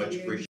 Much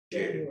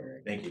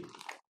appreciated. Thank you.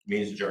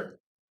 Meeting's adjourned.